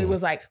immediately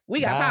was like,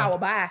 we got power,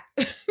 bye.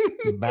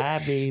 Bye,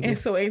 baby. And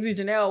so Auntie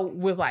Janelle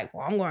was like,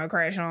 well, I'm going to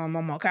crash on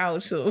Mama's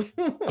couch too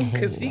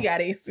because she got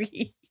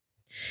AC.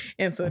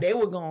 And so they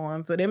were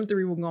gone. So them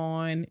 3 were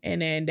gone.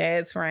 And then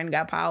Dad's friend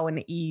got power in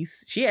the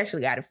East. She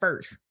actually got it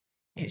first.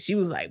 And she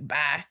was like,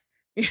 bye.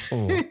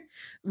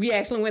 We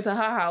actually went to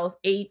her house,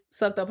 ate,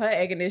 sucked up her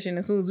air conditioning.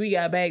 As soon as we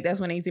got back, that's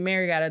when Auntie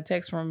Mary got a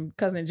text from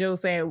Cousin Joe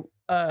saying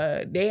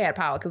they had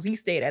power because he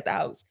stayed at the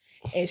house.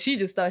 And she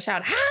just started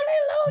shouting,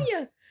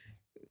 hallelujah.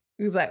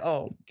 He was like,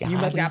 oh, God, you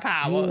must got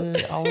power.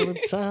 All the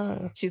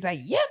time. She's like,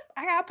 yep,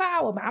 I got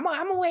power. But I'm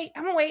going to wait.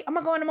 I'm going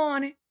to go in the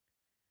morning.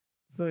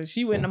 So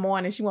she went in the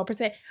morning. She won't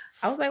pretend.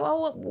 I was like,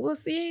 well, we'll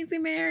see Auntie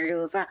Mary. It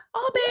was fine.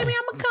 Oh, baby,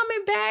 I'm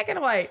coming back. And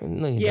I'm like,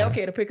 yeah,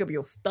 okay, to pick up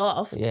your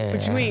stuff. Yeah.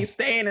 But you ain't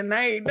staying the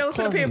night. Don't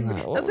sit up here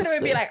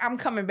and be like, I'm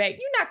coming back.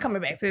 You're not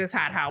coming back to this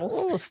hot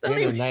house.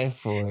 Stay the night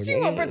for she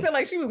won't pretend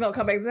like she was going to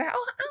come back and say,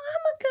 oh, I'm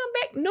going to come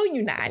back. No,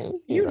 you're not.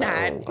 You're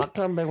not. I'll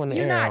come back when the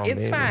air You're not. on,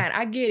 It's baby. Fine.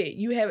 I get it.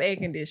 You have air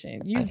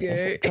conditioning. You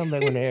good. Come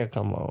back when the air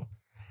come on.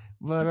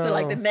 But, so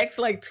like the next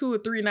like 2 or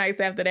 3 nights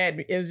after that,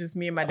 it was just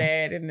me and my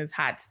dad in this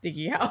hot,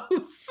 sticky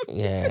house.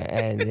 Yeah,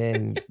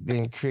 and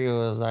then Creel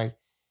was like,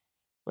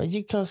 well,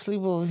 you come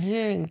sleep over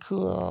here and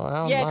cool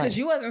on. Yeah, because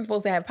you wasn't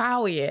supposed to have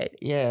power yet.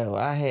 Yeah, well,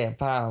 I had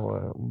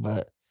power,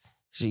 but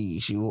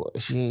she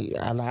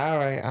I'm like, all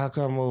right, I'll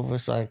come over.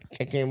 So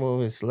I came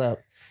over and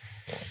slept.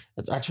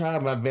 I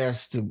tried my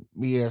best to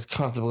be as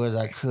comfortable as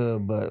I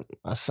could, but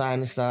my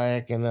sinus started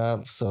acting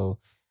up, so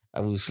I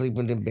was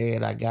sleeping in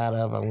bed. I got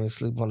up. I went to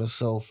sleep on the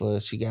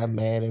sofa. She got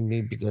mad at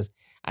me because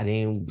I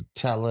didn't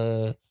tell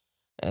her,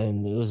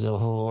 and it was a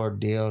whole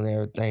ordeal and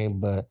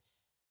everything. But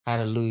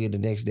hallelujah, the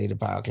next day the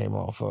power came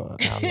on for her.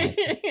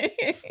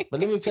 But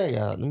let me tell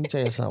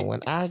you something.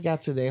 When I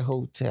got to that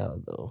hotel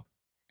though,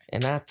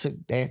 and I took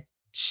that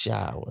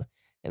shower,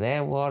 and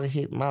that water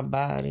hit my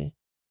body,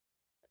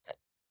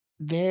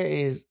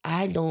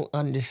 I don't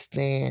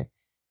understand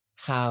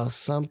how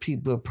some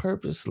people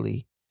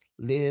purposely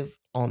live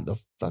on the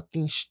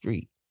fucking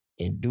street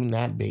and do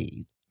not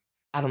bathe.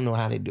 I don't know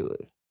how they do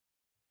it.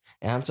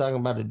 And I'm talking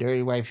about the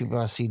dirty white people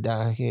I see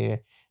down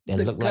here that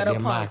look like they're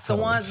punks,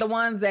 the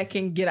ones that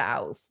can get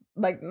out,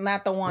 like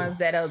not the ones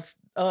that are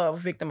a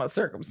victim of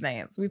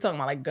circumstance. We talking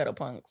about like gutter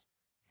punks.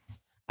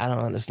 I don't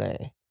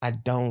understand. I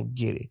don't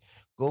get it.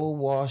 Go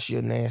wash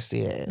your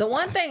nasty ass. The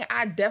one thing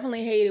I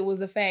definitely hated was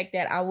the fact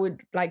that I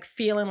would like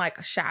feeling like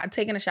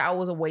taking a shower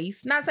was a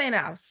waste. Not saying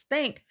that I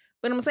stink,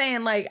 but I'm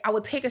saying like I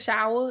would take a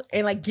shower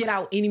and like get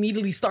out and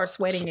immediately start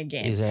sweating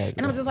again. Exactly.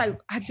 And I'm just like,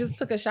 I just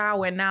took a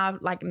shower and now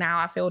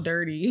I feel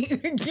dirty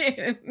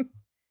again.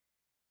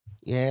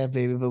 Yeah,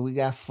 baby, but we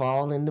got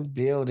fall in the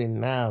building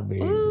now,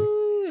 baby.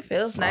 Ooh, it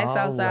feels nice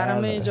outside.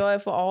 I'm gonna enjoy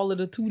it for all of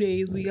the 2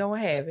 days we gonna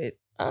have it.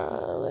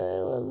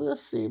 Man, we'll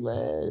see,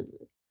 man.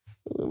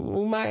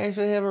 We might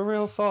actually have a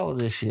real fall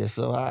this year,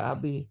 so I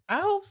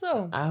hope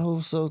so. I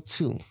hope so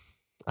too.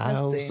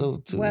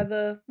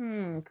 Weather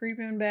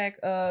creeping back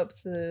up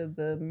to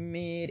the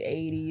mid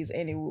 80s,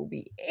 and it will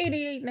be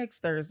 88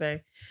 next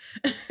Thursday.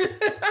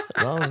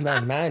 As long as it's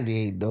not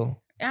 98 though.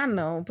 I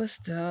know, but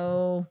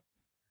still.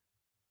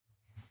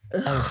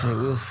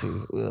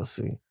 We'll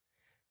see.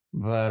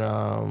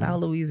 But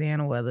South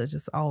Louisiana weather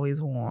just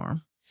always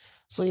warm.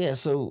 So yeah,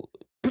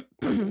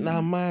 now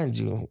mind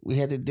you, we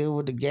had to deal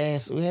with the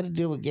gas. We had to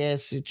deal with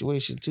gas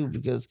situation too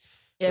because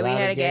we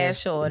had a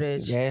gas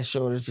shortage. Gas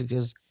shortage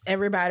because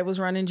everybody was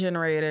running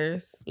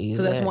generators.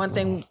 Because that's one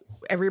thing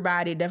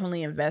everybody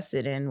definitely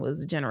invested in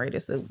was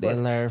generators. So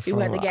people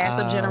had to gas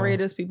up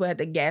generators. People had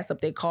to gas up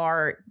their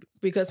car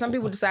because some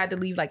people decided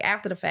to leave like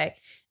after the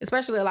fact.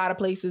 Especially a lot of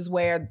places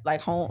where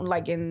like home,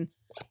 like in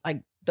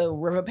like the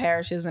river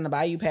parishes and the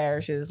bayou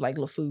parishes, like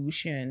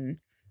Lafourche,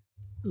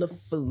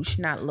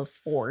 not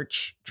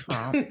LaForge,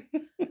 Trump.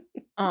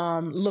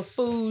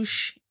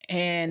 Lafourche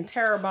and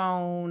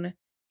Terrebonne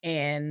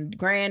and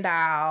Grand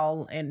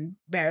Isle and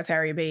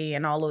Barataria Bay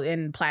and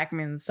and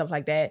Plaquemine and stuff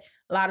like that.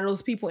 A lot of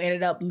those people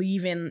ended up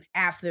leaving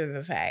after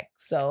the fact.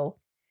 So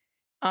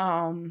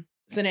then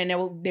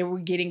they were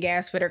getting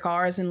gas for their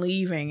cars and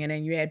leaving. And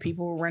then you had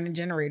people running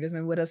generators,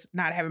 and with us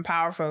not having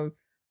power for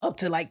up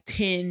to like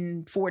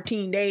 10,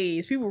 14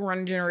 days, people were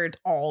running generators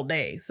all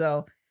day.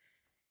 So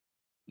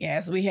yeah,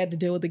 so we had to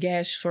deal with the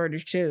gas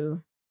shortage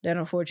too. That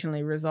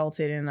unfortunately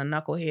resulted in a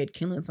knucklehead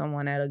killing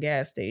someone at a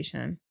gas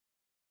station.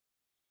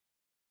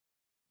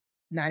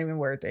 Not even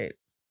worth it.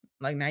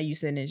 Like now you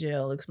sitting in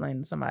jail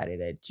explaining to somebody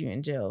that you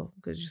in jail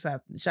because you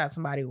shot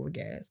somebody with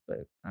gas.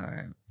 But all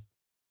right.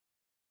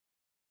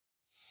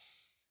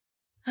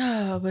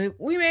 But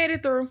we made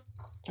it through.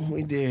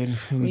 We did.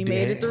 We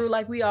made it through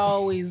like we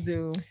always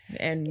do.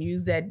 And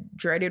use that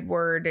dreaded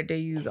word that they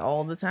use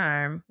all the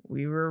time.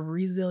 We were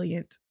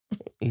resilient.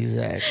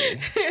 Exactly.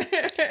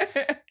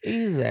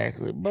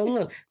 Exactly. But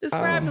look.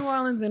 Describe New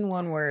Orleans in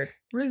one word.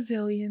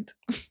 Resilient.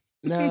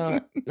 Now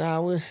I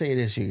will say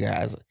this, you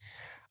guys.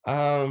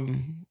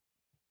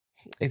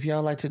 If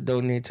y'all like to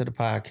donate to the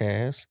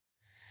podcast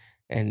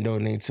and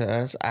donate to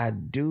us, I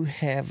do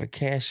have a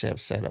Cash App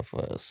set up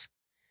for us.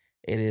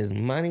 It is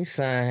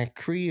 $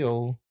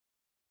 Creole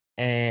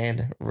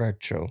and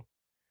Retro.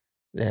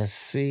 That's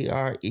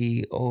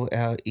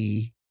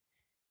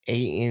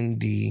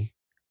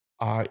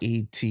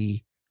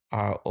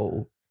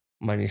CREOLEANDRETRO.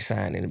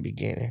 $ in the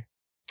beginning.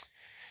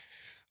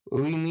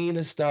 We need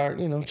to start,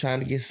 trying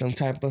to get some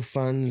type of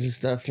funds and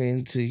stuff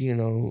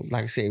into,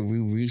 like I said,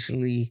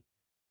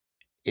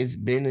 it's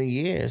been a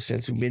year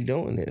since we've been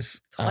doing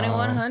this.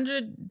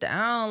 2,100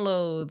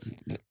 downloads.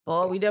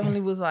 Boy, we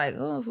definitely was like,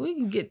 if we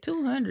can get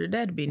 200,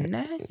 that'd be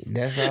nice.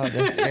 That's all.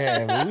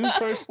 When we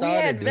first started,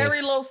 we had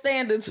very low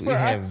standards for us.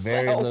 We had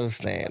very low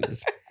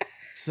standards.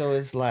 So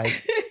it's like,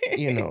 like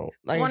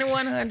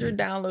 2,100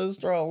 downloads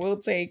strong. We'll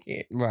take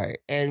it. Right.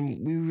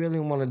 And we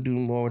really want to do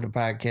more with the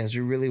podcast.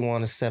 We really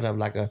want to set up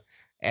like a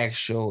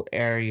actual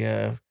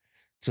area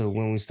to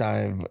when we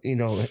start,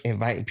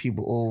 inviting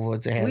people over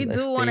to have. We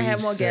do want to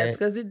have more guests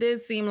because it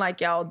did seem like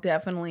y'all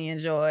definitely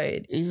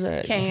enjoyed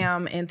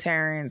Cam and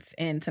Terrence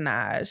and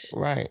Tanaj.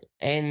 Right.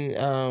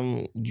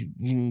 And you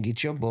can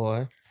get your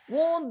boy.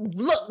 Well,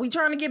 look, we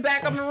trying to get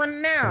back up and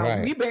running now.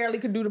 Right. We barely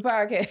could do the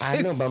podcast. I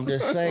know, but I'm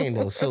just saying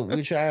though. So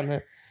we're trying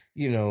to,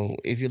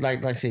 if you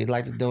like I said,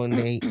 like to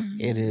donate,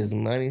 it is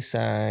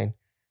 $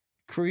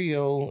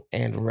 Creole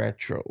and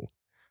Retro.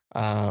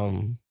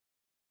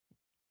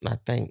 I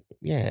think,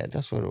 yeah,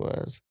 that's what it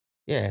was.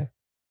 Yeah,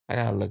 I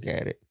gotta look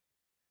at it.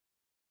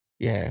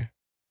 Yeah,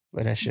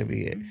 but that should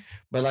be it.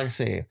 But like I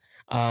said,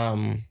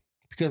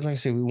 because like I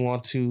said, we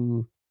want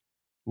to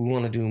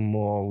do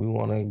more. We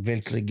want to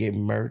eventually get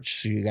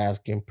merch so you guys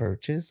can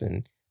purchase,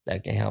 and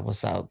that can help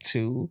us out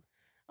too.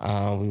 We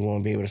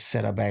want to be able to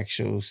set up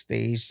actual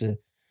stage to,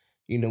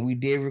 we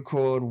did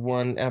record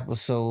one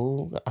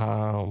episode.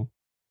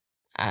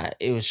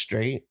 It was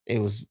straight. It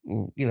was,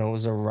 it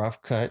was a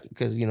rough cut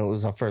because, it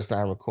was our first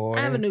time recording.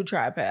 I have a new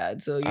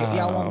tripod, so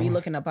y'all won't be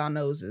looking up our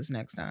noses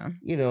next time.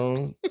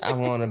 I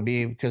want to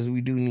be, because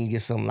we do need to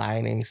get some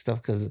lighting and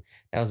stuff, because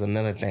that was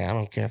another thing. I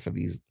don't care for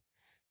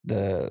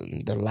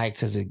the light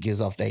because it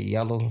gives off that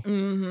yellow.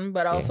 Mm-hmm,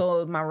 but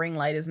also my ring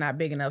light is not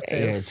big enough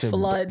to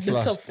flood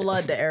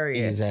the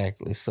area.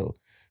 Exactly. So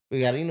we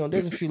got,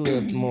 there's a few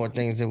little more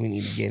things that we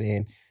need to get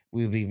in.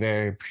 We'll be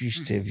very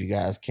appreciative if you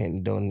guys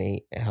can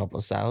donate and help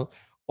us out,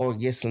 or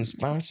get some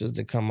sponsors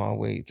to come our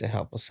way to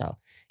help us out.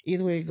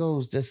 Either way it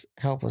goes, just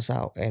help us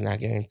out. And I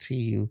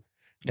guarantee you,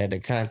 that the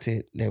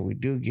content that we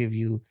do give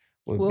you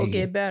will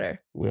get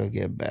better. Will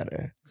get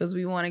better. Because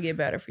we want to get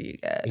better for you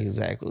guys.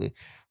 Exactly.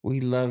 We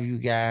love you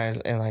guys.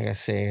 And like I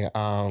said,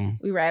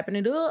 we wrapping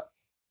it up.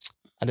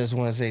 I just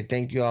want to say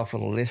thank you all for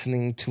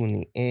listening,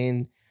 tuning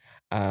in.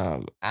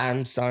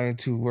 I'm starting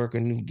to work a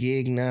new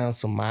gig now,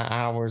 so my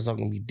hours are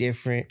gonna be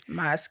different.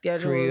 My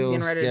schedule is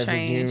getting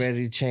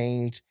ready to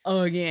change.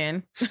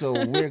 Again. So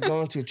we're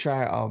going to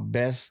try our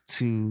best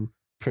to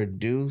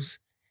produce.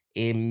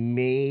 It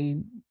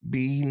may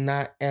be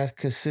not as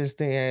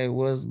consistent as it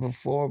was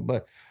before,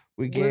 but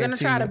we're gonna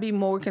try to be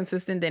more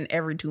consistent than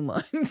every 2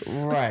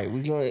 months. Right.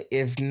 We're gonna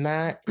if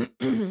not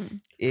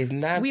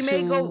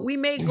we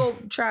may go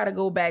try to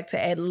go back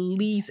to at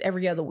least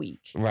every other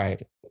week.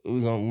 Right.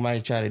 We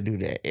might try to do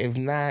that. If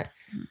not,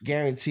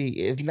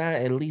 if not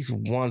at least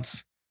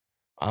once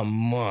a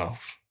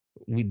month,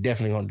 we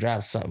definitely gonna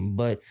drop something.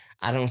 But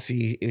I don't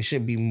see it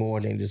should be more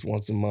than just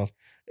once a month.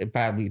 It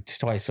probably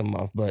twice a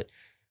month. But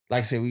like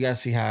I said, we gotta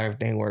see how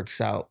everything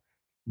works out.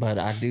 But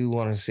I do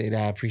want to say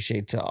that I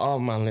appreciate to all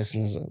my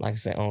listeners, like I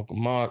said, Uncle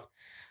Mark,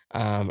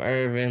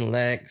 Irvin,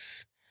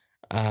 Lex,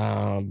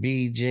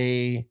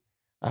 BJ,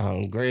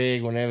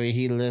 Greg, whenever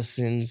he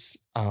listens,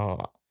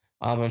 Benta,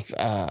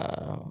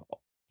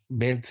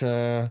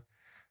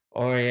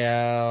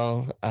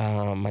 Oriel,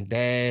 my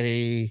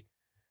daddy,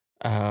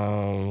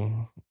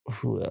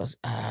 who else?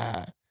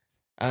 I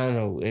don't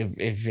know.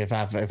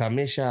 If I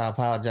miss y'all, I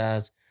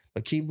apologize.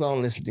 But keep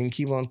on listening,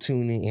 keep on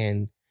tuning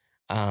in.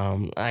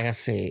 Like I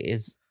said,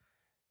 it's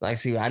like,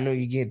 see, I know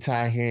you get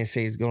tired hearing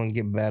say it's going to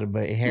get better,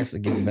 but it has to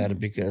get better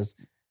because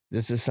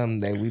this is something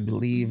that we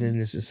believe in.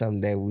 This is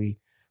something that we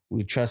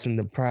trust in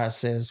the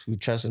process. We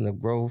trust in the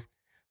growth.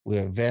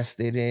 We're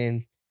invested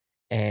in.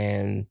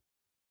 And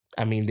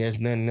I mean, there's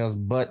nothing else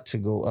but to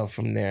go up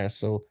from there.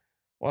 So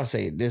I want to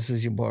say, this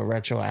is your boy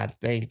Retro. I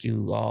thank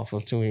you all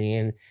for tuning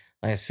in.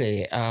 Like I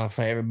say,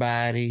 for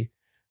everybody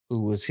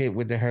who was hit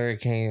with the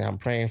hurricane, I'm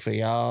praying for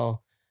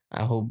y'all.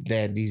 I hope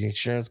that these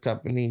insurance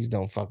companies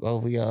don't fuck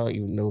over y'all,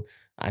 even though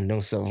I know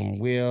some of them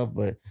will.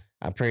 But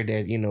I pray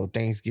that,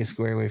 things get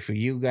squared away for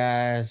you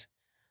guys.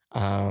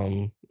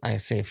 Like I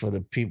say, for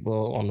the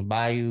people on the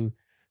Bayou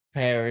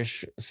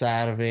Parish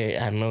side of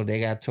it, I know they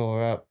got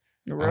tore up.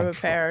 The river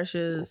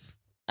parishes.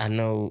 I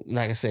know,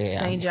 like I said,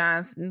 St.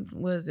 John's,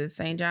 what is it?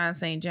 St. John,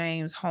 St.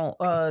 James,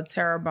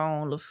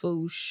 Terrebonne,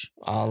 Lafourche,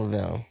 all of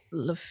them,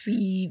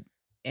 Lafitte,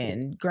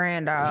 and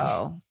Grand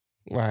Isle.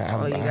 Right,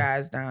 all you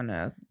guys down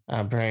there.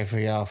 I'm praying for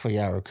y'all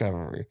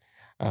recovery,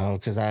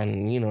 because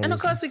and of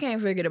course we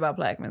can't forget about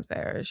Blackman's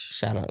Parish.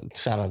 Shout out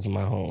to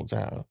my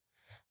hometown,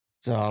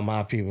 to all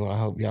my people. I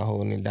hope y'all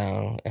holding it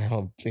down, and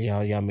hope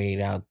y'all made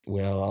out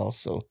well.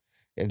 Also,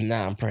 if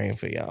not, I'm praying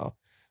for y'all.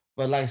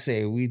 But like I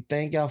said, we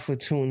thank y'all for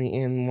tuning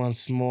in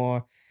once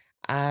more.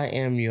 I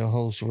am your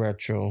host,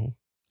 Retro.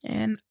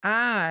 And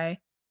I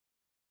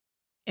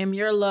am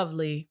your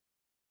lovely,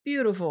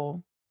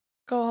 beautiful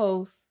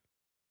co-host,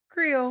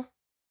 Creole.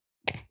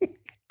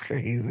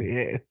 Crazy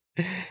ass.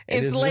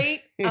 It's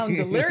late. I'm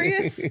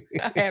delirious.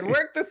 I had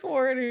work this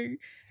morning.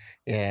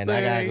 Yeah, and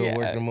I gotta go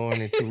work in the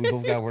morning too. We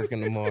both got work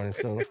in the morning,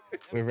 so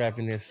we're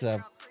wrapping this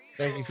up.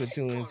 Thank you for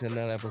tuning into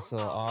another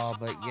episode of All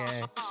But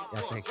Yeah.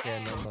 Y'all take care,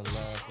 number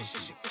love.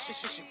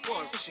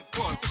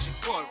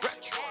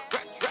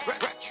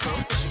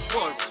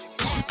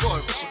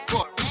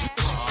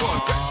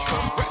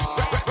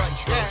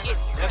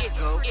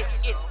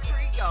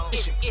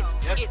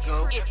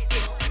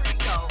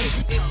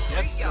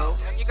 Let's go.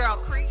 Your girl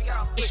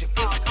Creole. Let's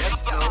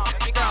go.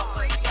 Your girl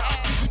Creole.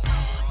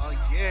 Oh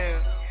yeah.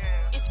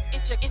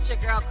 It's your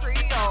girl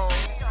Creole.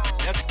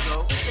 Let's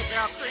go. It's your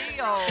girl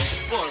Creole. It's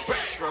your boy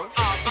Retro.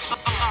 It's your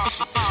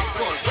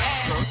boy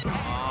Retro.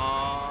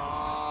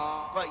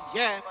 But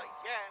yeah.